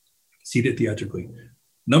 seen it theatrically.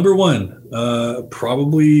 Number 1,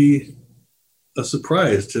 probably a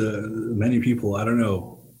surprise to many people. I don't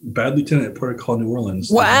know. Bad Lieutenant at Protocol New Orleans.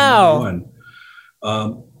 Wow.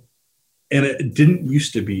 And it didn't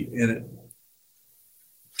used to be. And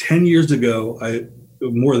 10 years ago,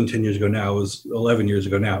 more than 10 years ago now, it was 11 years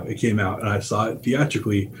ago now, it came out, and I saw it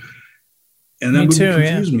theatrically. And that movie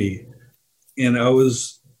confused me. And I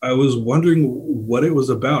was wondering what it was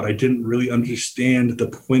about. I didn't really understand the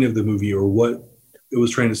point of the movie or what it was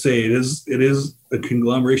trying to say. It is a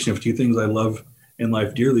conglomeration of 2 things I love in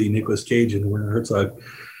life dearly: Nicolas Cage and Werner Herzog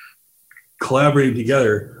collaborating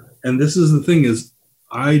together. And this is the thing, is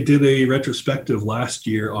I did a retrospective last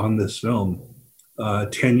year on this film.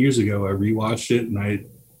 10 years ago, I rewatched it and I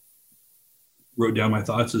wrote down my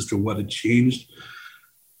thoughts as to what had changed.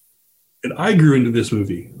 And I grew into this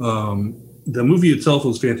movie. The movie itself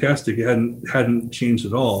was fantastic. It hadn't changed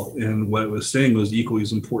at all. And what it was saying was equally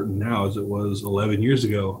as important now as it was 11 years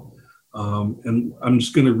ago. And I'm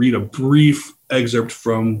just going to read a brief excerpt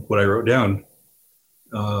from what I wrote down.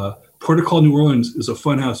 Protocol New Orleans is a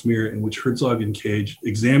funhouse mirror in which Herzog and Cage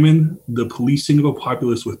examine the policing of a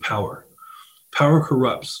populace with power. Power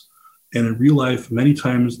corrupts, and in real life, many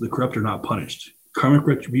times the corrupt are not punished. Karmic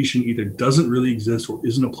retribution either doesn't really exist or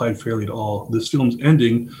isn't applied fairly at all. This film's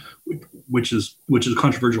ending, which is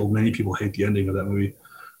controversial, many people hate the ending of that movie,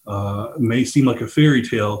 may seem like a fairy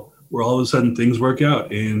tale where all of a sudden things work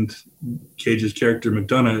out and Cage's character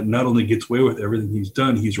McDonough not only gets away with everything he's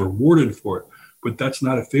done, he's rewarded for it. But that's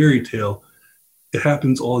not a fairy tale. It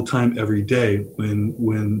happens all the time, every day,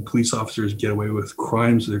 when police officers get away with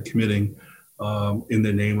crimes they're committing in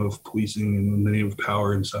the name of policing and in the name of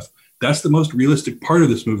power and stuff. That's the most realistic part of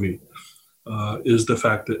this movie, is the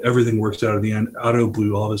fact that everything works out in the end, out of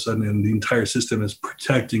blue all of a sudden, and the entire system is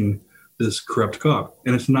protecting this corrupt cop.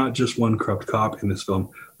 And it's not just one corrupt cop in this film.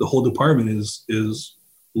 The whole department is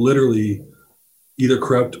literally either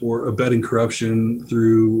corrupt or abetting corruption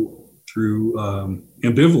through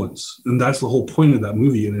ambivalence. And that's the whole point of that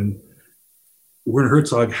movie. And Werner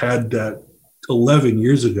Herzog had that 11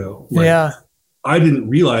 years ago. Yeah. I didn't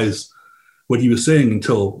realize what he was saying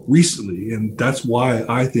until recently. And that's why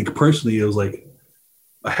I think personally, it was like,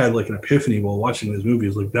 I had like an epiphany while watching this movie.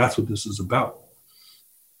 It's like, that's what this is about.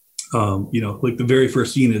 Like the very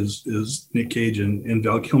first scene is Nick Cage and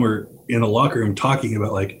Val Kilmer in a locker room talking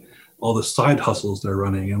about like all the side hustles they're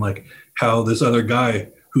running and like how this other guy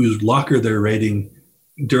whose locker they're raiding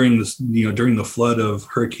during the flood of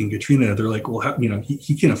Hurricane Katrina, they're like, well,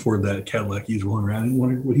 he can't afford that Cadillac he's rolling around and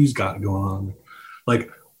wonder what he's got going on. Like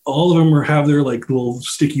all of them have their like little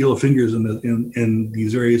sticky little fingers in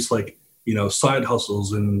these various like, side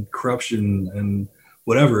hustles and corruption and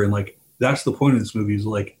whatever. And like, that's the point of this movie is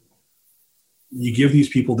like, you give these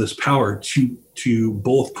people this power to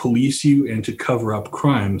both police you and to cover up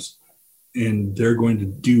crimes. And they're going to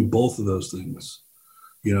do both of those things.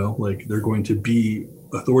 Like they're going to be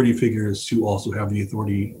authority figures who also have the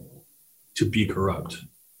authority to be corrupt.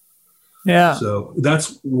 Yeah. So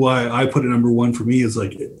that's why I put it number one for me is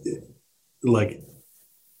like, it's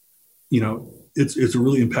a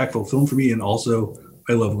really impactful film for me. And also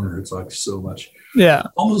I love Werner Herzog so much. Yeah.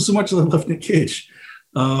 Almost so much as I love Nick Cage.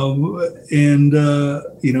 I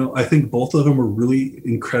think both of them are really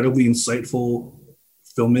incredibly insightful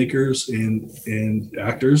filmmakers and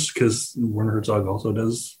actors, because Werner Herzog also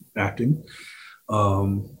does acting.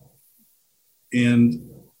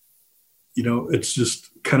 It's just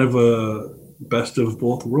kind of a best of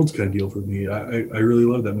both worlds kind of deal for me. I really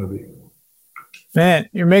love that movie. Man,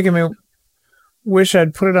 you're making me wish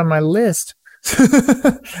I'd put it on my list.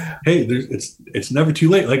 Hey, it's never too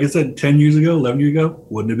late. Like I said, 10 years ago, 11 years ago,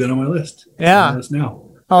 wouldn't have been on my list. Yeah. It's now.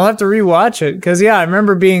 I'll have to rewatch it because, I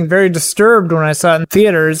remember being very disturbed when I saw it in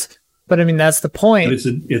theaters. But I mean, that's the point. But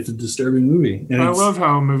it's a disturbing movie. And I love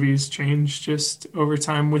how movies change just over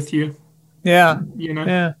time with you. Yeah.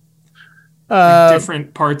 Yeah.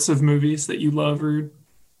 Different parts of movies that you love or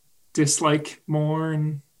dislike more.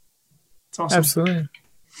 And it's awesome. Absolutely.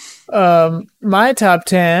 My top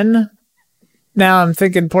 10. Now I'm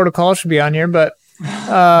thinking Protocol should be on here, but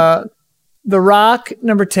The Rock,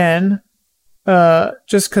 number 10.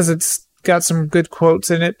 Just because it's got some good quotes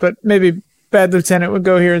in it, but maybe Bad Lieutenant would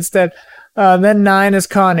go here instead. Then 9 is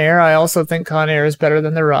Con Air. I also think Con Air is better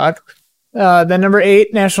than The Rock. Then number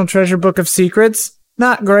 8, National Treasure Book of Secrets.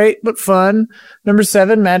 Not great, but fun. Number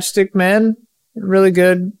 7, Matchstick Men. Really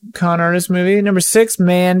good con artist movie. Number 6,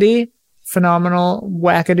 Mandy. Phenomenal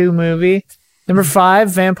wackadoo movie. Number 5,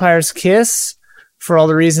 Vampire's Kiss, for all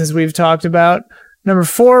the reasons we've talked about. Number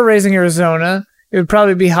 4, Raising Arizona. It would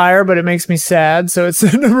probably be higher, but it makes me sad, so it's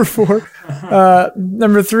number 4.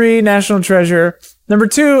 Number 3, National Treasure. Number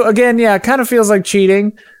 2, again, kind of feels like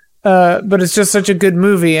cheating, but it's just such a good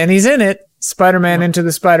movie, and he's in it. Spider-Man Into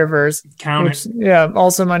the Spider-Verse.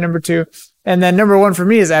 Also my number 2. And then number 1 for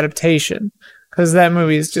me is Adaptation, because that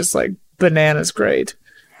movie is just like bananas great.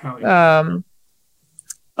 Yeah.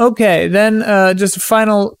 Okay, then just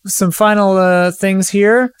some final things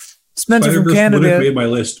here. Spencer from Canada would have made my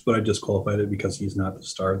list, but I disqualified it because he's not the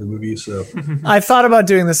star of the movie. So I thought about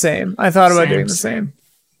doing the same. But then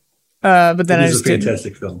I just didn't. It's a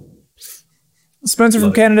fantastic film. Spencer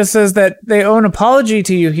from Canada says that they owe an apology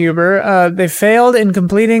to you, Huber. They failed in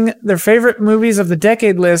completing their favorite movies of the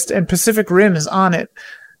decade list, and Pacific Rim is on it.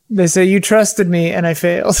 They say, you trusted me, and I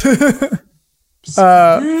failed.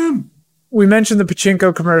 We mentioned the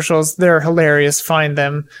Pachinko commercials. They're hilarious. Find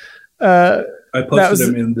them. I posted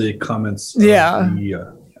them in the comments.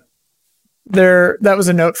 That was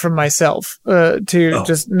a note from myself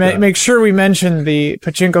to make sure we mention the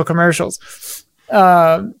Pachinko commercials.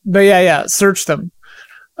 But search them.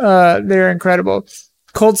 They're incredible.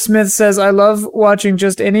 Colt Smith says, I love watching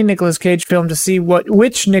just any Nicolas Cage film to see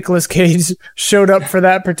which Nicolas Cage showed up for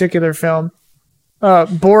that particular film.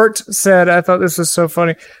 Bort said, I thought this was so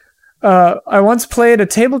funny. I once played a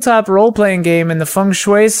tabletop role-playing game in the Feng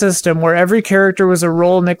Shui system where every character was a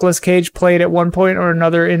role Nicolas Cage played at one point or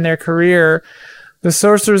another in their career. The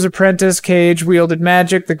Sorcerer's Apprentice Cage wielded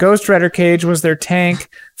magic, the Ghost Rider Cage was their tank,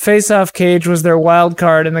 Face-Off Cage was their wild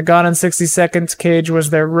card, and the Gone in 60 Seconds Cage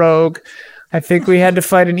was their rogue. I think we had to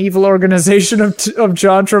fight an evil organization of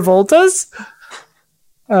John Travolta's.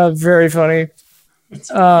 Very funny.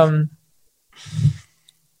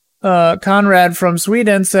 Conrad from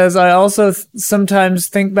Sweden says, I also sometimes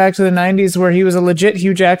think back to the 90s where he was a legit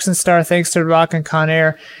Hugh Jackson star thanks to Rock and Con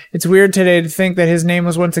Air. It's weird today to think that his name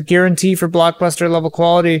was once a guarantee for blockbuster level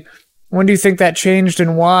quality. When do you think that changed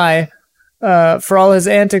and why? For all his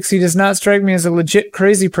antics, he does not strike me as a legit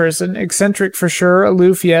crazy person. Eccentric for sure,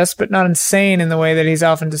 aloof, yes, but not insane in the way that he's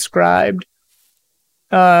often described.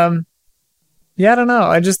 Yeah, I don't know.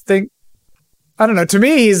 I just think, I don't know. To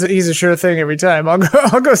me, he's a sure thing every time.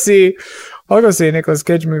 I'll go see a Nicolas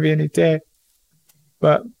Cage movie any day.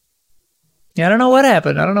 But yeah, I don't know what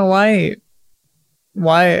happened. I don't know why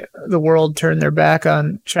the world turned their back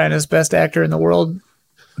on China's best actor in the world.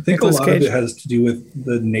 I think Nicolas a lot Cage. of it has to do with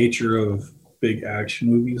the nature of big action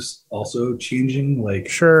movies also changing. Like,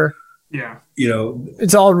 Sure, Yeah.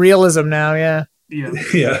 it's all realism now. Yeah, Yeah.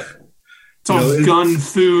 Yeah. It's all gun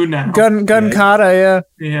fu now. gun kata. Yeah.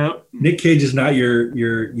 Yeah. Nick Cage is not your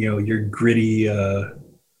gritty,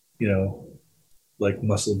 like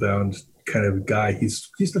muscle bound kind of guy. He's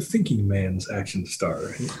the thinking man's action star.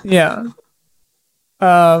 Right? Yeah.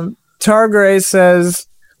 Targray says,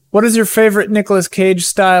 what is your favorite Nicolas Cage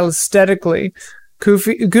style aesthetically?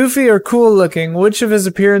 Goofy or cool looking? Which of his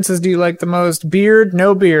appearances do you like the most? Beard,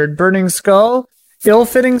 no beard, burning skull,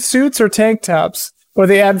 ill-fitting suits or tank tops? Or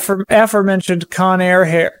the aforementioned Con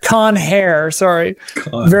hair, sorry.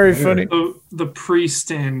 Very funny. The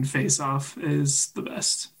Priest in Face Off is the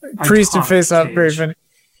best. Priest and Iconic Face Off, Cage. very funny.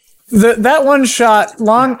 That one shot,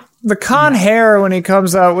 the Con hair when he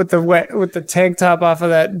comes out with the tank top off of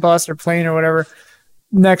that bus or plane or whatever,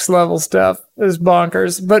 next level stuff is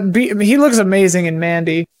bonkers. But he looks amazing in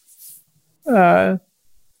Mandy.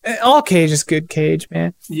 All Cage is good Cage,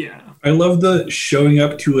 man. Yeah. I love the showing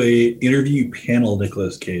up to a interview panel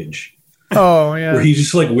Nicolas Cage. Oh yeah. Where he's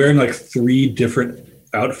just like wearing like 3 different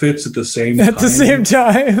outfits at the same time. At the same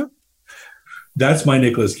time. That's my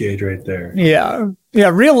Nicolas Cage right there. Yeah. Yeah,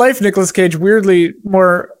 real life Nicolas Cage weirdly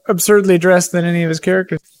more absurdly dressed than any of his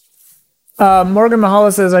characters. Morgan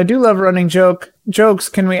Mahala says, I do love running jokes.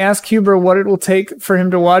 Can we ask Huber what it will take for him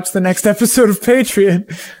to watch the next episode of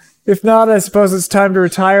Patriot? If not, I suppose it's time to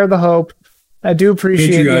retire the hope. I do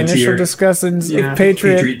appreciate the initial discussions of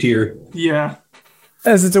Patriot tier. Yeah.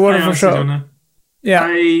 As it's a wonderful show. Yeah.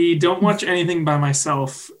 I don't watch anything by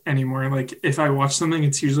myself anymore. Like if I watch something,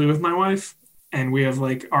 it's usually with my wife and we have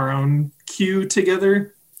like our own queue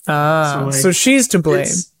together. So she's to blame.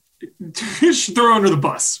 Throw her under the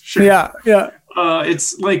bus. Sure. Yeah. Yeah.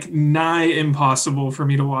 It's like nigh impossible for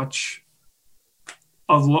me to watch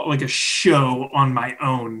like a show on my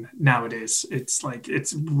own nowadays. It's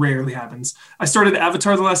rarely happens. I started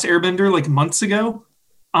Avatar: The Last Airbender like months ago.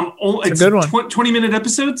 It's a good one. 20-minute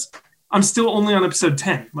episodes. I'm still only on episode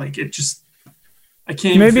 10. Like I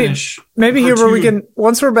can't even finish. Maybe here where we can,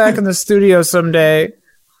 once we're back in the studio someday,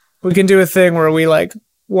 we can do a thing where we like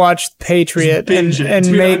watch Patriot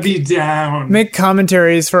and make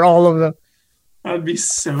commentaries for all of them. That'd be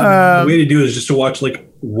so the way to do it is just to watch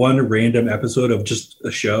like one random episode of just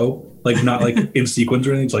a show, like not like in sequence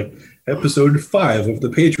or anything. It's like episode 5 of The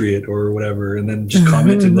Patriot or whatever, and then just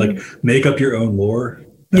comment and like make up your own lore.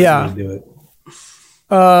 That's the way to do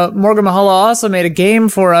it. Morgan Mahala also made a game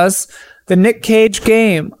for us, the Nick Cage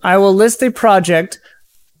game. I will list a project,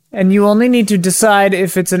 and you only need to decide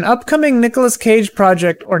if it's an upcoming Nicolas Cage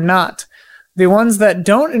project or not. The ones that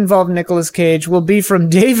don't involve Nicolas Cage will be from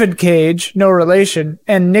David Cage, no relation,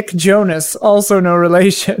 and Nick Jonas, also no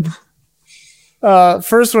relation.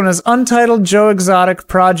 First one is Untitled Joe Exotic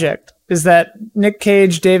Project. Is that Nick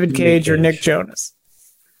Cage, David Cage, or Nick Jonas?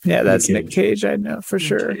 Yeah, that's Nick Cage, I know for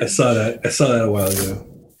sure. I saw that a while ago.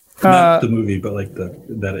 Not the movie, but like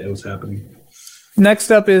that it was happening.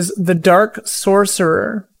 Next up is The Dark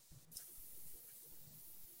Sorcerer.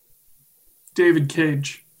 David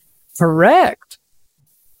Cage. Correct.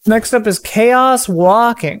 Next up is Chaos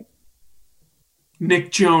Walking.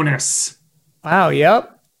 Nick Jonas. Wow,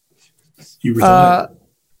 yep. You were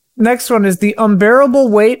next one is The Unbearable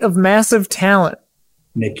Weight of Massive Talent.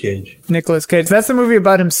 Nick Cage. Nicolas Cage. That's the movie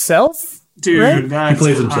about himself? Dude, right? that's he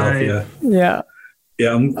plays himself, yeah. Yeah.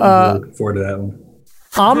 Yeah, I'm really looking forward to that one.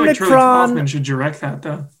 I feel like Charlie Omnicron. Kaufman should direct that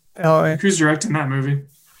though. Oh, yeah, Who's directing that movie?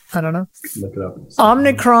 I don't know. Look it up.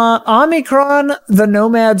 Omicron, the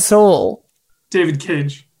Nomad Soul. David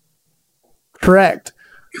Cage. Correct.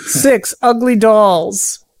 6, Ugly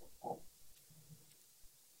Dolls.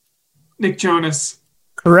 Nick Jonas.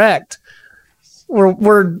 Correct.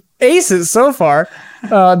 We're aces so far.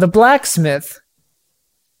 The Blacksmith.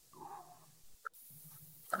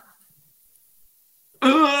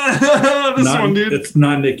 One, dude. It's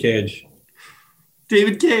not Nick Cage.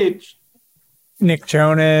 David Cage. Nick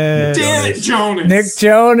Jonas. Damn it, Jonas. Nick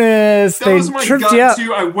Jonas. That They was my tripped gut you up.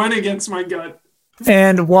 too. I went against my gut.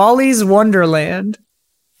 And Wally's Wonderland.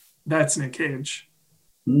 That's Nick Cage.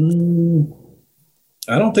 I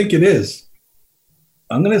don't think it is.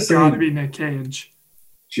 I'm gonna say Gotta be Nick Cage.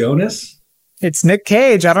 Jonas. It's Nick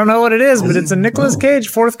Cage. I don't know what it is, but it's a Nicolas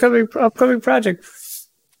Cage upcoming project.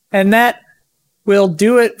 And that will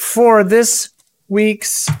do it for this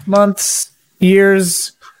week's, month's,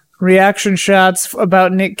 year's reaction shots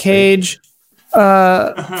about Nick Cage.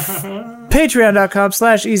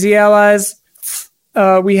 Patreon.com/EasyAllies.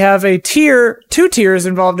 We have a tier, 2 tiers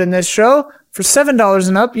involved in this show. For $7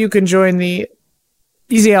 and up, you can join the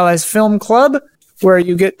Easy Allies Film Club, where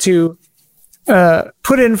you get to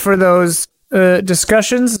put in for those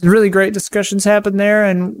discussions. Really great discussions happen there,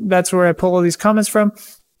 and that's where I pull all these comments from.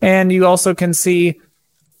 And you also can see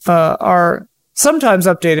our sometimes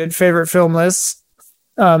updated favorite film lists.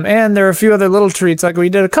 And there are a few other little treats, like we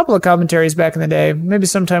did a couple of commentaries back in the day. Maybe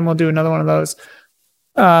sometime we'll do another one of those.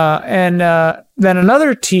 And then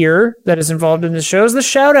another tier that is involved in the show is the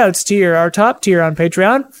shoutouts tier, our top tier on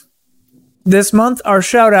Patreon. This month, our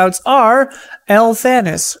shoutouts are L.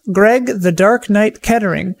 Thanis, Greg the Dark Knight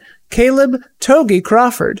Kettering, Caleb Togi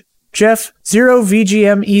Crawford, Jeff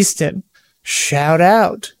 0VGM Easton. Shout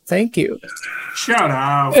out. Thank you. Shout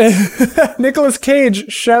out. Nicolas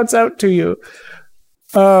Cage shouts out to you.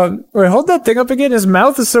 Wait, hold that thing up again. His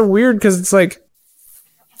mouth is so weird because it's like,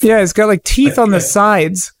 yeah, it's got like teeth on the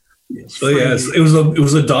sides. So yes, it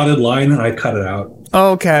was a dotted line, and I cut it out.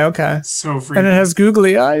 Oh, okay. So free. And it has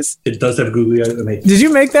googly eyes. It does have googly eyes. Did you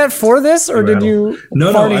make that for this, or did you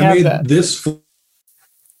already I have made that? this for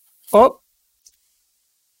Oh,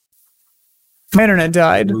 my internet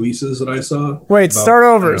died. releases that I saw. Wait, start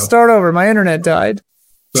over. My internet died.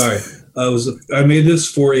 Sorry. I made this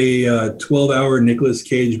for a 12-hour Nicolas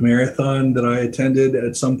Cage marathon that I attended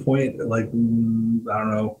at some point, like, I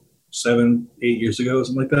don't know, 7-8 years ago,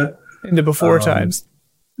 something like that. In the before times.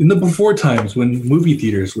 In the before times when movie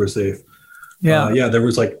theaters were safe. Yeah. There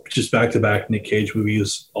was like just back-to-back Nick Cage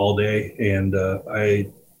movies all day. And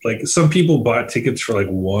some people bought tickets for like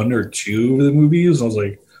 1 or 2 of the movies. I was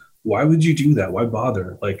like, why would you do that? Why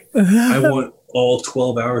bother? Like, I want all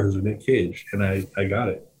 12 hours of Nick Cage, and I got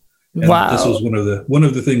it. And wow. This was one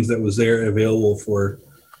of the things that was there available for,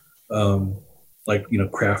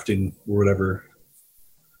 crafting or whatever.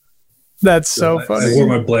 That's so funny. I wore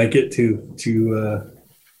my blanket to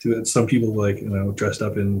it. Some people dressed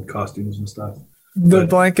up in costumes and stuff. The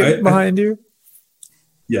blanket behind you.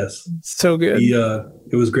 Yes. So good.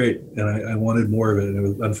 It was great, and I wanted more of it.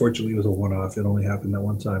 And unfortunately, it was a one-off. It only happened that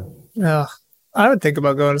one time. Yeah, I would think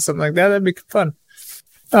about going to something like that. That'd be fun.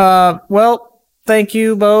 Well, thank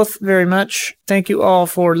you both very much. Thank you all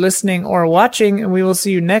for listening or watching, and we will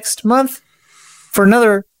see you next month for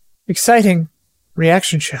another exciting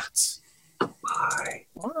reaction shots. Bye.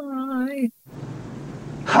 Bye.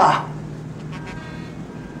 Ha!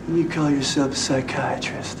 You call yourself a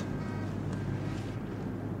psychiatrist?